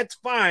length, that's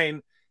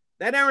fine.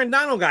 That Aaron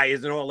Donald guy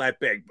isn't all that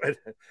big, but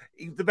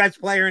he's the best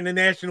player in the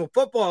National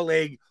Football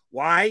League.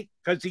 Why?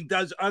 Because he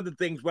does other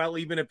things well,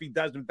 even if he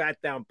doesn't bat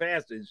down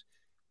passes.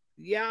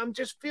 Yeah, I'm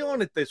just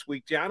feeling it this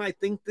week, John. I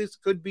think this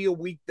could be a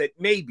week that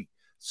maybe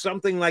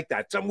something like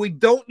that, something we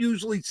don't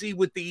usually see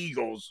with the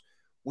Eagles,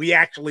 we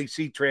actually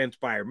see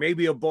transpire.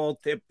 Maybe a ball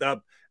tipped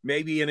up,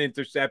 maybe an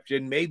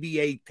interception,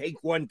 maybe a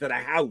take one to the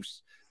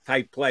house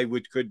type play,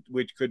 which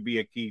could be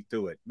a key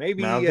to it.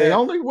 Maybe now, they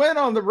only win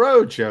on the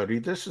road, Jody.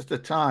 This is the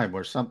time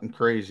where something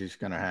crazy is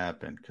going to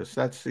happen, because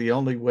that's the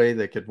only way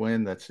they could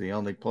win. That's the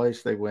only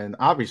place they win.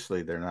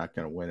 Obviously, they're not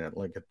going to win at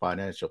Lincoln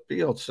Financial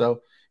Field.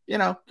 So,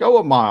 go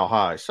a mile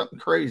high. Something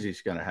crazy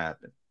is going to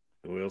happen.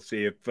 We'll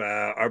see if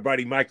our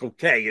buddy Michael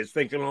K is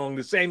thinking along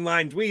the same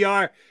lines we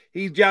are.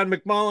 He's John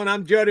McMullen.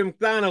 I'm Jody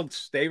McDonald.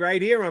 Stay right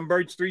here on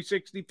Birds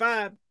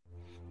 365.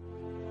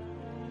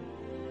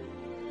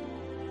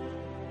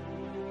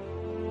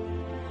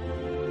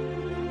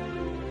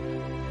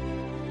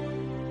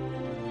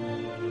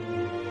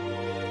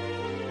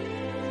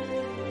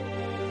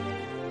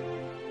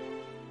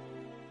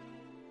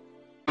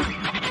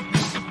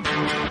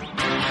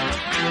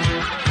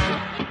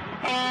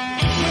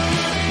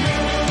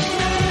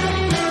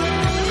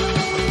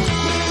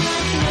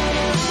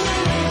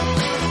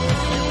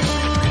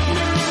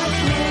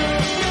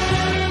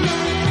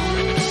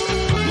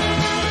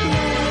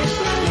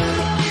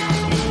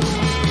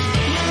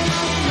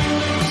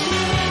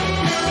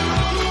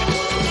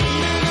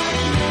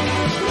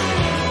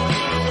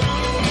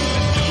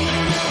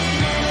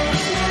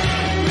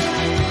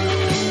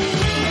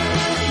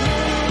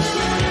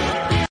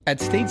 At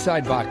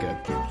Stateside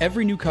Vodka,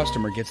 every new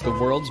customer gets the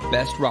world's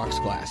best rocks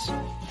glass,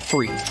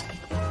 free.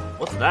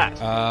 What's that?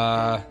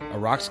 A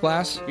rocks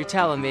glass? You're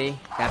telling me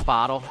that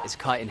bottle is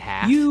cut in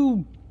half?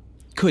 You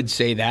could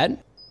say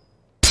that.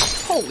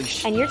 Holy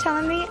shit. And you're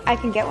telling me I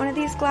can get one of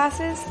these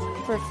glasses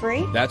for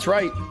free? That's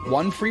right.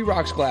 One free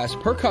rocks glass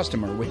per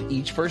customer with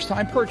each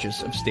first-time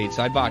purchase of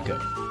Stateside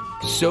Vodka.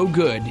 So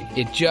good,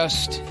 it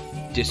just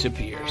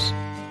disappears.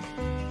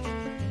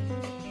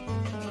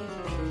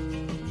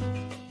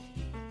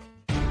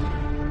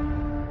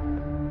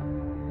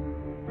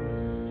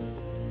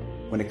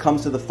 When it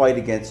comes to the fight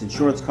against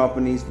insurance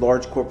companies,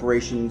 large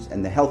corporations,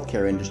 and the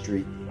healthcare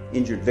industry,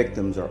 injured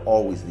victims are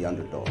always the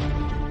underdog.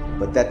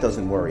 But that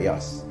doesn't worry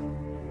us.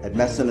 At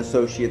Messa &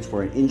 Associates,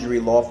 we're an injury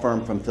law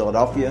firm from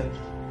Philadelphia,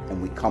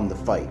 and we come to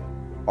fight.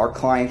 Our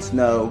clients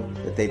know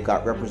that they've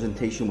got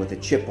representation with a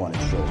chip on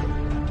its shoulder,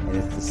 and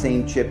it's the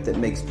same chip that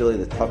makes Philly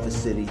the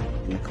toughest city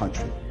in the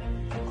country.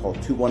 Call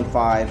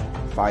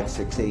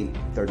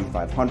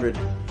 215-568-3500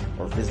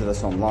 or visit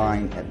us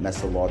online at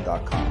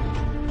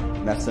messalaw.com.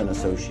 Messa &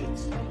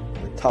 Associates,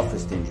 the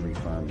toughest injury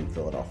firm in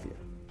Philadelphia.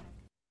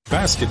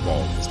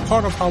 Basketball is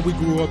part of how we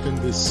grew up in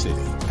this city.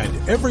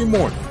 And every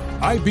morning,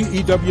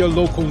 IBEW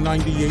Local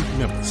 98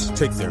 members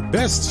take their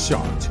best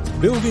shot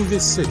building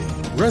this city,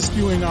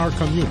 rescuing our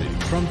community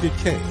from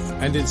decay,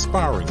 and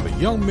inspiring the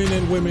young men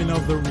and women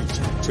of the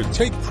region to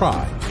take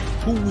pride in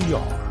who we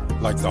are,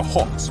 like the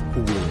Hawks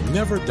who will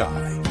never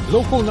die.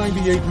 Local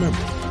 98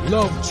 members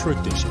love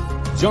tradition.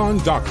 John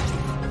Doherty,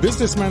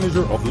 business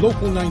manager of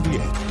Local 98,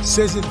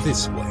 says it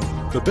this way: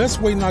 the best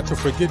way not to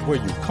forget where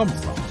you come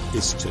from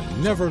is to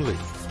never leave.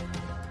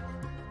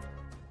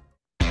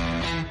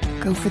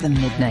 Go for the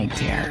midnight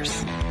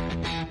dares.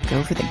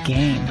 Go for the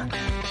game.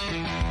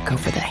 Go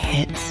for the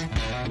hits.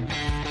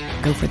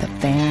 Go for the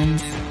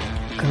fans.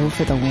 Go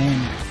for the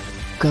win.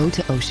 Go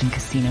to Ocean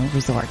Casino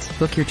Resort.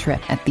 Book your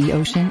trip at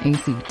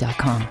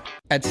theoceanac.com.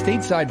 At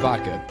Stateside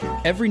Vodka,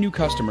 every new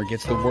customer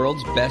gets the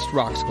world's best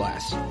rocks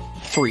glass,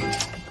 free.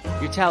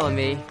 You're telling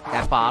me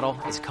that bottle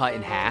is cut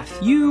in half?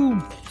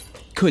 You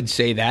could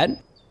say that.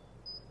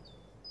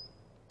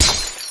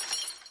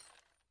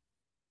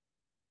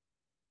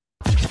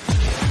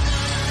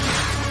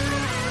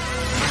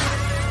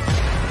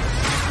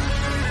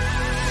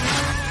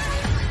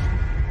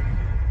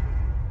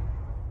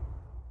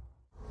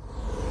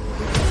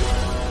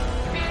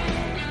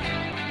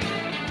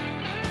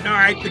 All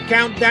right, the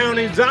countdown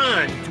is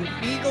on to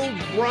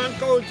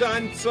Eagles-Broncos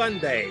on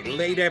Sunday.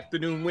 Late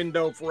afternoon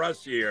window for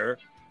us here.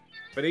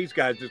 For these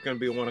guys, it's going to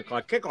be a 1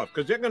 o'clock kickoff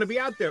because they're going to be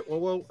out there.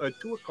 Well, a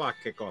 2 o'clock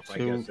kickoff, I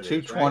guess.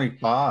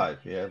 2:25, right?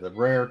 Yeah, the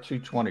rare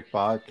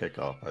 2:25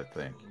 kickoff, I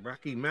think.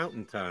 Rocky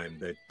Mountain time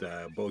that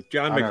both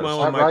John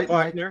McMullen, my right,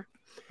 partner.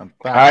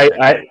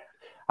 I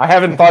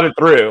haven't thought it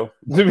through,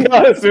 to be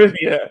honest with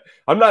you.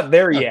 I'm not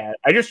there yet.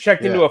 I just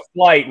checked into a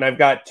flight, and I've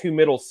got 2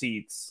 middle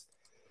seats.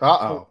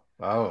 Uh-oh.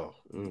 Oh,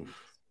 oof.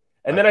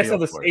 And then I saw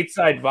the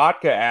Stateside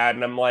Vodka ad,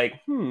 and I'm like,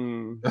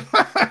 John,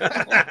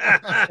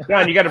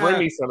 you got to bring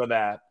me some of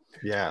that.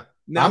 Yeah.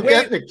 Now,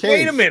 wait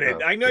a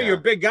minute. I know you're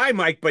a big guy,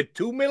 Mike, but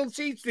 2 middle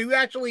seats? Do you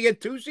actually get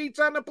 2 seats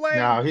on the plane?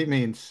 No, he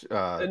means...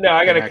 no,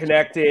 I got a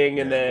connecting,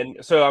 and then...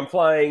 So I'm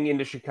flying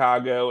into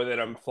Chicago, and then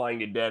I'm flying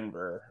to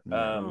Denver.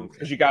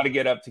 Because you got to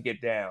get up to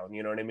get down.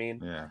 You know what I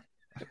mean? Yeah.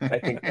 I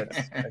think that's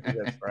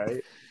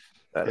right.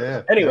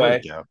 Yeah.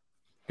 Anyway,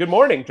 good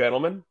morning,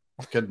 gentlemen.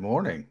 Good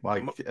morning,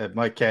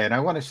 Mike K. And I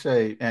want to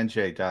say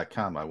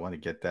NJ.com. I want to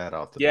get that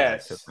off the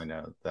bat because I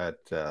know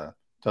that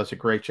does a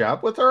great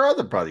job with our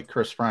other buddy,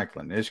 Chris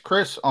Franklin. Is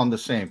Chris on the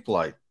same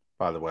flight,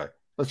 by the way?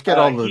 Let's get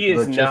all the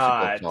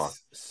logistical talk.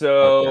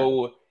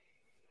 So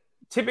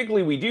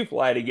typically we do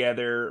fly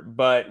together,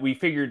 but we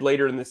figured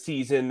later in the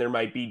season there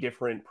might be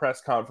different press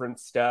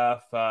conference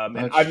stuff.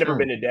 And I've never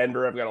been to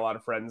Denver. I've got a lot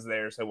of friends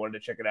there, so I wanted to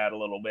check it out a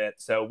little bit.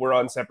 So we're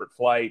on separate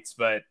flights,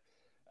 but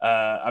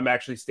I'm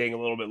actually staying a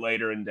little bit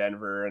later in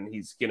Denver, and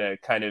he's going to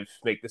kind of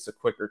make this a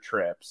quicker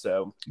trip.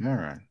 So, all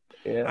right.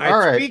 Yeah. All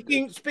right.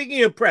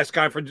 Speaking of press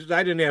conferences,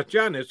 I didn't ask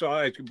John this, so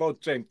I'll ask you both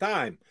at the same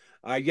time.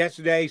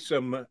 Yesterday,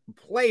 some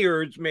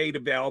players made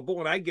available,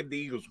 and I give the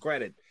Eagles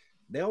credit.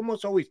 They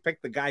almost always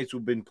pick the guys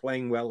who've been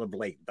playing well of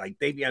late, like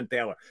Davion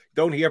Taylor.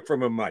 Don't hear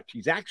from him much.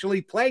 He's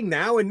actually playing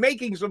now and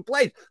making some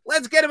plays.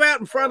 Let's get him out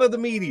in front of the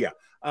media.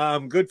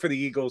 Good for the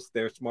Eagles.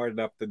 They're smart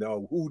enough to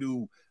know who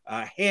to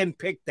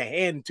handpick to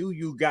hand to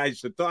you guys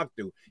to talk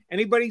to.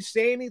 Anybody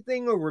say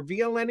anything or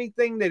reveal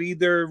anything that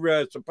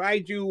either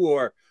surprised you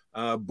or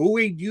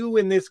buoyed you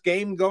in this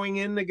game going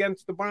in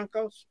against the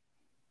Broncos?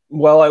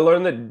 Well, I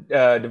learned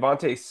that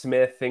Devontae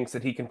Smith thinks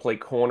that he can play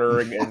corner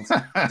against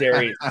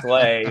Darius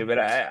Slay, but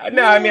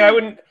I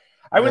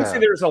wouldn't say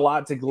there's a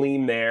lot to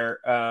glean there.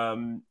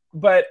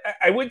 But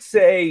I would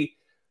say,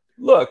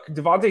 look,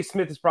 Devontae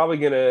Smith is probably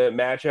going to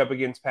match up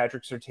against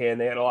Patrick Surtain.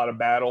 They had a lot of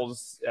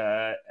battles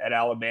at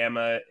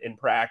Alabama in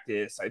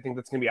practice. I think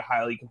that's going to be a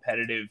highly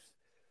competitive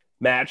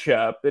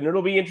matchup, and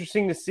it'll be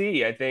interesting to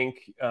see. I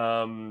think,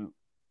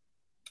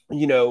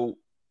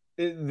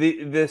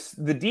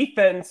 the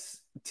defense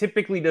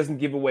typically doesn't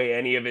give away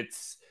any of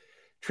its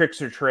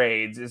tricks or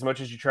trades as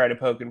much as you try to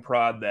poke and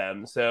prod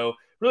them. So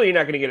really, you're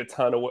not going to get a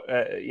ton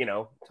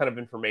of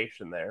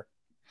information there.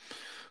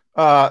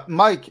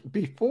 Mike,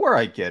 before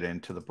I get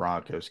into the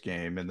Broncos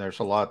game, and there's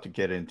a lot to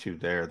get into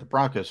there, the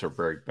Broncos are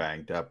very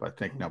banged up, I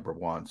think, number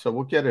one. So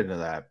we'll get into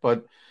that.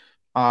 But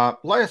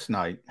last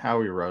night,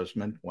 Howie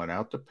Roseman went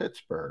out to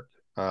Pittsburgh.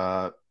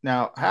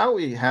 Now,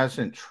 Howie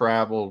hasn't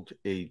traveled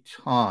a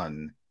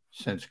ton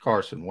since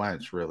Carson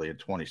Wentz, really, in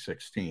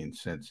 2016,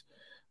 since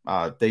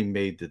they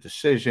made the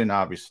decision.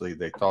 Obviously,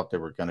 they thought they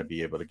were going to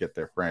be able to get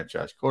their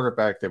franchise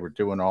quarterback. They were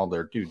doing all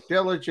their due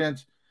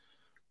diligence.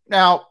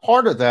 Now,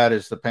 part of that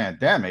is the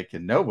pandemic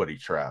and nobody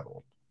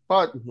traveled.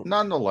 But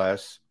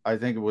nonetheless, I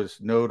think it was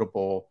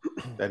notable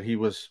that he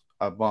was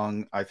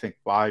among, I think,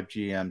 5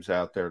 GMs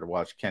out there to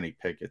watch Kenny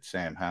Pickett,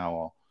 Sam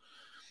Howell.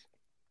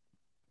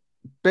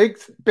 Big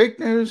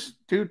news,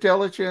 due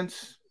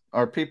diligence.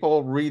 Are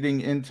people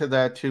reading into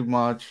that too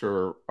much,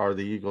 or are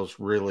the Eagles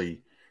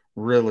really,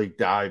 really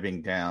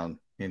diving down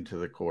into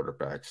the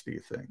quarterbacks, do you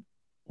think?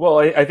 Well,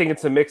 I think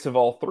it's a mix of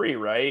all three,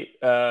 right?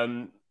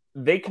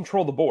 They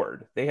control the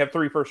board. They have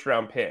 3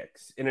 first-round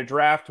picks. In a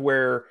draft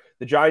where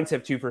the Giants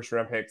have 2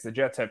 first-round picks, the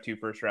Jets have 2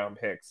 first-round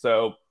picks.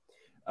 So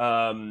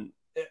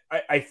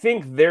I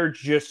think they're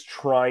just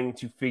trying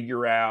to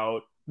figure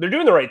out – they're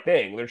doing the right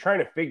thing. They're trying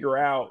to figure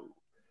out,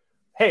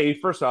 hey,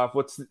 first off,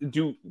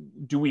 do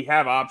we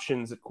have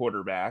options at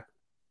quarterback?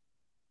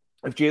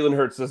 If Jalen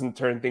Hurts doesn't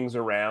turn things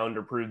around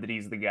or prove that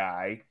he's the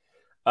guy,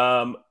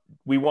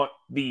 we want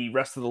the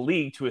rest of the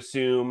league to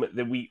assume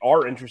that we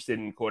are interested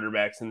in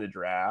quarterbacks in the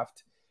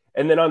draft.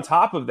 And then on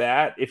top of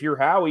that, if you're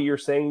Howie, you're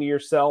saying to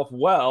yourself,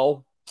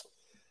 well,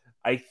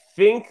 I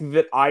think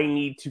that I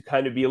need to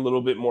kind of be a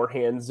little bit more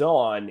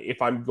hands-on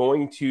if I'm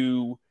going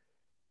to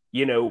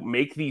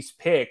make these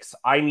picks,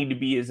 I need to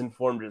be as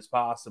informed as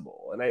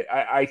possible. And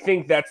I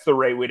think that's the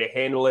right way to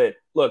handle it.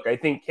 Look, I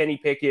think Kenny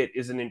Pickett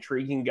is an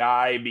intriguing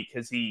guy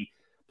because he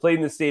played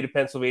in the state of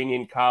Pennsylvania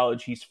in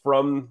college. He's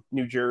from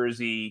New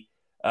Jersey.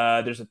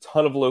 There's a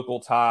ton of local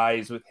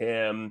ties with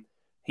him.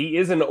 He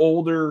is an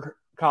older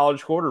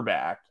college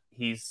quarterback.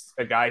 He's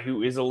a guy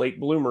who is a late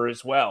bloomer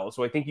as well.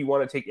 So I think you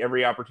want to take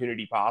every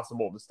opportunity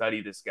possible to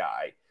study this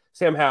guy.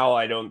 Sam Howell,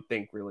 I don't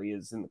think really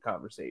is in the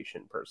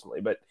conversation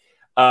personally, but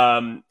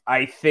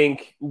I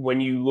think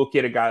when you look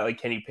at a guy like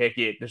Kenny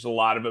Pickett, there's a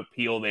lot of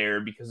appeal there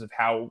because of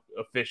how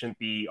efficient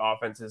the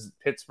offense is at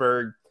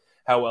Pittsburgh,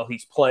 how well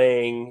he's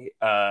playing,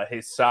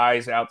 his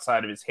size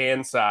outside of his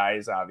hand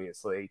size,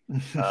 obviously.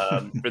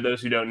 For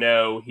those who don't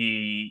know,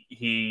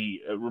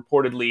 he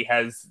reportedly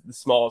has the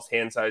smallest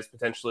hand size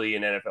potentially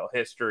in NFL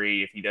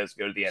history if he does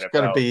go to the NFL. It's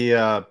going to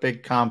be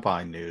big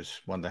combine news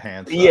when the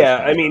hand size. Yeah,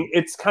 I mean,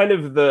 it's kind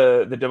of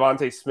the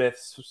Devontae Smith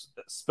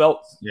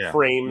spelt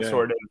frame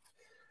sort of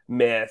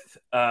myth.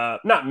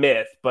 Not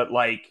myth, but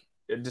like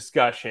a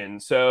discussion.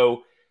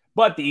 So,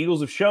 but the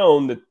Eagles have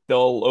shown that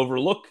they'll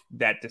overlook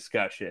that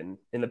discussion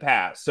in the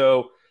past.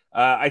 So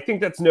I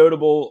think that's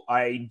notable.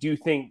 I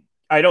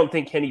don't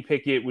think Kenny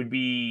Pickett would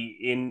be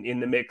in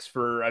the mix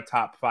for a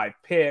top 5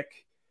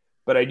 pick,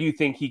 but I do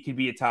think he could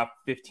be a top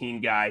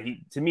 15 guy.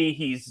 To me,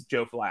 he's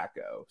Joe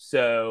Flacco.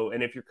 So,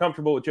 and if you're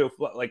comfortable with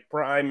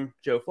prime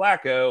Joe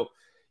Flacco,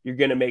 you're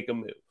going to make a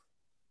move.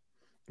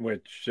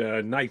 Which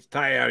nice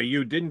tie out of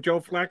you. Didn't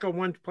Joe Flacco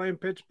once play in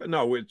Pittsburgh?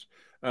 No, it's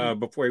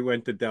before he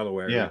went to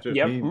Delaware. Yeah,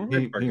 he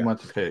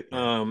went to Pitt.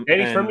 And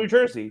he's from New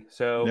Jersey,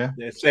 so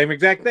same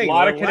exact thing. A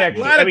lot of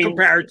connections. A lot of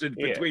comparisons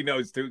between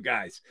those two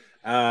guys.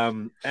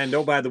 And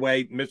oh, by the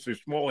way,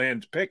 Mr.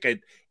 Smallhands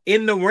Pickett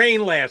in the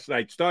rain last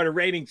night, started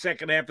raining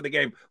second half of the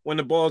game when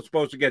the ball is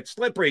supposed to get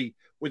slippery,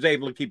 was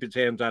able to keep his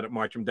hands on it,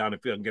 march him down the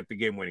field, and get the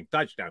game-winning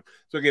touchdown.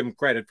 So give him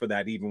credit for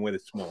that, even with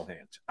his small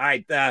hands. All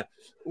right,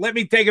 let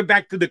me take it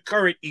back to the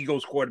current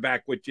Eagles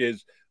quarterback, which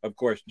is, of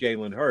course,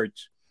 Jalen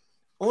Hurts.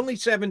 Only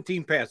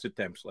 17 pass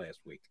attempts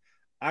last week.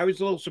 I was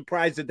a little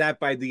surprised at that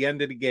by the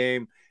end of the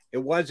game. It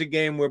was a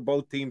game where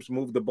both teams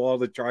moved the ball.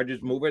 The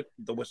Chargers move it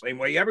the same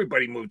way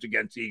everybody moves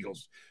against the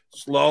Eagles.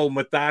 Slow,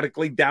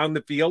 methodically down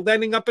the field,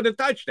 ending up in a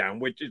touchdown,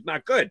 which is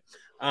not good.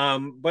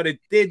 But it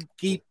did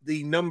keep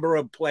the number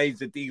of plays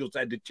that the Eagles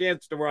had the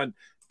chance to run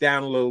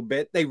down a little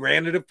bit. They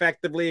ran it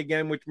effectively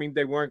again, which means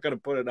they weren't going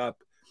to put it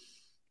up.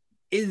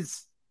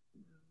 Is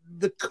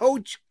the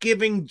coach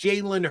giving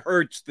Jalen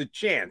Hurts the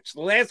chance?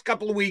 The last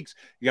couple of weeks,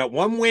 you got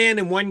one win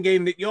and one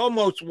game that you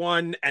almost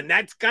won, and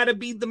that's got to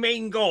be the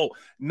main goal.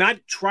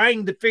 Not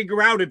trying to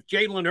figure out if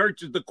Jalen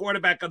Hurts is the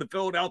quarterback of the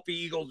Philadelphia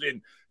Eagles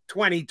in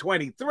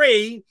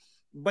 2023,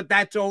 but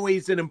that's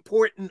always an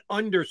important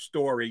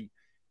understory.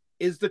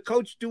 Is the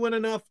coach doing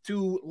enough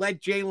to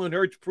let Jalen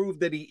Hurts prove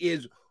that he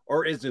is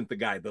or isn't the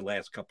guy the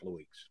last couple of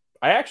weeks?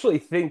 I actually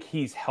think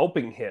he's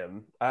helping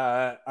him.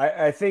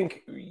 I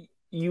think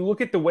you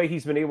look at the way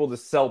he's been able to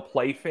sell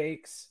play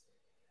fakes.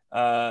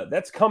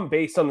 That's come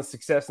based on the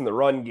success in the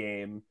run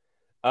game.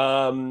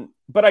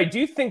 But I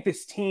do think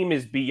this team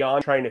is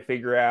beyond trying to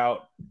figure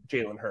out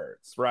Jalen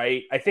Hurts,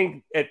 right? I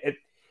think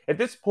at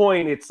this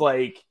point, it's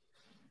like,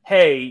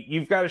 hey,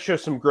 you've got to show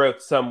some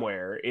growth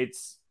somewhere.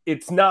 It's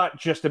not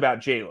just about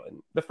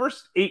Jalen. The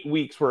first 8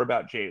 weeks were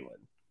about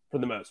Jalen for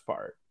the most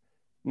part.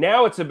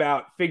 Now it's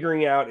about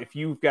figuring out if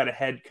you've got a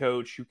head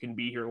coach who can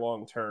be here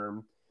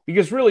long-term,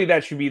 because really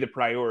that should be the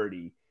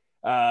priority.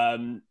 I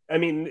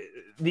mean,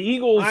 the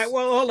Eagles...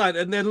 well, hold on.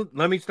 And then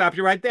let me stop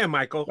you right there,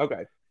 Michael.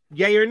 Okay.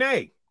 Yay or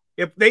nay?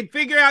 If they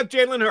figure out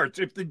Jalen Hurts,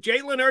 if the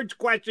Jalen Hurts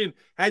question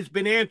has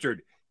been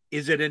answered,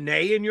 is it a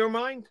nay in your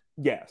mind?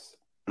 Yes.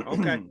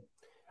 Okay.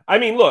 I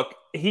mean, look,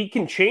 he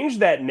can change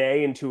that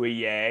nay into a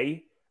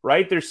yay,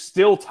 right? There's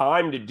still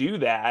time to do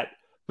that.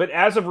 But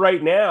as of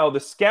right now,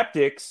 the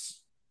skeptics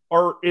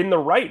are in the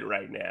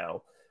right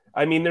now.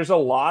 I mean, there's a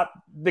lot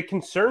that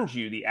concerns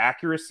you: the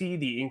accuracy,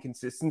 the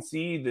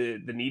inconsistency,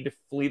 the need to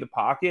flee the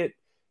pocket,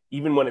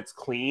 even when it's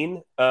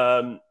clean.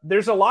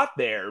 There's a lot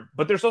there,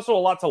 but there's also a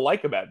lot to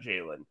like about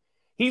Jalen.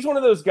 He's one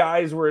of those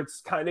guys where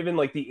it's kind of in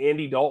like the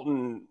Andy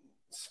Dalton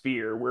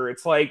sphere, where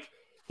it's like,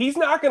 he's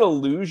not going to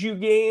lose you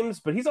games,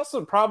 but he's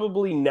also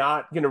probably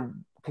not going to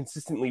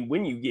consistently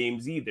win you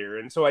games either.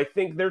 And so I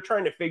think they're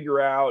trying to figure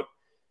out,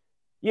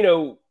 you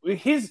know,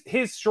 his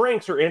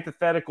strengths are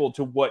antithetical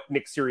to what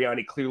Nick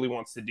Sirianni clearly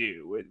wants to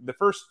do. The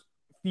first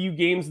few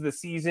games of the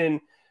season,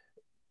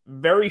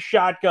 very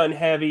shotgun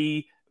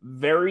heavy,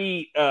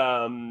 very,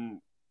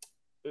 11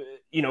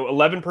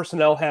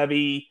 personnel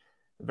heavy,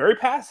 very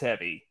pass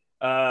heavy.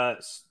 The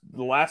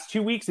last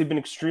 2 weeks, they've been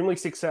extremely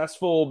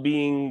successful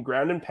being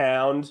ground and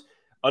pound,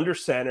 under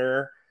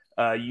center,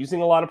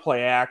 using a lot of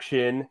play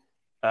action,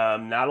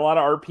 not a lot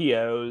of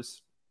RPOs.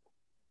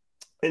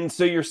 And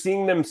so you're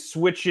seeing them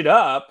switch it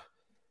up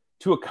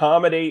to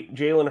accommodate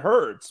Jalen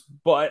Hurts.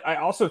 But I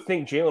also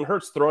think Jalen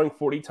Hurts throwing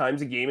 40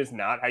 times a game is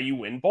not how you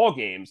win ball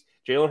games.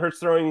 Jalen Hurts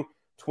throwing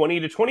 20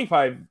 to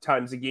 25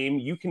 times a game,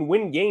 you can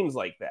win games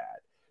like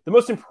that. The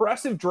most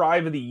impressive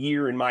drive of the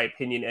year, in my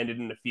opinion, ended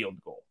in a field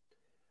goal.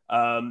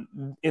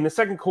 In the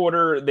second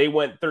quarter, they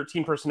went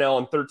 13 personnel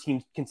on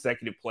 13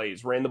 consecutive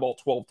plays, ran the ball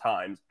 12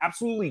 times,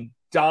 absolutely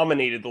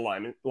dominated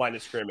the line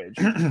of scrimmage.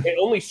 It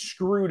only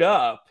screwed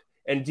up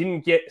and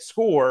didn't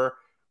score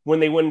when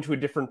they went into a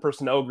different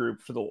personnel group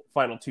for the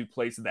final 2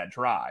 plays of that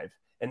drive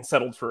and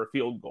settled for a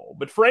field goal.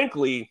 But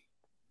frankly,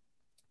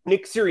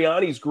 Nick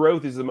Sirianni's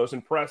growth is the most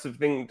impressive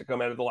thing to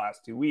come out of the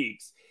last 2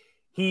 weeks.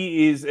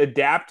 He is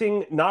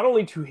adapting not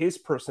only to his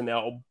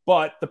personnel,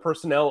 but the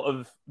personnel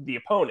of the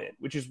opponent,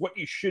 which is what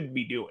you should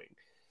be doing.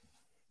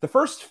 The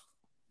first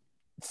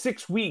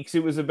 6 weeks,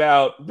 it was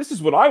about, this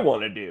is what I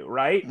want to do,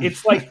 right?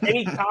 It's like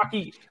any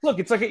cocky, look,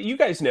 it's like, you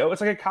guys know, it's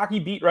like a cocky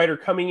beat writer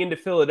coming into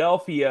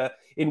Philadelphia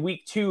in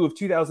week 2 of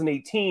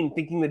 2018,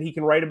 thinking that he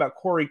can write about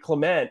Corey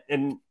Clement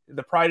and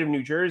the pride of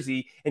New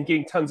Jersey and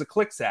getting tons of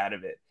clicks out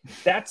of it.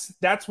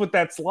 That's what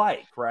that's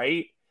like,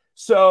 right?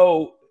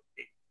 So,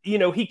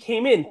 he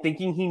came in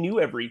thinking he knew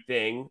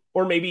everything,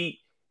 or maybe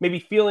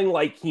feeling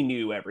like he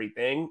knew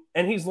everything,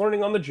 and he's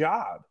learning on the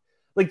job.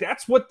 Like,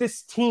 that's what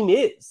this team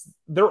is.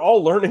 They're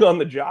all learning on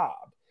the job.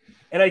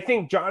 And I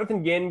think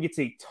Jonathan Gannon gets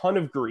a ton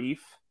of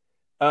grief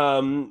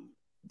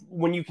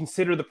when you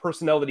consider the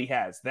personnel that he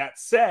has. That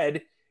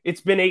said,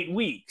 it's been 8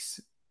 weeks.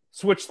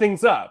 Switch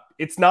things up.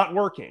 It's not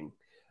working.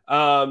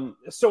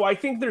 So I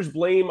think there's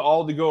blame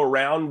all to go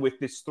around with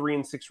this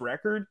 3-6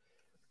 record.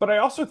 But I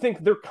also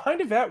think they're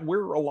kind of at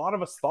where a lot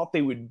of us thought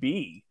they would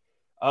be.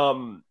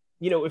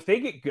 If they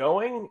get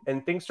going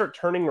and things start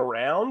turning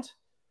around,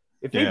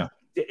 if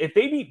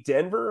they beat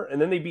Denver and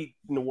then they beat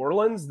New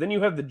Orleans, then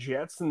you have the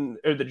Giants and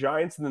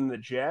then the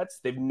Jets.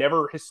 They've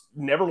never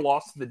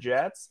lost to the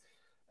Jets.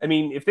 I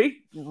mean, if they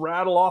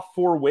rattle off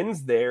 4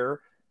 wins there,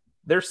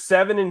 they're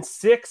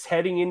 7-6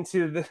 heading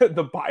into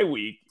the bye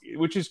week,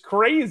 which is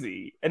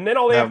crazy. And then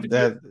all they have to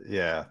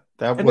do.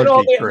 That and would then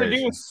all be they crazy. have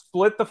to do is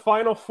split the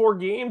final 4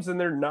 games, and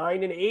they're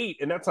 9-8,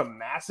 and that's a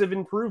massive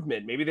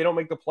improvement. Maybe they don't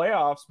make the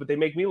playoffs, but they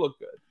make me look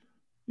good.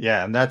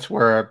 Yeah, and that's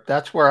where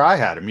I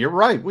had him. You're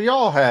right. We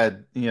all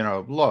had,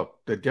 look,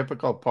 the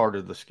difficult part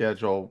of the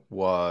schedule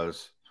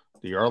was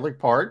the early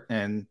part,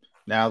 and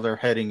now they're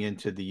heading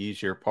into the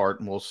easier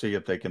part, and we'll see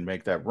if they can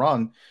make that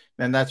run.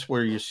 And that's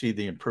where you see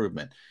the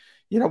improvement.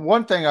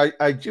 One thing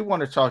I do want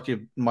to talk to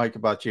you, Mike,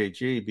 about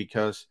JG,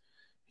 because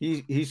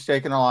he's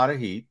taken a lot of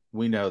heat.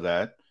 We know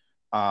that.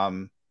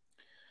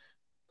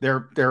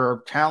 There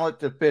are talent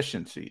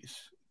deficiencies,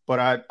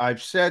 but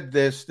I've said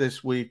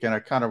this week, and I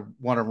kind of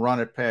want to run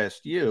it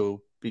past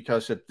you,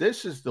 because if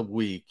this is the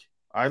week,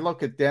 I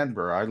look at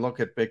Denver, I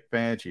look at Vic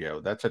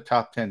Fangio, that's a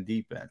top 10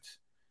 defense,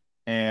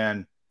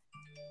 and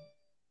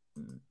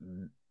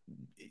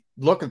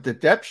look at the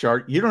depth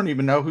chart, you don't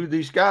even know who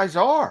these guys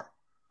are.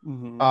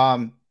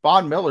 Mm-hmm.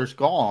 Von Miller's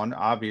gone,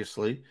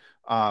 obviously.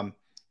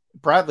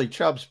 Bradley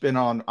Chubb's been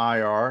on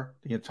IR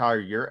the entire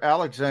year.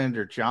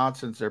 Alexander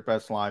Johnson's their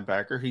best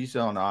linebacker. He's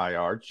on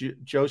IR.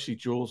 Josie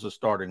Jewell's a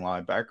starting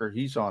linebacker.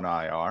 He's on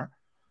IR.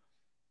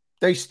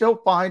 They still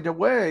find a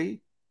way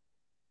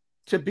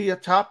to be a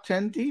top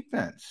 10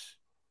 defense.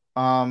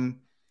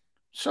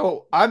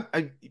 So I'm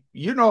a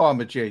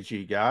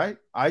JG guy.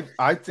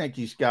 I think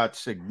he's got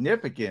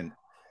significant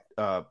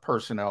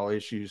personnel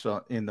issues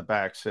in the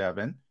back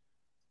 7.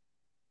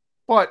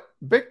 But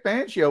Vic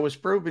Fangio has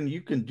proven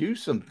you can do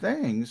some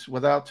things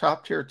without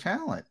top-tier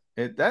talent.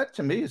 That,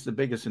 to me, is the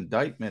biggest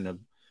indictment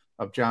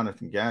of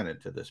Jonathan Gannon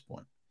to this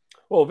point.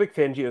 Well, Vic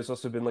Fangio has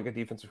also been like a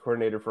defensive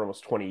coordinator for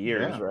almost 20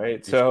 years,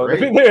 right? So,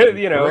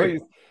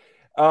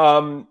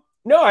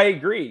 no, I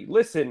agree.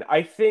 Listen,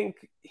 I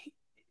think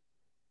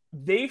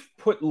they've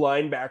put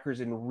linebackers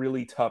in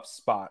really tough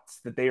spots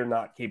that they are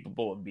not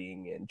capable of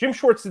being in. Jim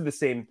Schwartz did the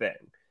same thing.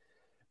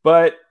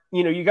 But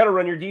you got to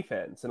run your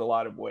defense in a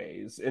lot of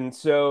ways. And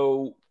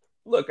so,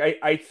 look,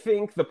 I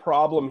think the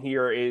problem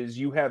here is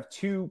you have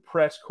 2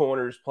 press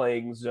corners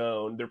playing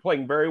zone. They're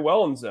playing very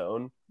well in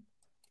zone.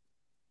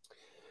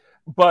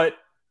 But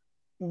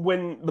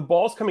when the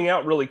ball's coming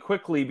out really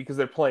quickly because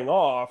they're playing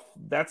off,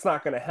 that's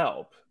not going to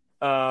help.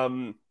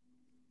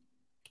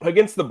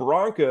 Against the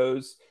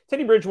Broncos,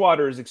 Teddy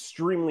Bridgewater is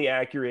extremely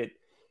accurate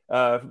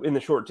in the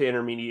short to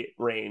intermediate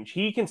range.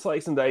 He can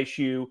slice and dice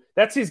you.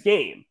 That's his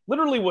game.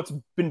 Literally what's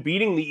been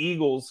beating the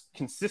Eagles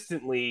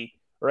consistently,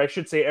 or I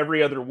should say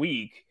every other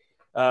week,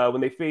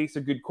 when they face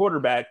a good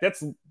quarterback,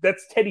 that's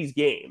Teddy's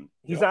game.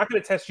 He's not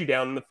going to test you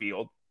down in the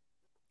field.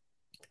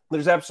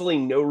 There's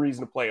absolutely no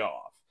reason to play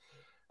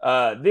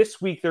off.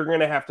 This week, they're going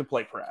to have to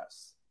play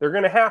press. They're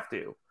going to have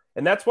to.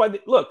 And that's why,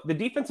 the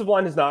defensive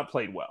line has not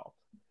played well.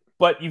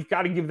 But you've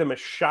got to give them a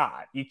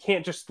shot. You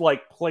can't just,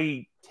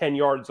 play 10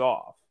 yards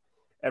off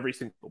every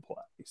single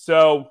play.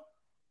 So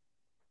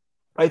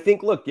I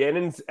think,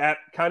 Gannon's at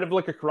kind of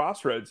like a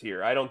crossroads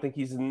here. I don't think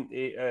he's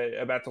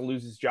about to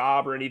lose his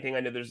job or anything.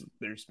 I know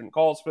there's been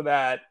calls for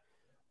that.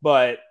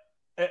 But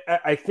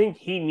I think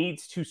he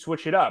needs to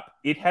switch it up.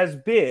 It has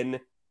been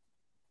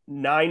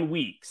 9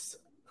 weeks.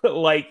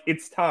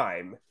 It's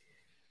time.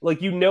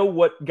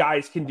 What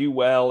guys can do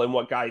well and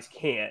what guys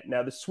can't.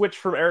 Now, the switch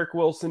from Eric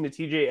Wilson to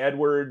TJ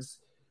Edwards,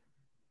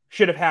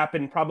 should have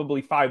happened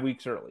probably 5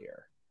 weeks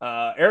earlier.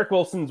 Eric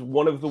Wilson's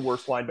one of the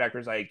worst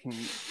linebackers I can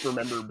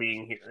remember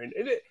being here. And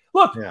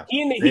look,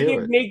 he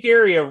gave Nate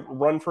Gary a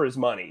run for his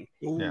money.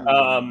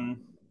 No,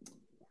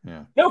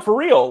 for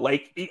real.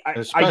 Like,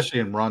 especially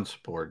in run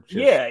support.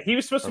 He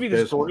was supposed to be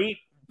this great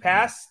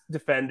pass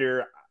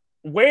defender.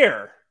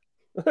 Where?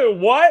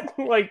 What?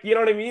 Like, you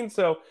know what I mean?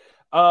 So,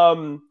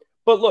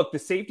 but look, the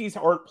safeties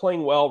aren't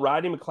playing well.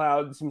 Rodney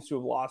McLeod seems to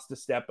have lost a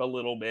step a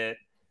little bit.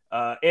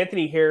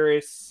 Anthony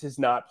Harris has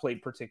not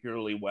played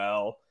particularly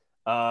well.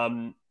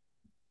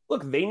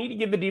 Look, they need to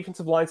give the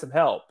defensive line some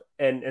help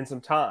and some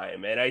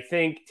time. And I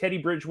think Teddy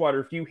Bridgewater,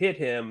 if you hit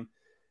him,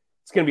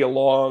 it's going to be a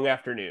long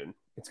afternoon.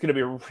 It's going to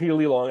be a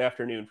really long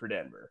afternoon for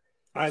Denver.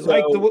 I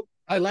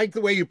like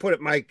the way you put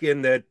it, Mike,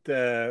 in that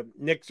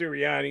Nick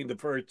Sirianni, the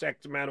first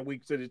X amount of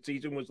weeks of the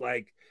season, was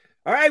like,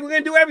 all right, we're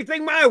going to do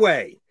everything my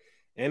way.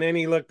 And then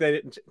he looked at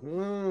it and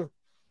said,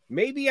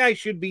 maybe I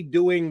should be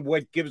doing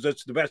what gives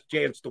us the best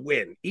chance to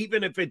win,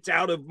 even if it's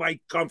out of my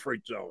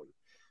comfort zone.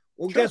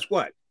 Well, guess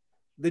what?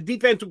 The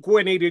defensive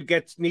coordinator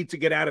needs to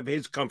get out of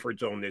his comfort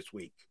zone this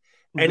week.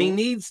 Mm-hmm. And he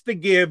needs to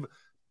give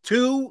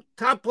two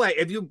top play.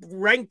 If you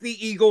rank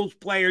the Eagles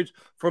players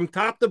from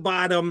top to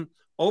bottom,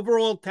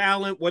 overall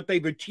talent, what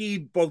they've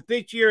achieved both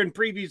this year and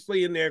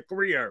previously in their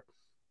career,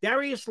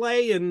 Darius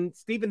Slay and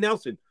Steven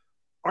Nelson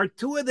are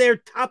two of their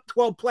top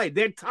 12 players.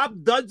 Their top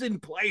dozen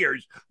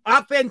players,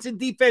 offense and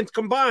defense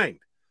combined.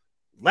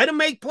 Let them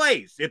make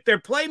plays. If they're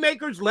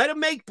playmakers, let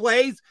them make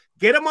plays.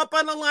 Get them up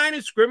on the line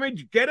of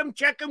scrimmage. Get them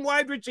checking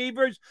wide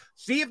receivers.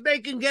 See if they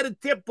can get a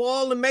tip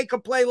ball and make a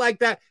play like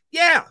that.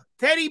 Yeah,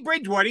 Teddy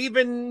Bridgewater,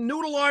 even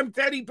noodle arm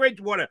Teddy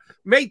Bridgewater,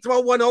 may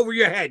throw one over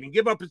your head and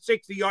give up a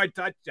 60-yard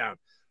touchdown.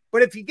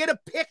 But if you get a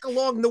pick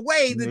along the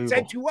way that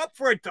sets you up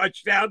for a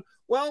touchdown,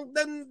 well,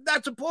 then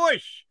that's a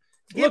push.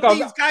 Give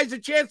these guys a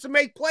chance to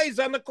make plays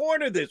on the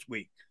corner this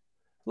week.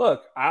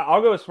 Look,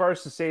 I'll go as far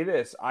as to say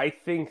this. I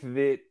think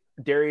that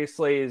Darius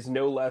Slay is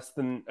no less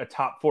than a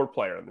top 4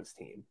 player on this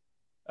team.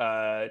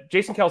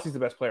 Jason Kelce's the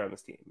best player on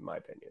this team, in my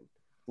opinion.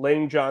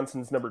 Lane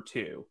Johnson's number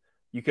 2.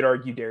 You could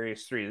argue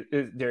Darius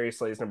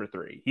Slay is number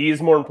 3. He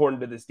is more important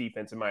to this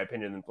defense, in my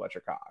opinion, than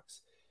Fletcher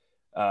Cox.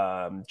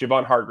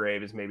 Javon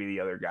Hargrave is maybe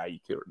the other guy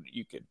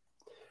you could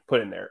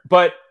put in there.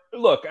 But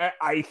look,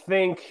 I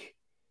think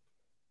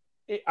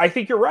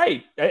you're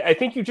right. I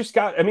think you just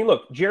got. I mean,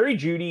 look, Jerry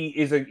Jeudy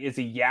is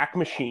a yak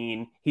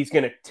machine. He's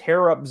going to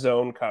tear up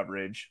zone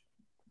coverage.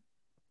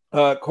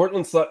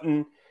 Cortland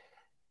Sutton,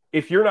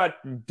 if you're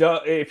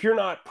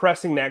not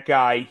pressing that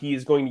guy, he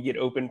is going to get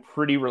open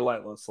pretty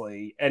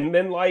relentlessly. And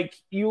then, like,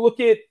 you look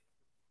at,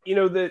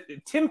 the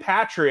Tim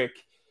Patrick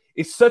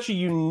is such a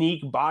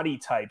unique body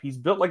type. He's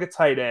built like a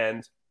tight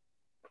end,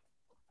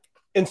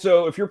 and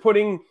so if you're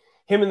putting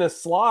him in the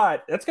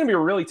slot, that's going to be a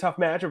really tough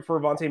matchup for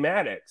Avonte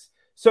Maddox.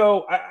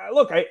 So,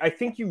 I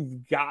think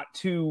you've got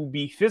to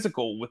be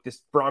physical with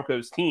this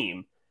Broncos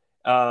team.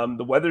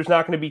 The weather's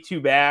not going to be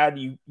too bad.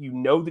 You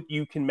know that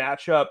you can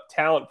match up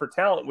talent for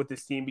talent with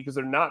this team because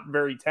they're not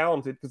very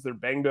talented because they're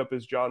banged up,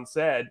 as John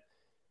said.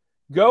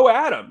 Go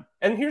at them.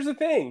 And here's the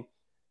thing.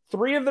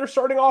 3 of their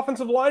starting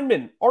offensive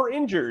linemen are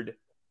injured.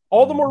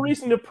 All the more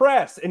reason to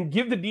press and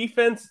give the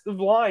defensive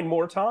line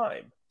more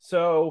time.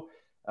 So,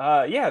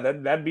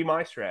 that'd be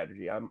my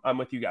strategy. I'm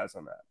with you guys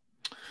on that.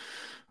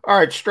 All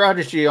right,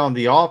 strategy on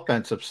the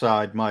offensive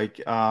side,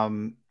 Mike.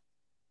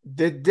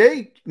 Did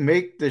they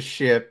make the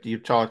shift? You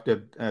talked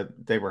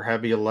they were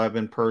heavy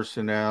 11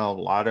 personnel,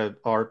 a lot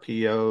of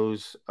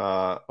RPOs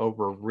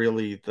over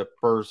really the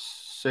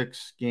first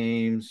 6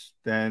 games.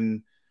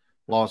 Then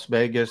Las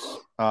Vegas,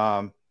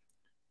 I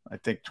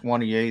think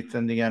 28th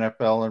in the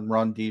NFL in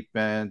run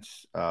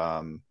defense.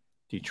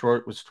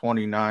 Detroit was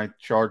 29th.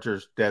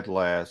 Chargers dead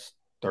last,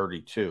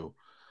 32.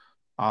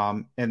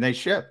 And they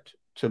shift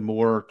to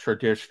more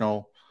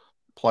traditional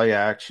play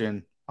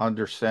action,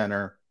 under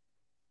center,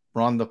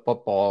 run the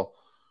football.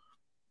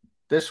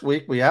 This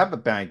week we have a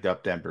banged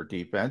up Denver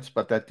defense,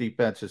 but that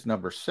defense is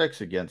number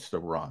 6 against the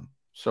run.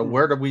 So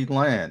where do we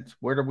land?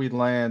 Where do we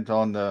land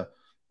on the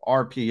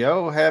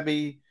RPO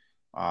heavy?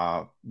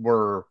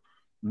 We're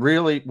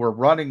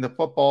running the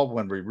football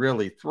when we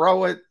really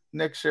throw it,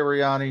 Nick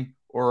Sirianni,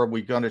 or are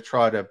we going to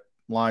try to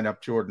line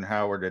up Jordan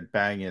Howard and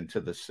bang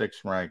into the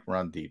 6th ranked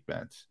run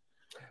defense?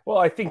 Well,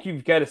 I think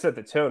you've got to set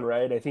the tone,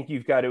 right? I think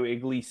you've got to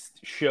at least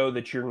show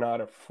that you're not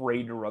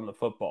afraid to run the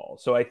football.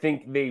 So I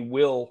think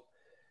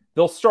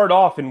they'll start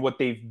off in what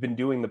they've been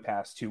doing the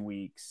past 2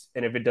 weeks.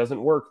 And if it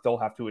doesn't work, they'll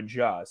have to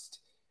adjust.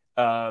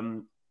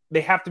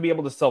 They have to be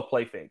able to sell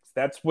play fakes.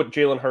 That's what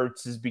Jalen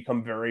Hurts has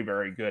become very,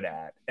 very good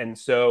at. And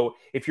so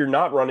if you're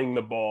not running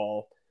the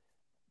ball,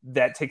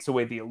 that takes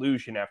away the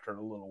illusion after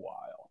a little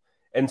while.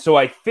 And so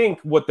I think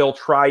what they'll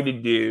try to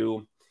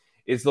do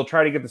is they'll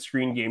try to get the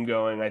screen game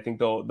going. I think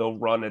they'll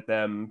run at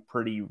them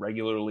pretty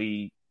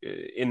regularly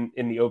in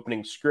the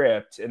opening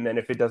script. And then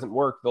if it doesn't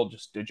work, they'll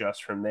just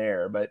adjust from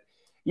there. But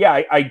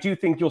yeah, I do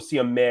think you'll see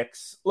a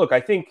mix. Look,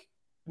 I think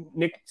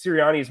Nick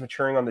Sirianni is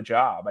maturing on the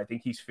job. I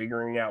think he's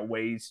figuring out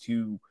ways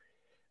to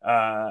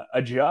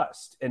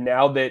adjust. And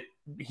now that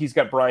he's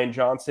got Brian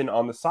Johnson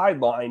on the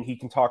sideline. He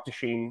can talk to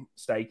Shane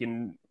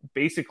Steichen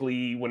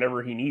basically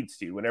whenever he needs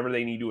to, whenever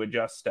they need to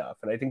adjust stuff.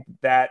 And I think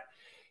that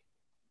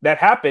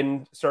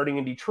happened starting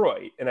in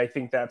Detroit. And I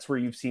think that's where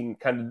you've seen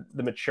kind of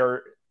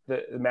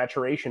the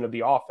maturation of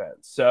the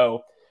offense.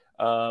 So,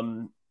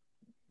 I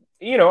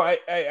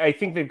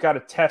think they've got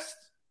to test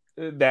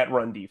that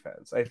run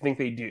defense. I think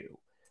they do.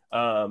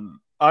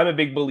 I'm a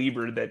big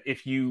believer that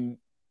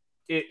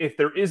if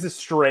there is a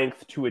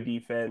strength to a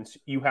defense,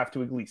 you have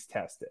to at least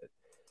test it.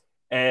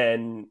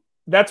 And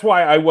that's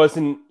why I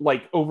wasn't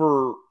like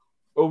over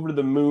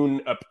the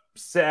moon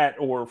upset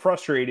or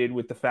frustrated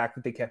with the fact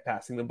that they kept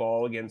passing the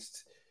ball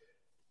against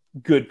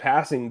good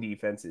passing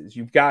defenses.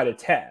 You've got to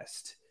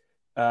test.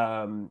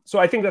 So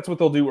I think that's what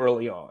they'll do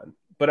early on.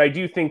 But I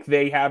do think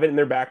they have it in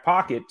their back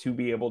pocket to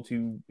be able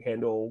to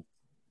handle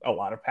a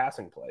lot of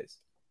passing plays.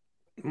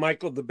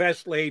 Michael, the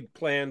best laid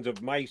plans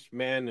of mice,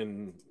 men,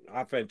 and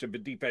offensive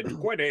and defensive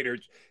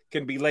coordinators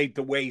can be laid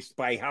to waste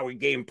by how a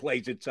game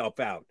plays itself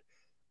out.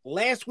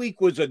 Last week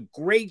was a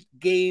great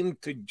game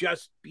to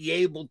just be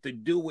able to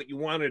do what you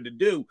wanted to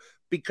do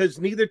because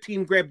neither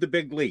team grabbed the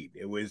big lead.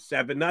 It was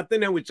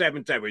 7-0. It was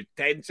 7-7. It was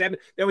 10-7.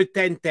 There was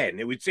 10-10.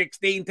 It was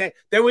 16-10.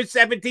 There was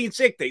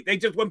 17-16. They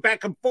just went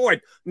back and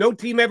forth. No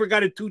team ever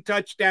got a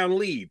 2-touchdown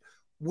lead,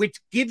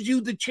 which gives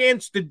you the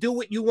chance to do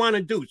what you want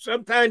to do.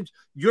 Sometimes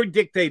you're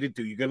dictated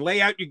to. You can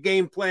lay out your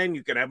game plan.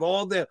 You can have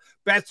all the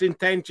best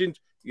intentions.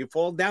 You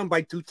fall down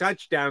by 2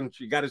 touchdowns,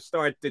 you got to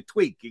start to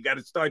tweak. You got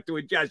to start to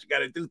adjust. You got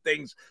to do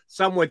things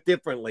somewhat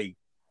differently.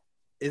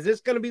 Is this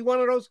going to be one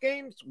of those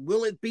games?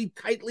 Will it be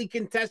tightly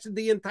contested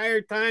the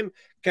entire time?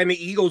 Can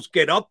the Eagles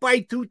get up by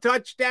 2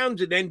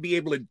 touchdowns and then be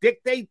able to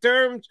dictate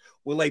terms?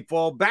 Will they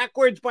fall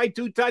backwards by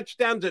 2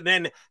 touchdowns and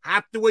then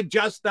have to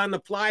adjust on the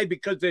fly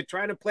because they're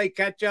trying to play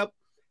catch up?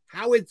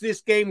 How is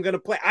this game going to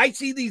play? I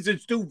see these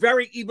as 2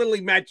 very evenly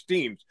matched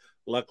teams.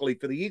 Luckily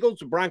for the Eagles,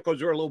 the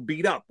Broncos are a little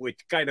beat up,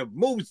 which kind of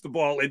moves the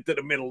ball into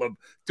the middle of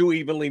 2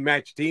 evenly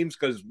matched teams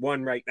because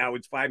one right now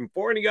is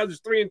 5-4 and the other's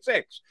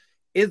 3-6.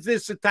 Is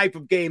this the type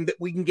of game that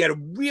we can get a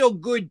real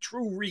good,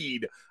 true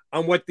read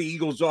on what the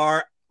Eagles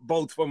are,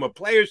 both from a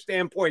player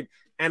standpoint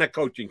and a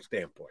coaching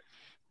standpoint?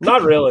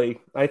 Not really.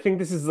 I think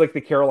this is like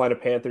the Carolina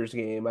Panthers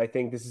game. I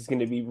think this is going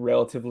to be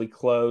relatively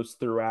close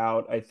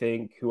throughout. I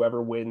think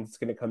whoever wins is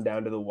going to come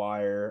down to the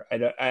wire.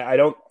 I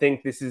don't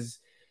think this is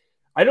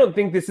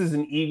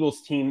an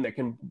Eagles team that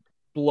can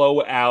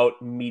blow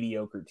out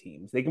mediocre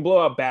teams. They can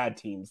blow out bad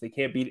teams. They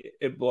can't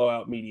blow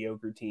out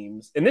mediocre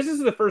teams. And this is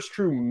the first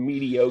true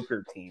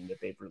mediocre team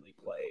that they've really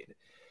played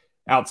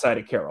outside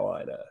of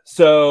Carolina.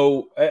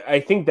 So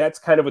I think that's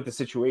kind of what the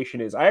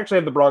situation is. I actually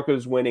have the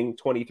Broncos winning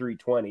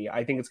 23-20.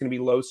 I think it's going to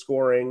be low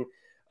scoring.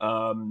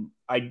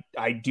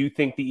 I do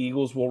think the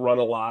Eagles will run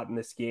a lot in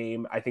this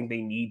game. I think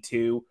they need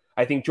to.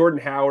 I think Jordan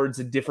Howard's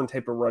a different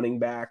type of running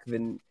back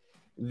than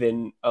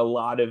a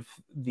lot of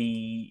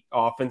the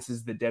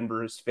offenses that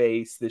Denver has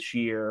faced this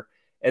year.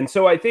 And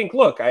so I think,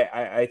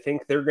 I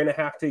think they're going to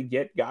have to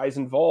get guys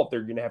involved.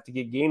 They're going to have to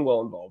get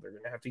Gainwell involved. They're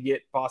going to have to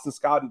get Boston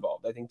Scott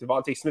involved. I think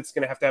Devontae Smith's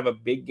going to have a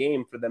big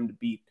game for them to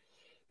beat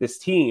this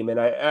team. And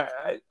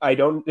I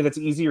don't, that's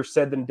easier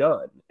said than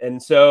done.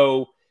 And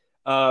so,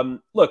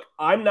 I'm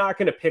not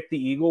going to pick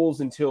the Eagles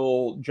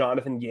until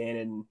Jonathan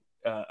Gannon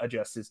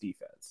adjusts his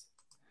defense.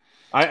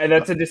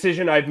 That's a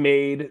decision I've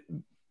made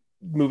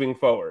moving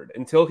forward.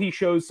 Until he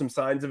shows some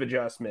signs of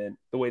adjustment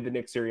the way that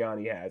Nick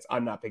Sirianni has,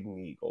 I'm not picking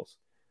the Eagles.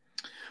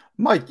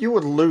 Mike, you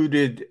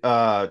alluded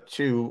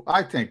to,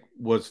 I think,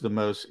 was the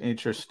most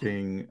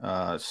interesting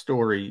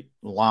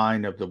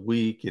storyline of the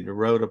week, and you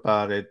wrote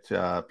about it.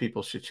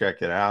 People should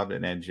check it out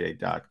at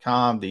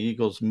NJ.com. The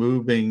Eagles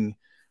moving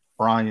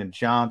Brian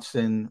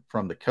Johnson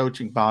from the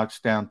coaching box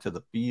down to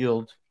the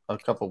field a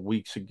couple of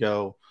weeks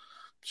ago.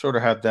 Sort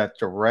of have that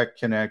direct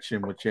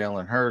connection with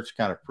Jalen Hurts,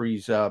 kind of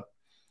frees up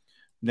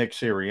Nick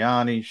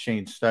Sirianni,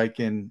 Shane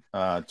Steichen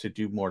to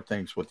do more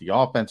things with the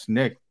offense.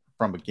 Nick,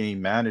 from a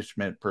game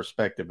management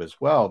perspective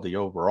as well, the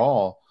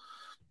overall,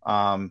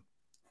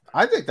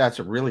 I think that's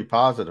a really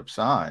positive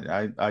sign.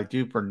 I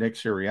do for Nick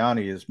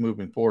Sirianni is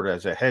moving forward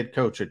as a head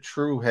coach, a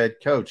true head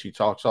coach. He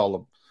talks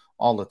all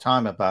the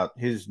time about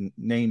his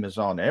name is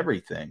on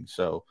everything.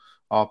 So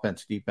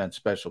offense, defense,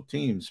 special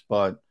teams,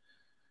 but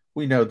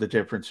we know the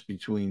difference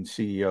between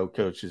CEO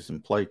coaches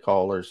and play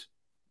callers.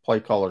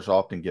 Play callers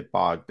often get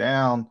bogged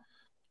down.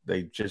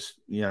 They just,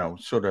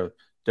 sort of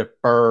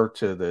defer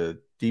to the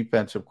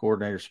defensive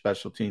coordinator,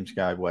 special teams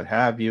guy, what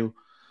have you.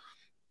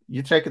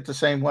 You take it the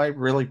same way?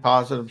 Really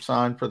positive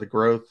sign for the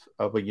growth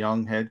of a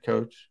young head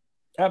coach?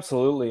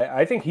 Absolutely.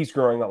 I think he's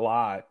growing a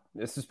lot,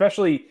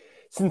 especially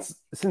since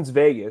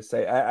Vegas.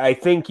 I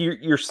think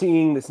you're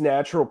seeing this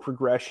natural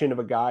progression of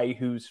a guy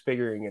who's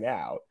figuring it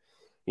out.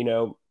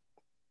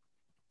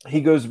 He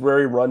goes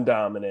very run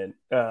dominant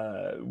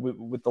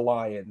with the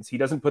Lions. He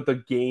doesn't put the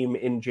game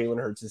in Jalen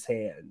Hurts'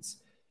 hands.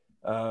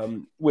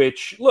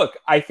 Which,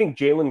 I think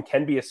Jalen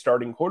can be a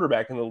starting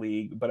quarterback in the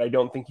league, but I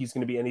don't think he's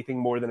going to be anything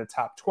more than a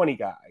top 20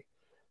 guy.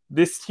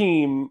 This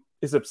team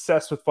is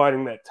obsessed with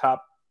finding that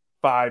top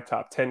 5,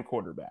 top 10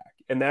 quarterback.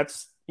 And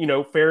that's,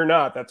 fair or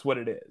not, that's what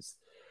it is.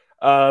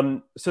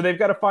 So they've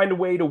got to find a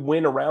way to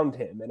win around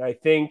him. And I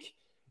think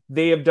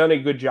they have done a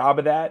good job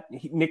of that.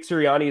 Nick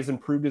Sirianni has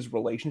improved his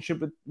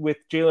relationship with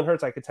Jalen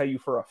Hurts. I could tell you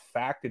for a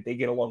fact that they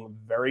get along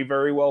very,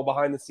 very well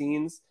behind the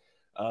scenes.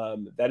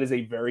 That is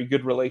a very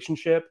good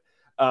relationship.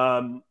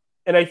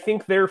 And I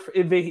think Nick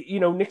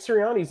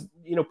Sirianni's,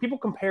 people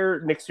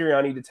compare Nick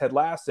Sirianni to Ted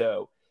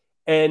Lasso,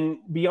 and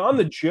beyond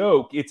the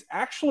joke, it's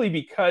actually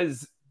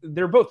because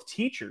they're both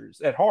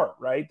teachers at heart,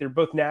 right? They're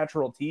both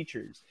natural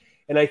teachers.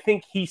 And I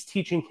think he's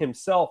teaching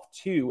himself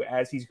too,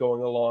 as he's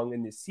going along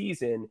in this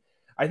season.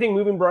 I think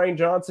moving Brian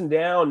Johnson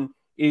down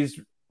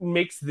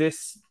makes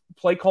this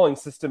play calling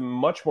system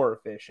much more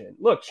efficient.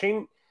 Look,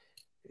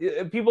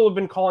 people have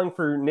been calling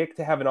for Nick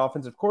to have an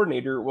offensive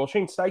coordinator. Well,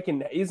 Shane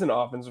Steichen is an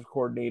offensive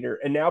coordinator,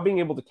 and now being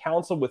able to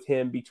counsel with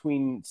him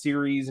between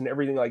series and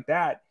everything like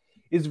that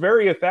is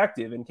very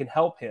effective and can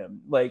help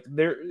him. Like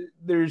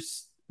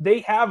they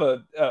have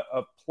a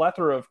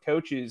plethora of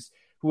coaches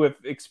who have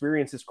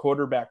experience as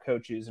quarterback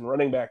coaches and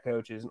running back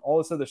coaches and all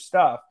this other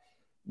stuff.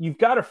 You've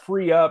got to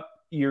free up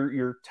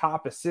your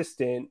top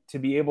assistant to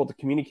be able to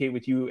communicate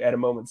with you at a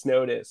moment's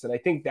notice. And I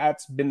think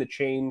that's been the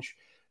change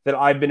that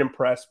I've been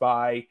impressed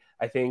by.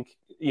 I think,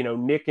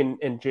 Nick and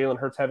Jalen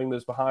Hurts having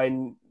those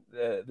behind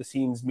the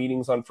scenes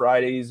meetings on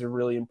Fridays are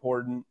really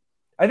important.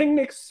 I think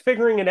Nick's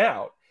figuring it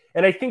out.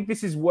 And I think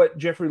this is what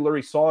Jeffrey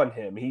Lurie saw in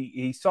him.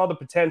 He saw the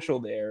potential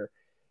there.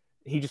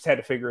 He just had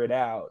to figure it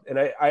out. And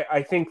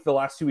I think the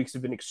last 2 weeks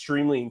have been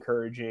extremely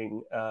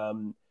encouraging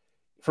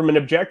from an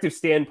objective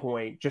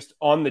standpoint, just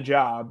on the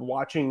job,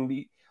 watching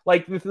the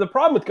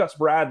problem with Gus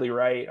Bradley,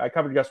 right? I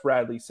covered Gus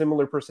Bradley,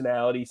 similar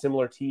personality,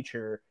 similar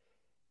teacher.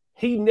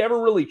 He never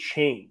really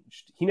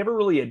changed. He never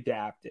really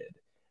adapted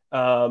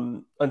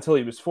until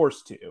he was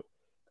forced to.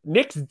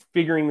 Nick's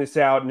figuring this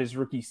out in his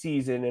rookie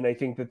season, and I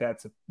think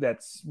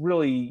that's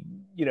really,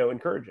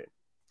 encouraging.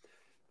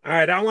 All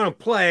right, I want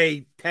to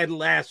play Ted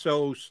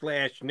Lasso /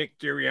 Nick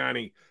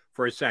Sirianni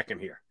for a second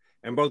here.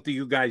 And both of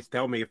you guys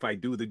tell me if I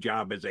do the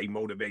job as a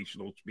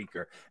motivational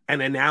speaker,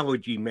 an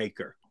analogy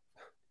maker.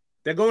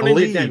 They're going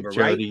into Denver,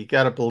 Jody, right? You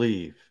got to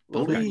believe.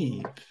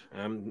 Believe.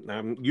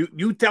 Okay.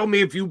 You tell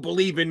me if you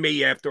believe in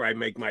me after I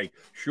make my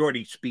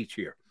shorty speech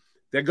here.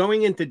 They're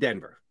going into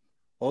Denver.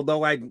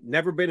 Although I've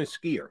never been a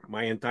skier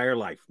my entire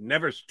life,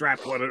 never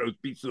strapped one of those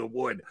pieces of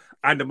wood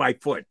onto my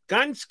foot.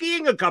 Gone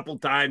skiing a couple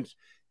times.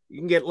 You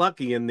can get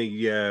lucky in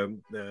the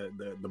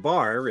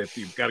bar if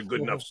you've got a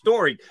good enough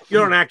story. You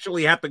don't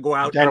actually have to go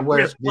out. You got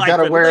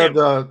to wear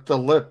the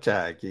lip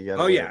tag.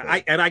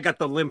 I got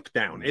the limp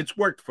down. It's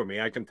worked for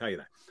me. I can tell you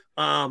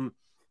that.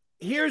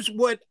 Here's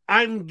what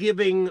I'm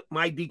giving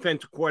my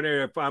defensive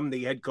coordinator if I'm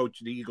the head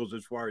coach of the Eagles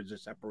as far as the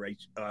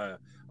separation, a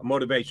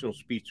motivational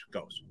speech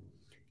goes.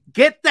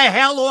 Get the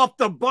hell off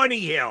the bunny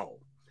hill.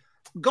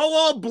 Go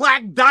all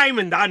Black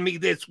Diamond on me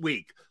this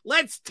week.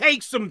 Let's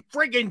take some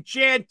friggin'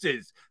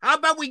 chances. How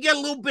about we get a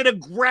little bit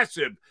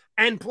aggressive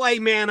and play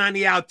man on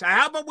the outside?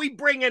 How about we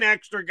bring an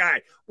extra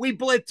guy? We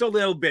blitz a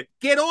little bit.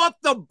 Get off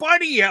the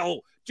bunny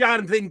hill,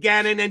 Jonathan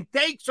Gannon, and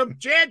take some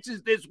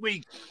chances this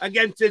week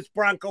against this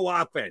Bronco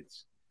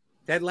offense.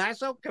 Ted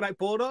Lasso, can I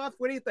pull it off?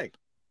 What do you think?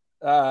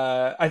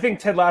 I think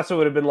Ted Lasso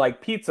would have been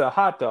like pizza,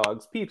 hot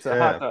dogs,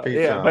 hot dogs.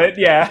 Pizza, but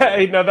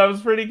that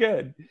was pretty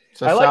good.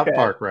 It's a South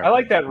Park reference. I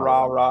like that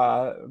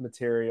rah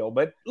material.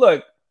 But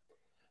look,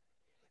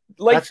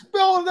 that's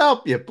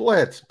Philadelphia.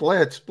 Blitz.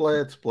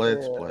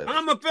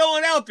 I'm a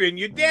Philadelphian.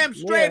 You're damn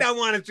straight. I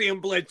want to see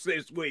him blitz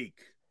this week.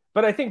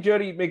 But I think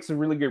Jody makes a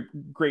really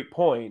great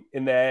point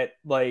in that,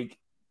 look,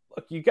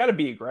 you got to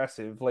be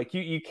aggressive.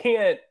 You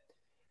can't.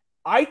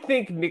 I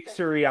think Nick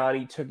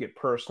Sirianni took it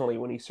personally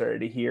when he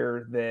started to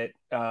hear that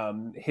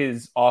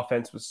his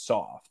offense was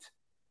soft.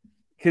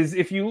 Because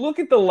if you look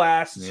at the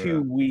last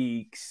 2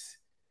 weeks,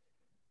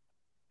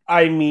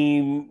 I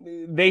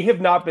mean, they have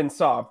not been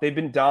soft. They've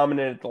been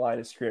dominant at the line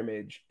of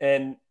scrimmage.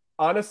 And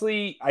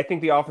honestly, I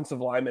think the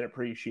offensive linemen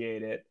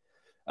appreciate it.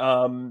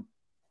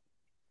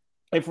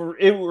 If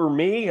it were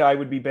me, I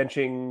would be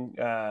benching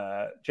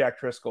Jack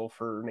Driscoll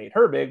for Nate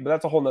Herbig, but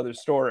that's a whole nother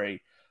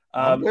story.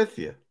 I'm with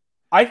you.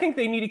 I think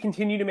they need to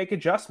continue to make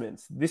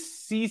adjustments. This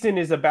season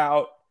is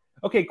about,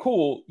 okay,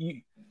 cool.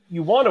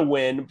 You want to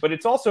win, but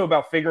it's also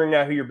about figuring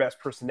out who your best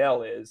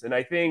personnel is. And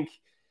I think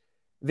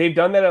they've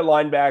done that at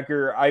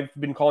linebacker. I've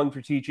been calling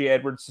for TJ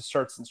Edwards to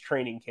start since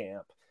training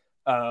camp.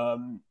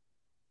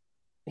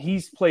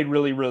 He's played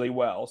really, really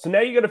well. So now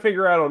you got to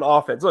figure out on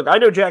offense. Look, I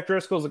know Jack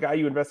Driscoll's a guy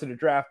you invested a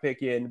draft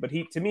pick in, but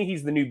to me,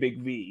 he's the new Big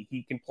V.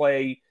 He can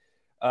play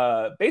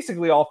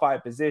basically all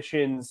 5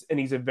 positions, and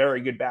he's a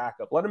very good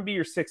backup. Let him be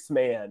your 6th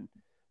man.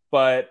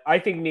 But I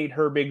think Nate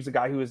Herbig's a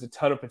guy who has a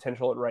ton of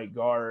potential at right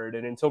guard.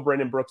 And until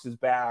Brendan Brooks is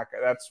back,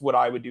 that's what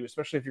I would do,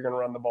 especially if you're going to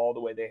run the ball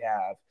the way they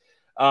have.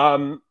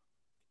 I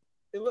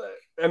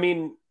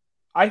mean,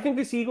 I think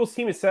this Eagles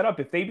team is set up.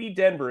 If they beat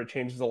Denver, it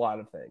changes a lot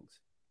of things.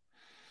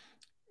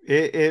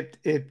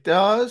 It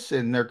does,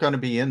 and they're going to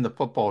be in the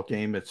football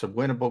game. It's a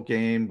winnable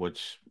game,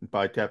 which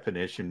by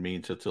definition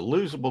means it's a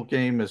losable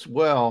game as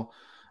well.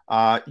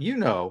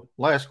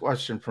 Last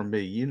question from me.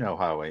 You know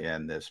how I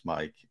end this,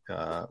 Mike.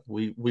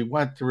 We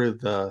went through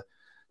the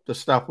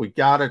stuff we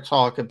got to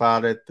talk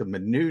about it, the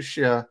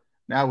minutia.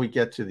 Now we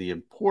get to the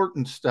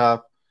important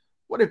stuff.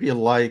 What have you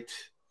liked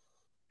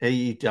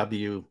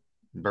AEW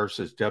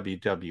versus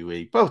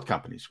WWE? Both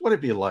companies. What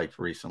have you liked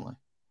recently?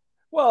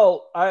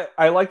 Well,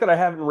 I like that I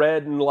haven't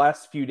read in the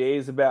last few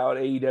days about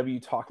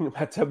AEW talking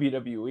about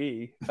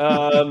WWE.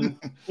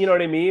 You know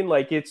what I mean?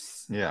 Like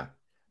it's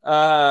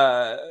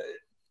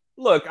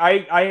look,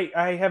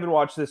 I haven't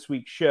watched this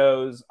week's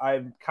shows.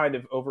 I'm kind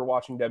of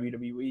overwatching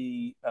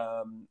WWE.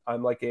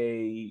 I'm like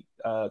a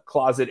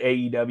closet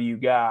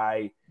AEW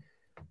guy.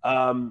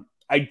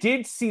 I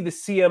did see the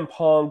CM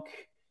Punk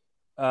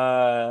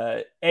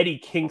Eddie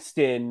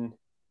Kingston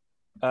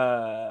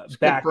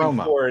back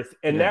and forth,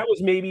 and that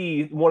was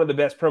maybe one of the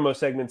best promo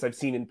segments I've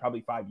seen in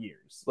probably 5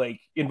 years, like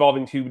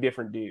involving two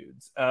different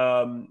dudes.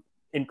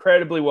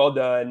 Incredibly well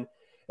done.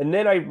 And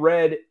then I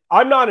read,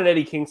 I'm not an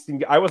Eddie Kingston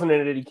guy. I wasn't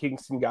an Eddie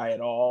Kingston guy at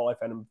all. I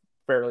found him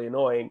fairly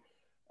annoying,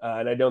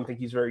 and I don't think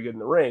he's very good in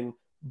the ring.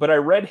 But I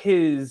read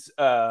his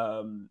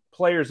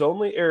Players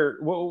Only, or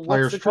what's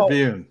Players it called?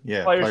 Tribune.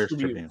 Yeah, Players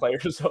Tribune.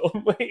 Players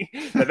Only.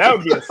 That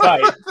would be a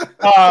site.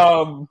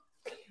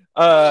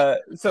 I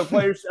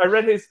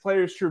read his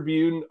Players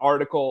Tribune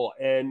article,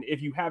 and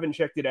if you haven't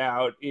checked it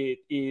out, it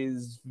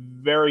is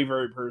very,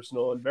 very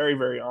personal and very,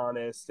 very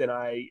honest. And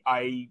I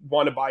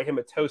want to buy him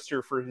a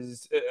toaster for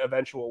his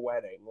eventual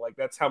wedding. Like,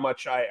 that's how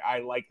much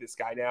I like this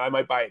guy now. I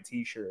might buy a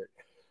t-shirt.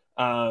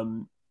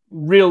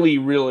 Really,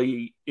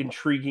 really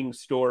intriguing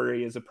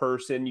story as a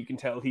person. You can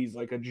tell he's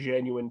like a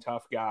genuine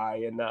tough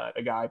guy and not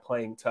a guy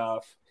playing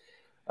tough.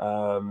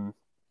 But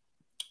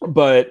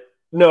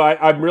no,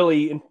 I'm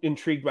really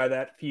intrigued by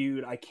that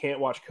feud. I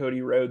can't watch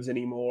Cody Rhodes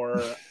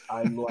anymore.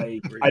 I'm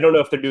like, I don't know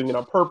if they're doing it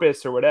on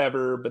purpose or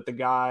whatever, but the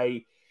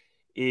guy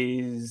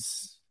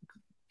is,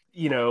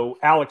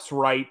 Alex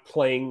Wright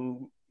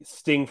playing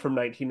Sting from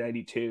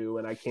 1992,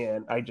 and I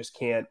can't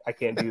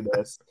do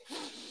this.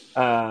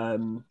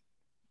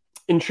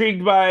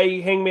 Intrigued by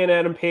Hangman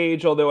Adam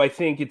Page, although I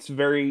think it's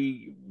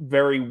very,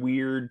 very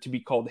weird to be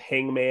called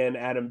Hangman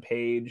Adam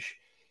Page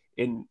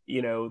in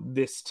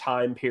this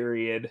time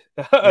period.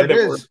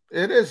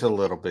 It is a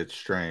little bit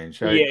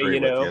strange. I agree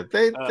with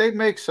you. They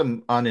make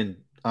some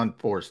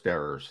unforced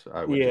errors,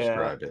 I would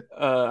describe it.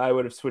 I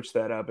would have switched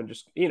that up and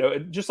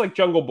just like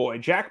Jungle Boy.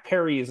 Jack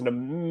Perry is an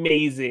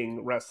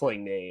amazing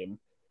wrestling name.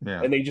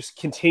 Yeah. And they just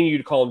continue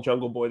to call him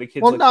Jungle Boy. The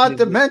kids, not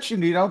to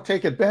mention you don't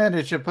take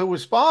advantage of who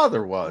his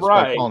father was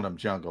by calling him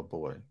Jungle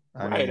Boy.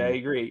 I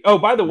agree. Oh,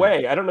 by the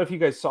way, I don't know if you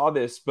guys saw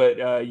this,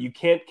 but You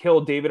Can't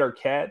Kill David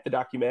Arquette, the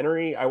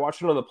documentary. I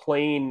watched it on the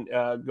plane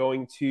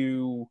going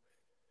to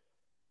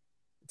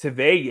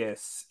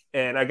Vegas,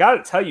 and I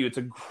got to tell you, it's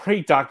a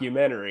great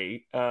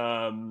documentary.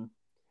 And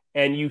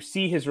you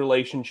see his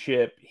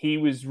relationship. He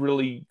was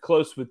really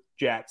close with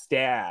Jack's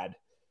dad.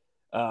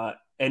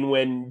 And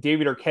when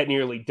David Arquette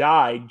nearly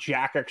died,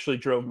 Jack actually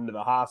drove him to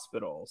the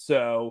hospital.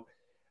 So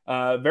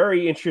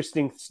very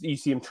interesting. You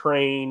see him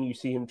train. You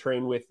see him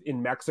train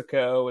in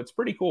Mexico. It's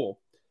pretty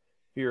cool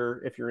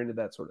if you're into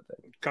that sort of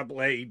thing. Couple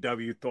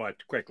AEW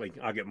thoughts quickly.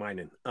 I'll get mine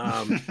in.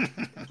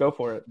 Go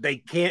for it. They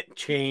can't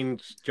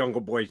change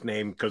Jungle Boy's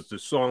name because the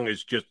song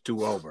is just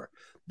too over.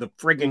 The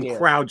friggin'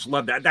 crowds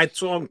love that. That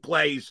song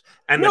plays,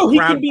 and the crowd he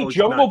can be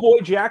Jungle Boy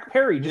Jack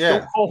Perry. Just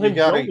don't call him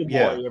Jungle Boy.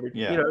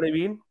 Yeah. You know what I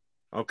mean?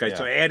 Okay,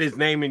 so add his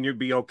name and you'd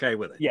be okay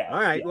with it. Yeah.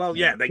 All right. Well, they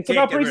it's can't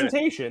about get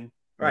presentation.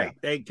 Right.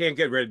 They can't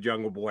get rid of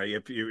Jungle Boy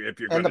if you're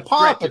and the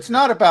pop. It's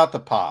not about the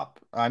pop.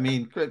 I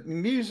mean,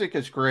 music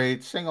is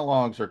great,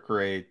 sing-alongs are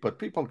great, but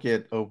people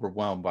get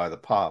overwhelmed by the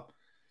pop.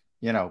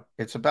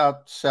 It's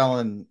about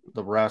selling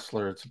the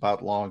wrestler. It's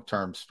about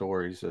long-term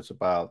stories. It's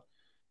about,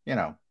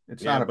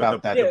 it's not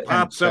about that. The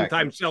pop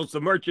sometimes sells the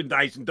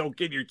merchandise, and don't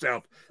kid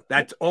yourself.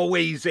 That's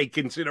always a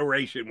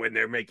consideration when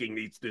they're making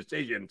these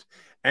decisions.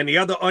 And the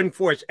other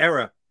unforced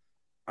error,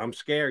 I'm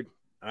scared.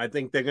 I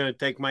think they're going to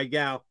take my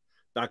gal,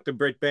 Dr.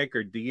 Britt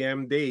Baker,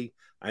 DMD.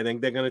 I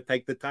think they're going to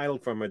take the title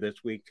from her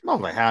this week. Well,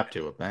 they have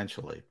to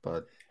eventually,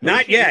 but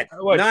not yet.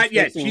 Not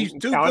yet. She's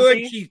too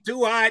good. She's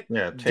too hot.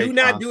 Yeah, do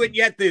not do it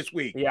yet this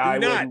week. Yeah,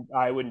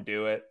 I wouldn't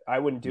do it. I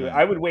wouldn't do it.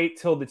 I would wait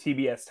till the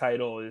TBS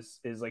title is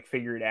like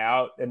figured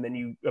out, and then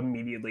you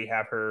immediately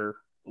have her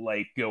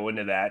like go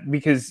into that,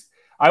 because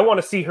I want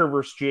to see her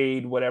versus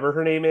Jade, whatever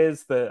her name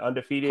is, the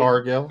undefeated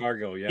Cargill,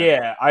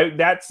 yeah.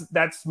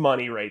 That's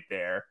money right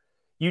there.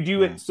 You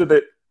do it so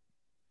that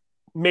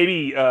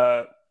maybe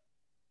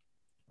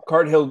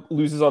Cargill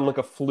loses on like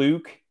a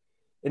fluke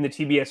in the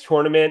TBS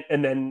tournament,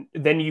 and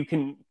then you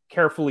can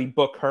carefully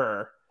book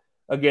her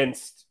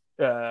against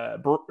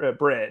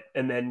Britt,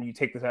 and then you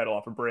take the title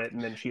off of Britt,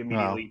 and then she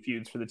immediately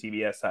feuds for the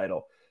TBS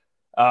title.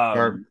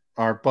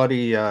 Our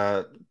buddy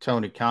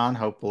Tony Khan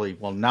hopefully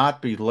will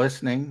not be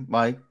listening,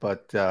 Mike,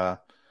 but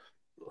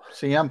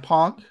CM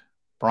Punk,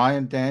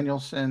 Bryan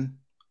Danielson,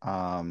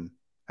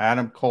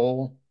 Adam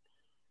Cole,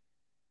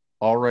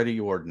 already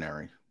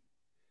ordinary.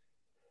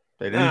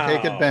 They didn't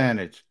take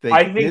advantage. They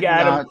I think did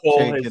Adam not Cole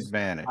take has,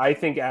 advantage. I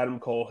think Adam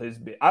Cole has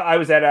been. I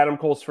was at Adam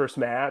Cole's first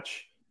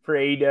match for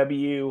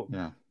AEW.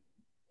 Yeah.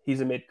 He's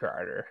a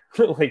mid-carder.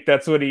 Like,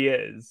 that's what he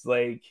is.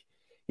 Like,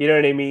 you know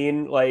what I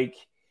mean? Like,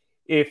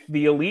 if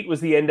the Elite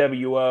was the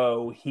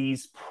NWO,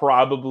 he's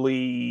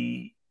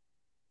probably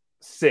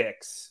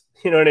 6.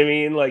 You know what I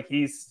mean? Like,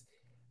 he's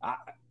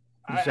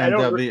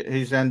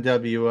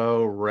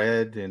NWO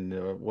Red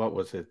and what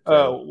was it?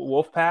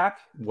 Wolfpack.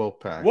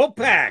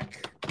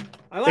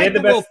 I like the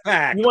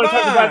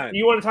Wolfpack.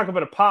 You want to talk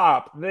about a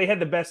pop? They had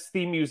the best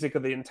theme music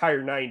of the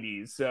entire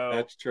 90s. So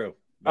that's true.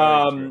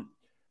 True.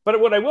 But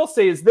what I will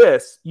say is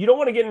this: you don't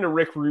want to get into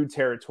Rick Rude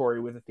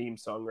territory with a theme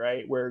song,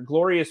 right? Where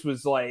Glorious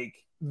was like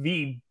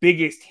the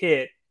biggest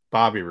hit.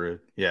 Bobby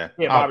Roode, yeah.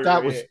 Bobby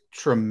that Roode, was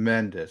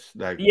tremendous.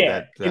 That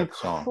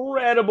song,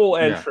 incredible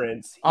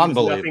entrance. Yeah.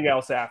 Unbelievable. Nothing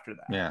else after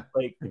that. Yeah,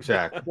 like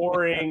exactly.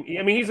 Boring.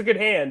 I mean, he's a good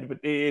hand, but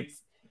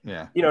it's you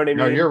know what I mean.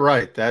 No, you're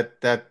right.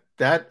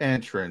 That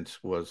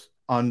entrance was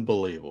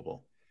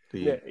unbelievable.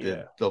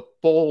 The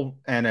full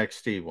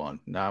NXT one,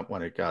 not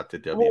when it got to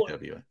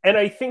WWE. And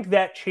I think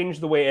that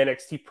changed the way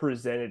NXT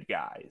presented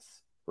guys,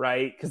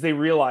 right? Because they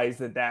realized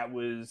that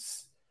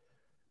was.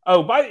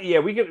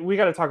 We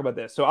got to talk about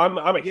this. So I'm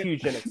a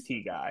huge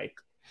NXT guy.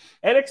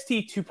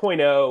 NXT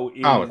 2.0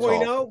 is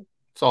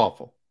it's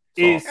awful.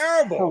 It's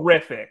terrible.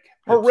 Horrific.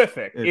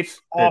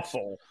 It's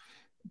awful.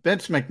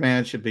 Vince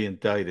McMahon should be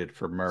indicted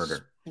for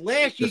murder.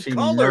 Flashy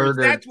colors.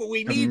 That's what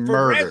we need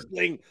for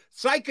wrestling.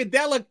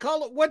 Psychedelic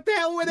color. What the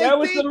hell were they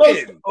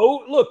thinking?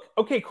 Look.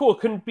 Okay, cool.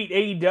 Couldn't beat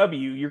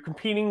AEW. You're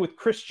competing with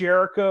Chris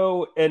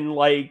Jericho and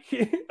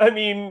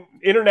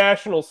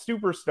international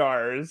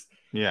superstars.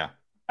 Yeah.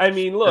 I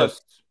mean, look.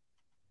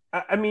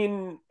 I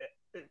mean,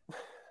 it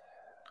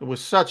was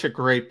such a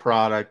great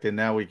product, and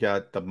now we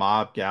got the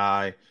mob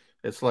guy.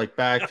 It's like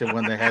back to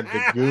when they had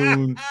the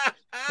Goon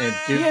and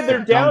Duke they're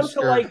the down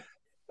Dumpster.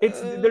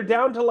 they're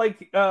down to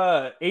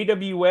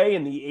AWA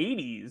in the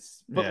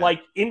 80s, but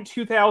in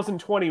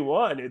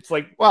 2021, it's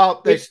like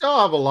they still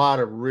have a lot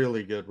of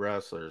really good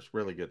wrestlers,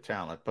 really good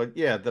talent, but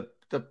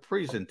the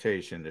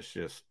presentation is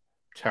just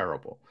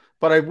terrible.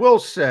 But I will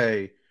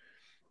say,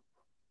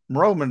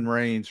 Roman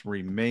Reigns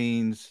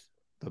remains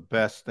the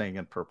best thing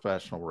in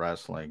professional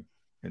wrestling,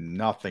 and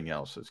nothing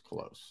else is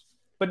close.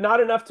 But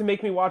not enough to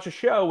make me watch a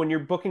show when you're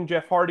booking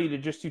Jeff Hardy to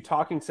just do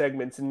talking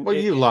segments.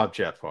 You love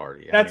Jeff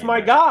Hardy. That's my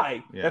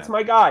guy. Yeah. That's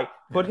my guy.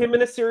 Put him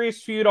in a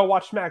serious feud. I'll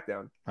watch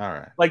SmackDown.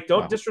 All right.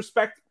 Don't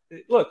disrespect.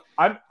 Look,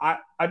 I've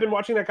been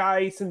watching that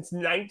guy since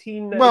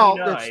 1999.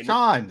 Well, it's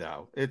time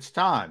though. It's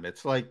time.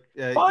 It's like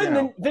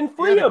fine. Then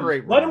free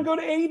him. Let him go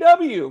to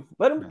AEW.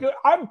 Let him go.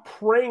 I'm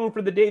praying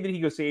for the day that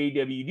he goes to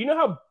AEW. Do you know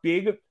how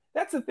big?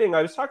 That's the thing.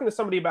 I was talking to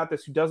somebody about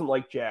this who doesn't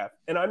like Jeff,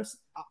 and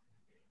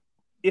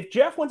if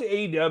Jeff went to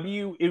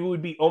AEW, it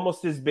would be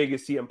almost as big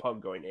as CM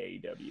Punk going to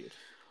AEW.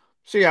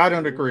 See, I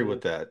don't agree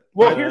with that.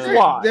 Well, here's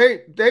why.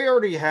 They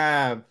already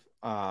have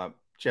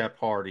Jeff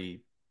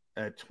Hardy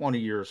at 20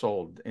 years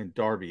old and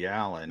Darby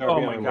Allin. Oh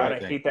my God, I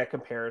hate that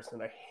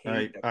comparison.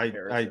 I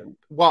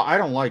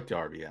don't like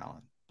Darby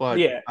Allin, but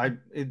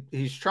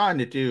he's trying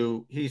to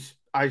do.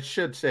 I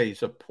should say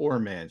he's a poor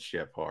man's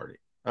Jeff Hardy.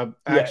 A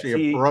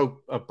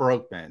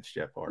broke man's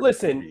Jeff Hardy.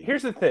 Listen,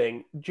 here's the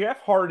thing.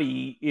 Jeff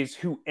Hardy is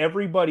who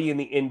everybody in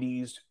the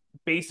indies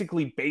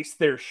basically based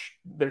their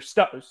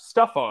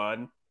stuff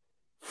on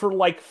for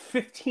like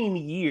 15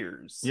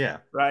 years. Yeah.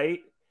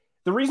 Right?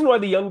 The reason why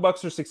the Young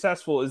Bucks are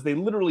successful is they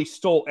literally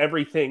stole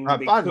everything.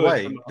 By the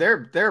way,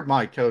 they're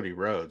my Cody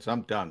Rhodes.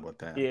 I'm done with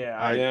them. Yeah,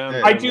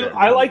 I do.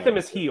 I like them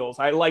as heels.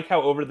 I like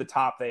how over the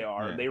top they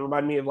are. Yeah. They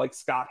remind me of like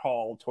Scott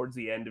Hall towards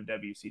the end of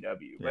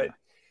WCW. Yeah.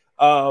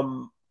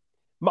 But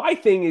my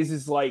thing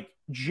is like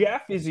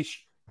Jeff is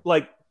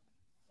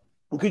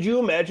could you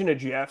imagine a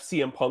Jeff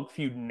CM Punk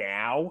feud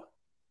now?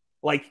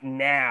 Like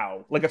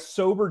a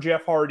sober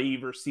Jeff Hardy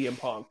versus CM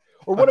Punk.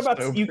 Or what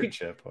about you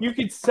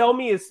could sell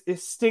me as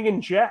Sting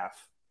and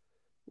Jeff?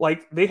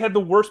 Like they had the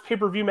worst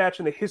pay-per-view match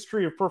in the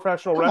history of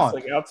professional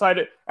wrestling outside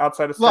of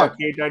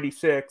Starrcade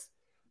 96.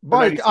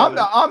 Mike,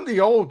 I'm the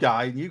old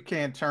guy, and you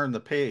can't turn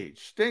the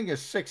page. Sting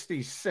is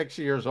 66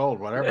 years old,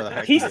 whatever the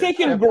heck. He's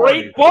taking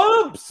great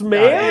bumps,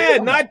 man.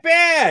 Yeah, not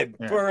bad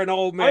for an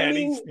old man. I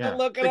mean,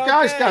 the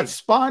guy's got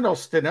spinal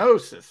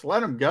stenosis.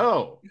 Let him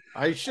go.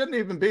 I shouldn't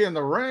even be in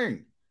the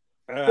ring.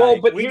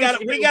 Well, but we got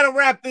to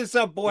wrap this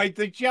up, boys.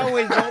 The show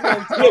is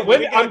almost.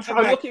 I'm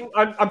talking.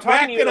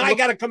 I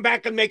got to come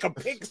back and make a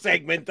pick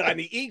segment on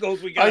the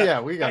Eagles. We got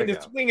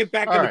to swing it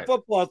back into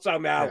football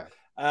somehow.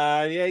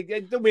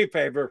 Do me a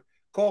favor.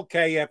 Call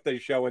Kay after the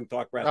show and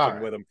talk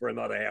wrestling with him for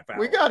another half hour.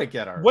 We got to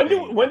get our. When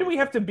do we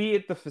have to be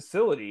at the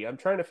facility? I'm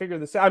trying to figure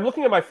this out. I'm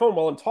looking at my phone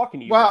while I'm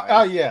talking to you.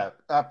 Well,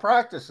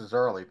 practice is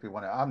early if you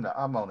want to.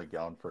 I'm only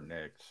going for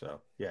Nick,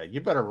 so you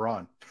better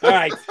run. All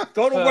right,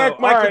 go to work,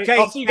 Michael right, Kay.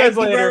 I'll see you guys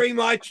later. Thank you very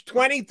much.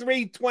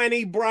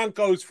 23-20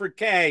 Broncos for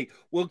Kay.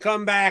 We'll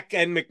come back,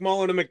 and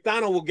McMullen and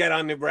McDonald will get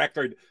on the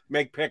record,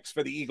 make picks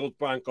for the Eagles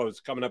Broncos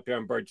coming up here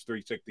on Birds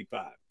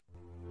 365.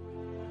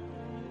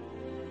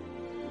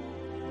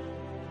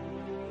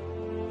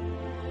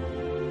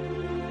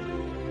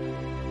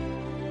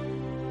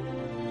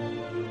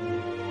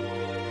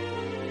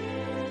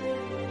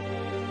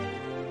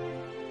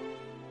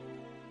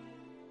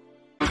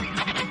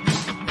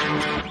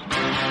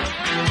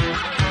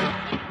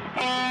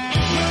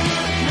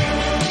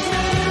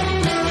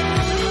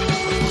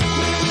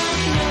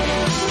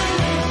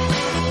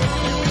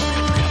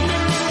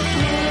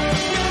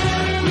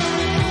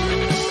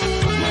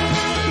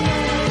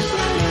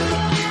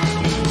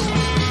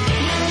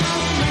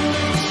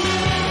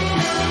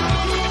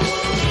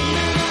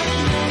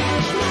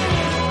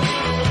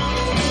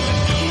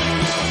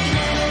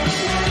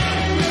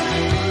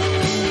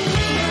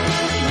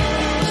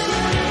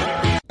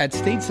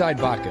 Stateside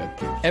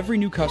Vodka, every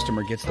new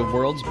customer gets the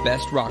world's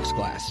best rocks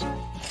glass.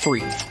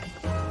 Free.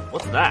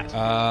 What's that?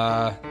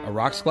 A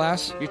rocks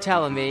glass? You're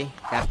telling me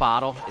that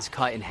bottle is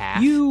cut in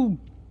half? You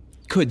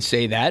could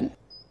say that.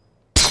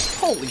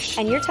 Holy shit.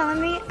 And you're telling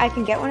me I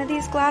can get one of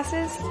these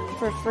glasses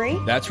for free?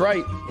 That's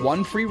right.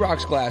 One free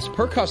rocks glass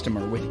per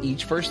customer with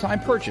each first-time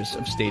purchase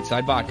of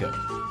Stateside Vodka.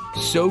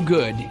 So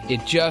good,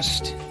 it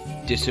just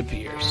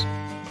disappears.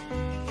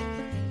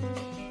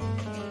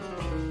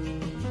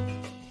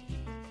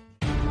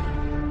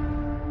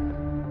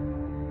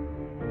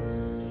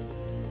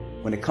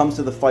 When it comes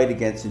to the fight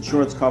against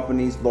insurance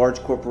companies, large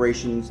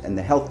corporations, and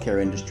the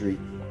healthcare industry,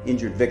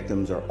 injured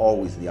victims are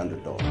always the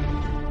underdog.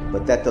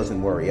 But that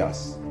doesn't worry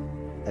us.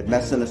 At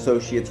Messa &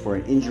 Associates, we're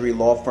an injury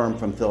law firm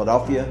from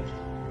Philadelphia,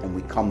 and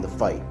we come to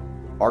fight.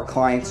 Our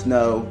clients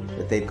know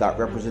that they've got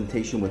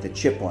representation with a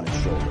chip on its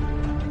shoulder,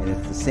 and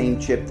it's the same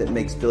chip that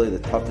makes Philly the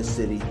toughest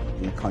city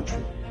in the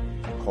country.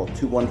 Call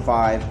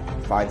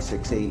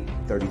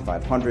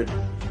 215-568-3500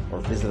 or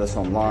visit us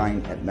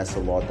online at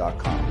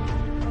messalaw.com.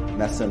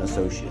 Messa &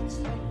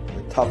 Associates,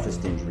 the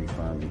toughest injury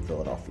firm in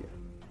Philadelphia.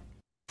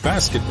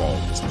 Basketball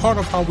is part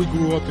of how we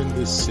grew up in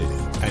this city.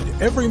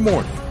 And every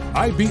morning,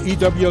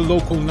 IBEW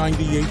Local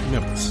 98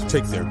 members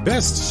take their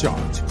best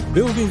shot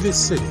building this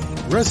city,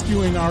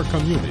 rescuing our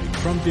community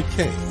from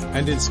decay,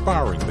 and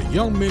inspiring the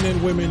young men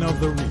and women of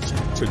the region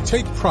to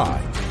take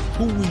pride in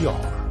who we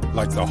are,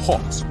 like the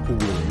Hawks who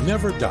will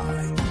never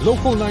die.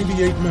 Local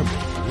 98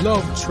 members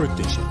love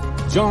tradition.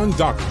 John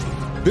Doherty,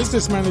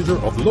 business manager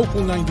of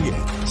Local 98,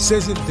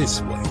 says it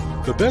this way: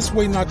 the best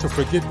way not to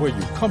forget where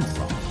you come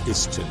from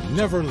is to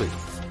never leave.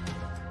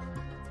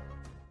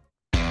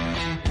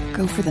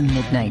 Go for the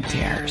midnight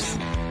dares.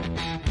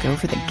 Go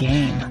for the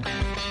game.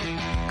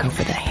 Go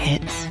for the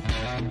hits.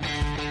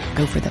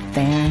 Go for the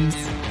fans.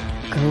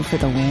 Go for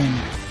the win.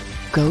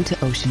 Go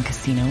to Ocean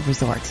Casino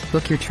Resort.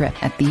 Book your trip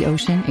at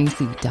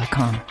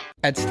theoceanac.com.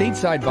 At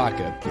Stateside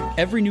Vodka,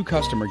 every new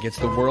customer gets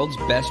the world's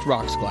best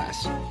rocks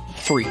glass.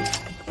 Free.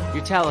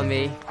 You're telling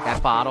me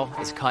that bottle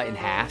is cut in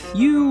half?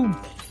 You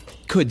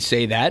could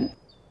say that.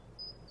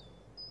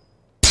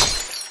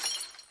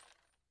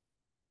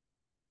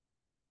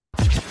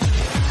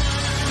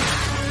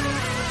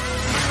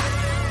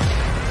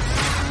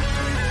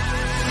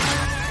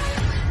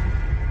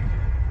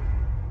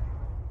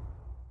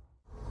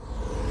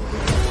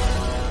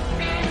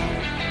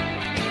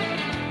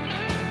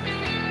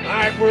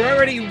 We're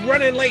already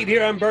running late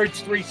here on Birds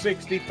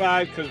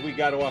 365 because we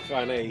got off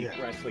on a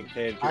wrestling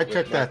tangent. I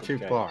took that too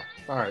far.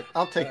 All right,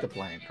 I'll take the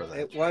blame for that.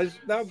 It was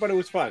but it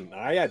was fun.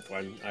 I had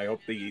fun. I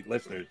hope the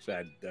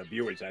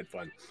viewers had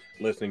fun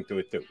listening to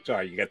it too.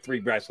 Sorry, you got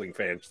three wrestling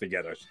fans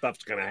together.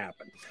 Stuff's gonna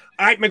happen.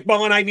 All right,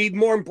 McMullen, I need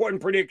more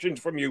important predictions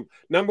from you.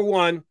 Number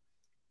one,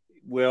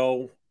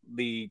 will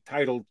the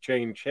title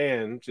change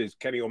hands? Is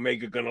Kenny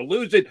Omega going to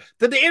lose it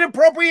to the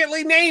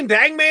inappropriately named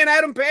Hangman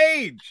Adam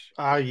Page?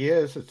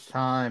 Yes, it's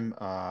time.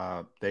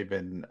 They've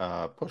been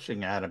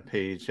pushing Adam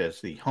Page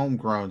as the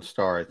homegrown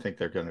star. I think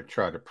they're going to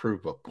try to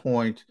prove a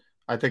point.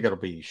 I think it'll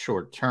be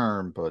short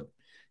term, but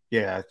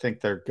yeah, I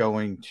think they're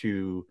going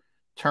to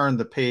turn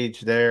the page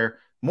there.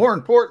 More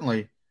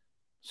importantly,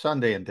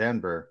 Sunday in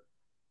Denver,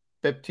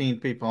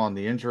 15 people on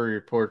the injury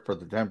report for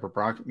the Denver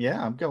Broncos.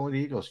 Yeah, I'm going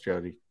Eagles,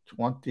 Jody.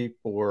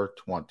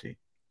 24-20.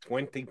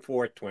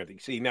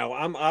 24-20. See, now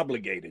I'm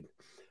obligated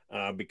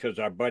because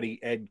our buddy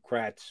Ed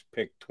Kratz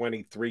picked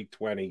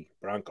 23-20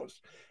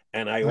 Broncos.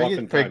 And I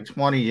oftentimes picked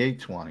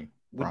 28-20.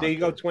 There you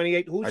go,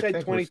 28. Who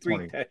said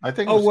 23-10? I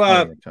think it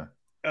was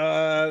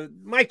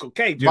Michael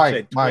K. just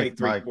said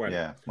 23-20.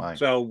 Yeah, Mike.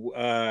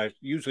 So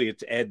usually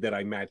it's Ed that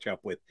I match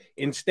up with.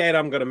 Instead,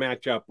 I'm going to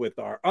match up with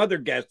our other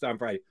guest on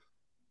Friday.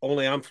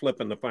 Only I'm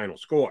flipping the final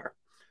score.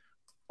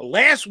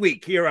 Last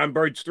week here on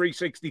Birds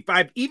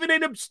 365, even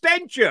in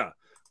absentia,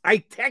 I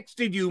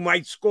texted you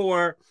my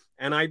score,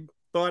 and I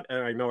thought,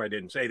 and I know I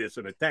didn't say this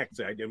in a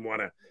text, I didn't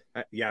want to,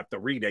 you have to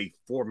read a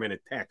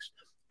 4-minute text.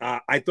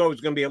 I thought it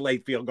was going to be a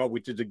late field goal,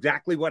 which is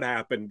exactly what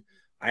happened.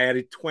 I had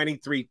it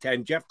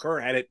 23-10. Jeff Kerr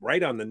had it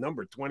right on the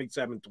number,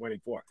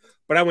 27-24.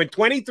 But I went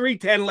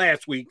 23-10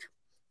 last week,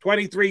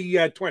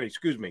 23-20,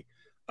 excuse me.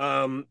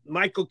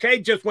 Michael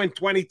K just went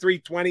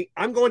 23-20.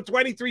 I'm going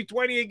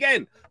 23-20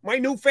 again. My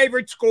new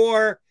favorite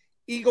score.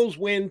 Eagles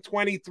win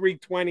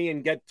 23-20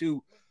 and get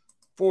to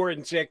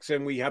 4-6,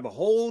 and we have a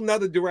whole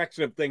nother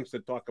direction of things to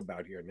talk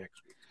about here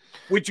next week,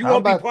 which you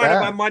won't be part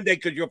of on Monday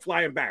because you're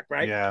flying back,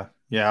 right? Yeah.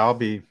 I'll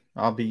be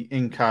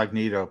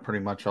incognito pretty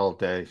much all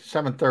day.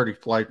 7:30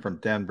 flight from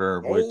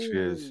Denver, which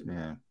is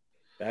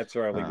That's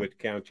early, would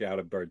count you out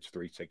of Birds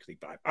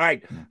 365. All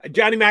right,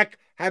 Johnny Mac,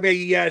 have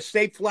a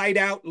safe flight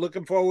out.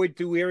 Looking forward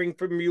to hearing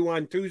from you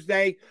on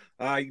Tuesday.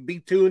 Be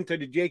tuned to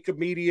the Jacob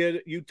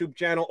Media YouTube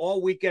channel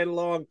all weekend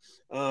long,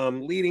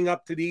 leading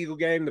up to the Eagle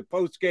game, the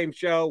post-game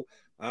show.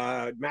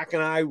 Mac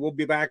and I will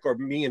be back, or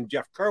me and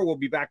Jeff Kerr will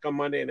be back on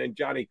Monday, and then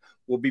Johnny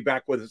will be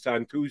back with us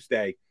on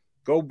Tuesday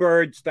Go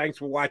Birds. Thanks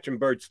for watching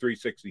Birds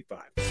 365.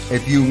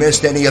 If you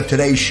missed any of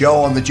today's show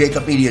on the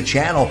Jacob Media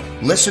channel,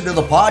 listen to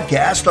the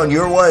podcast on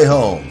your way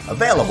home.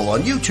 Available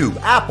on YouTube,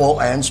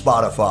 Apple, and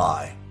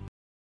Spotify.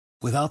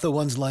 Without the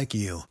ones like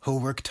you, who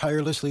work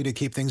tirelessly to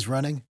keep things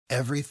running,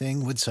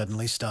 everything would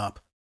suddenly stop.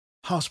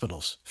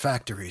 Hospitals,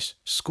 factories,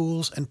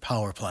 schools, and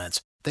power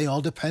plants, they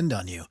all depend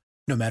on you.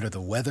 No matter the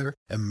weather,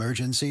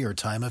 emergency, or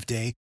time of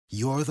day,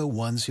 you're the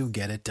ones who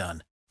get it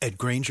done. At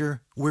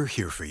Grainger, we're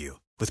here for you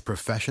with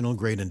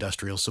professional-grade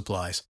industrial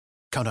supplies.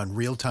 Count on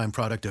real-time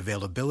product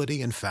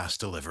availability and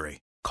fast delivery.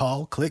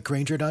 Call, click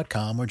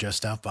Grainger.com, or just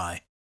stop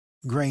by.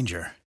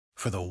 Grainger,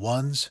 for the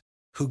ones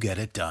who get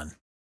it done.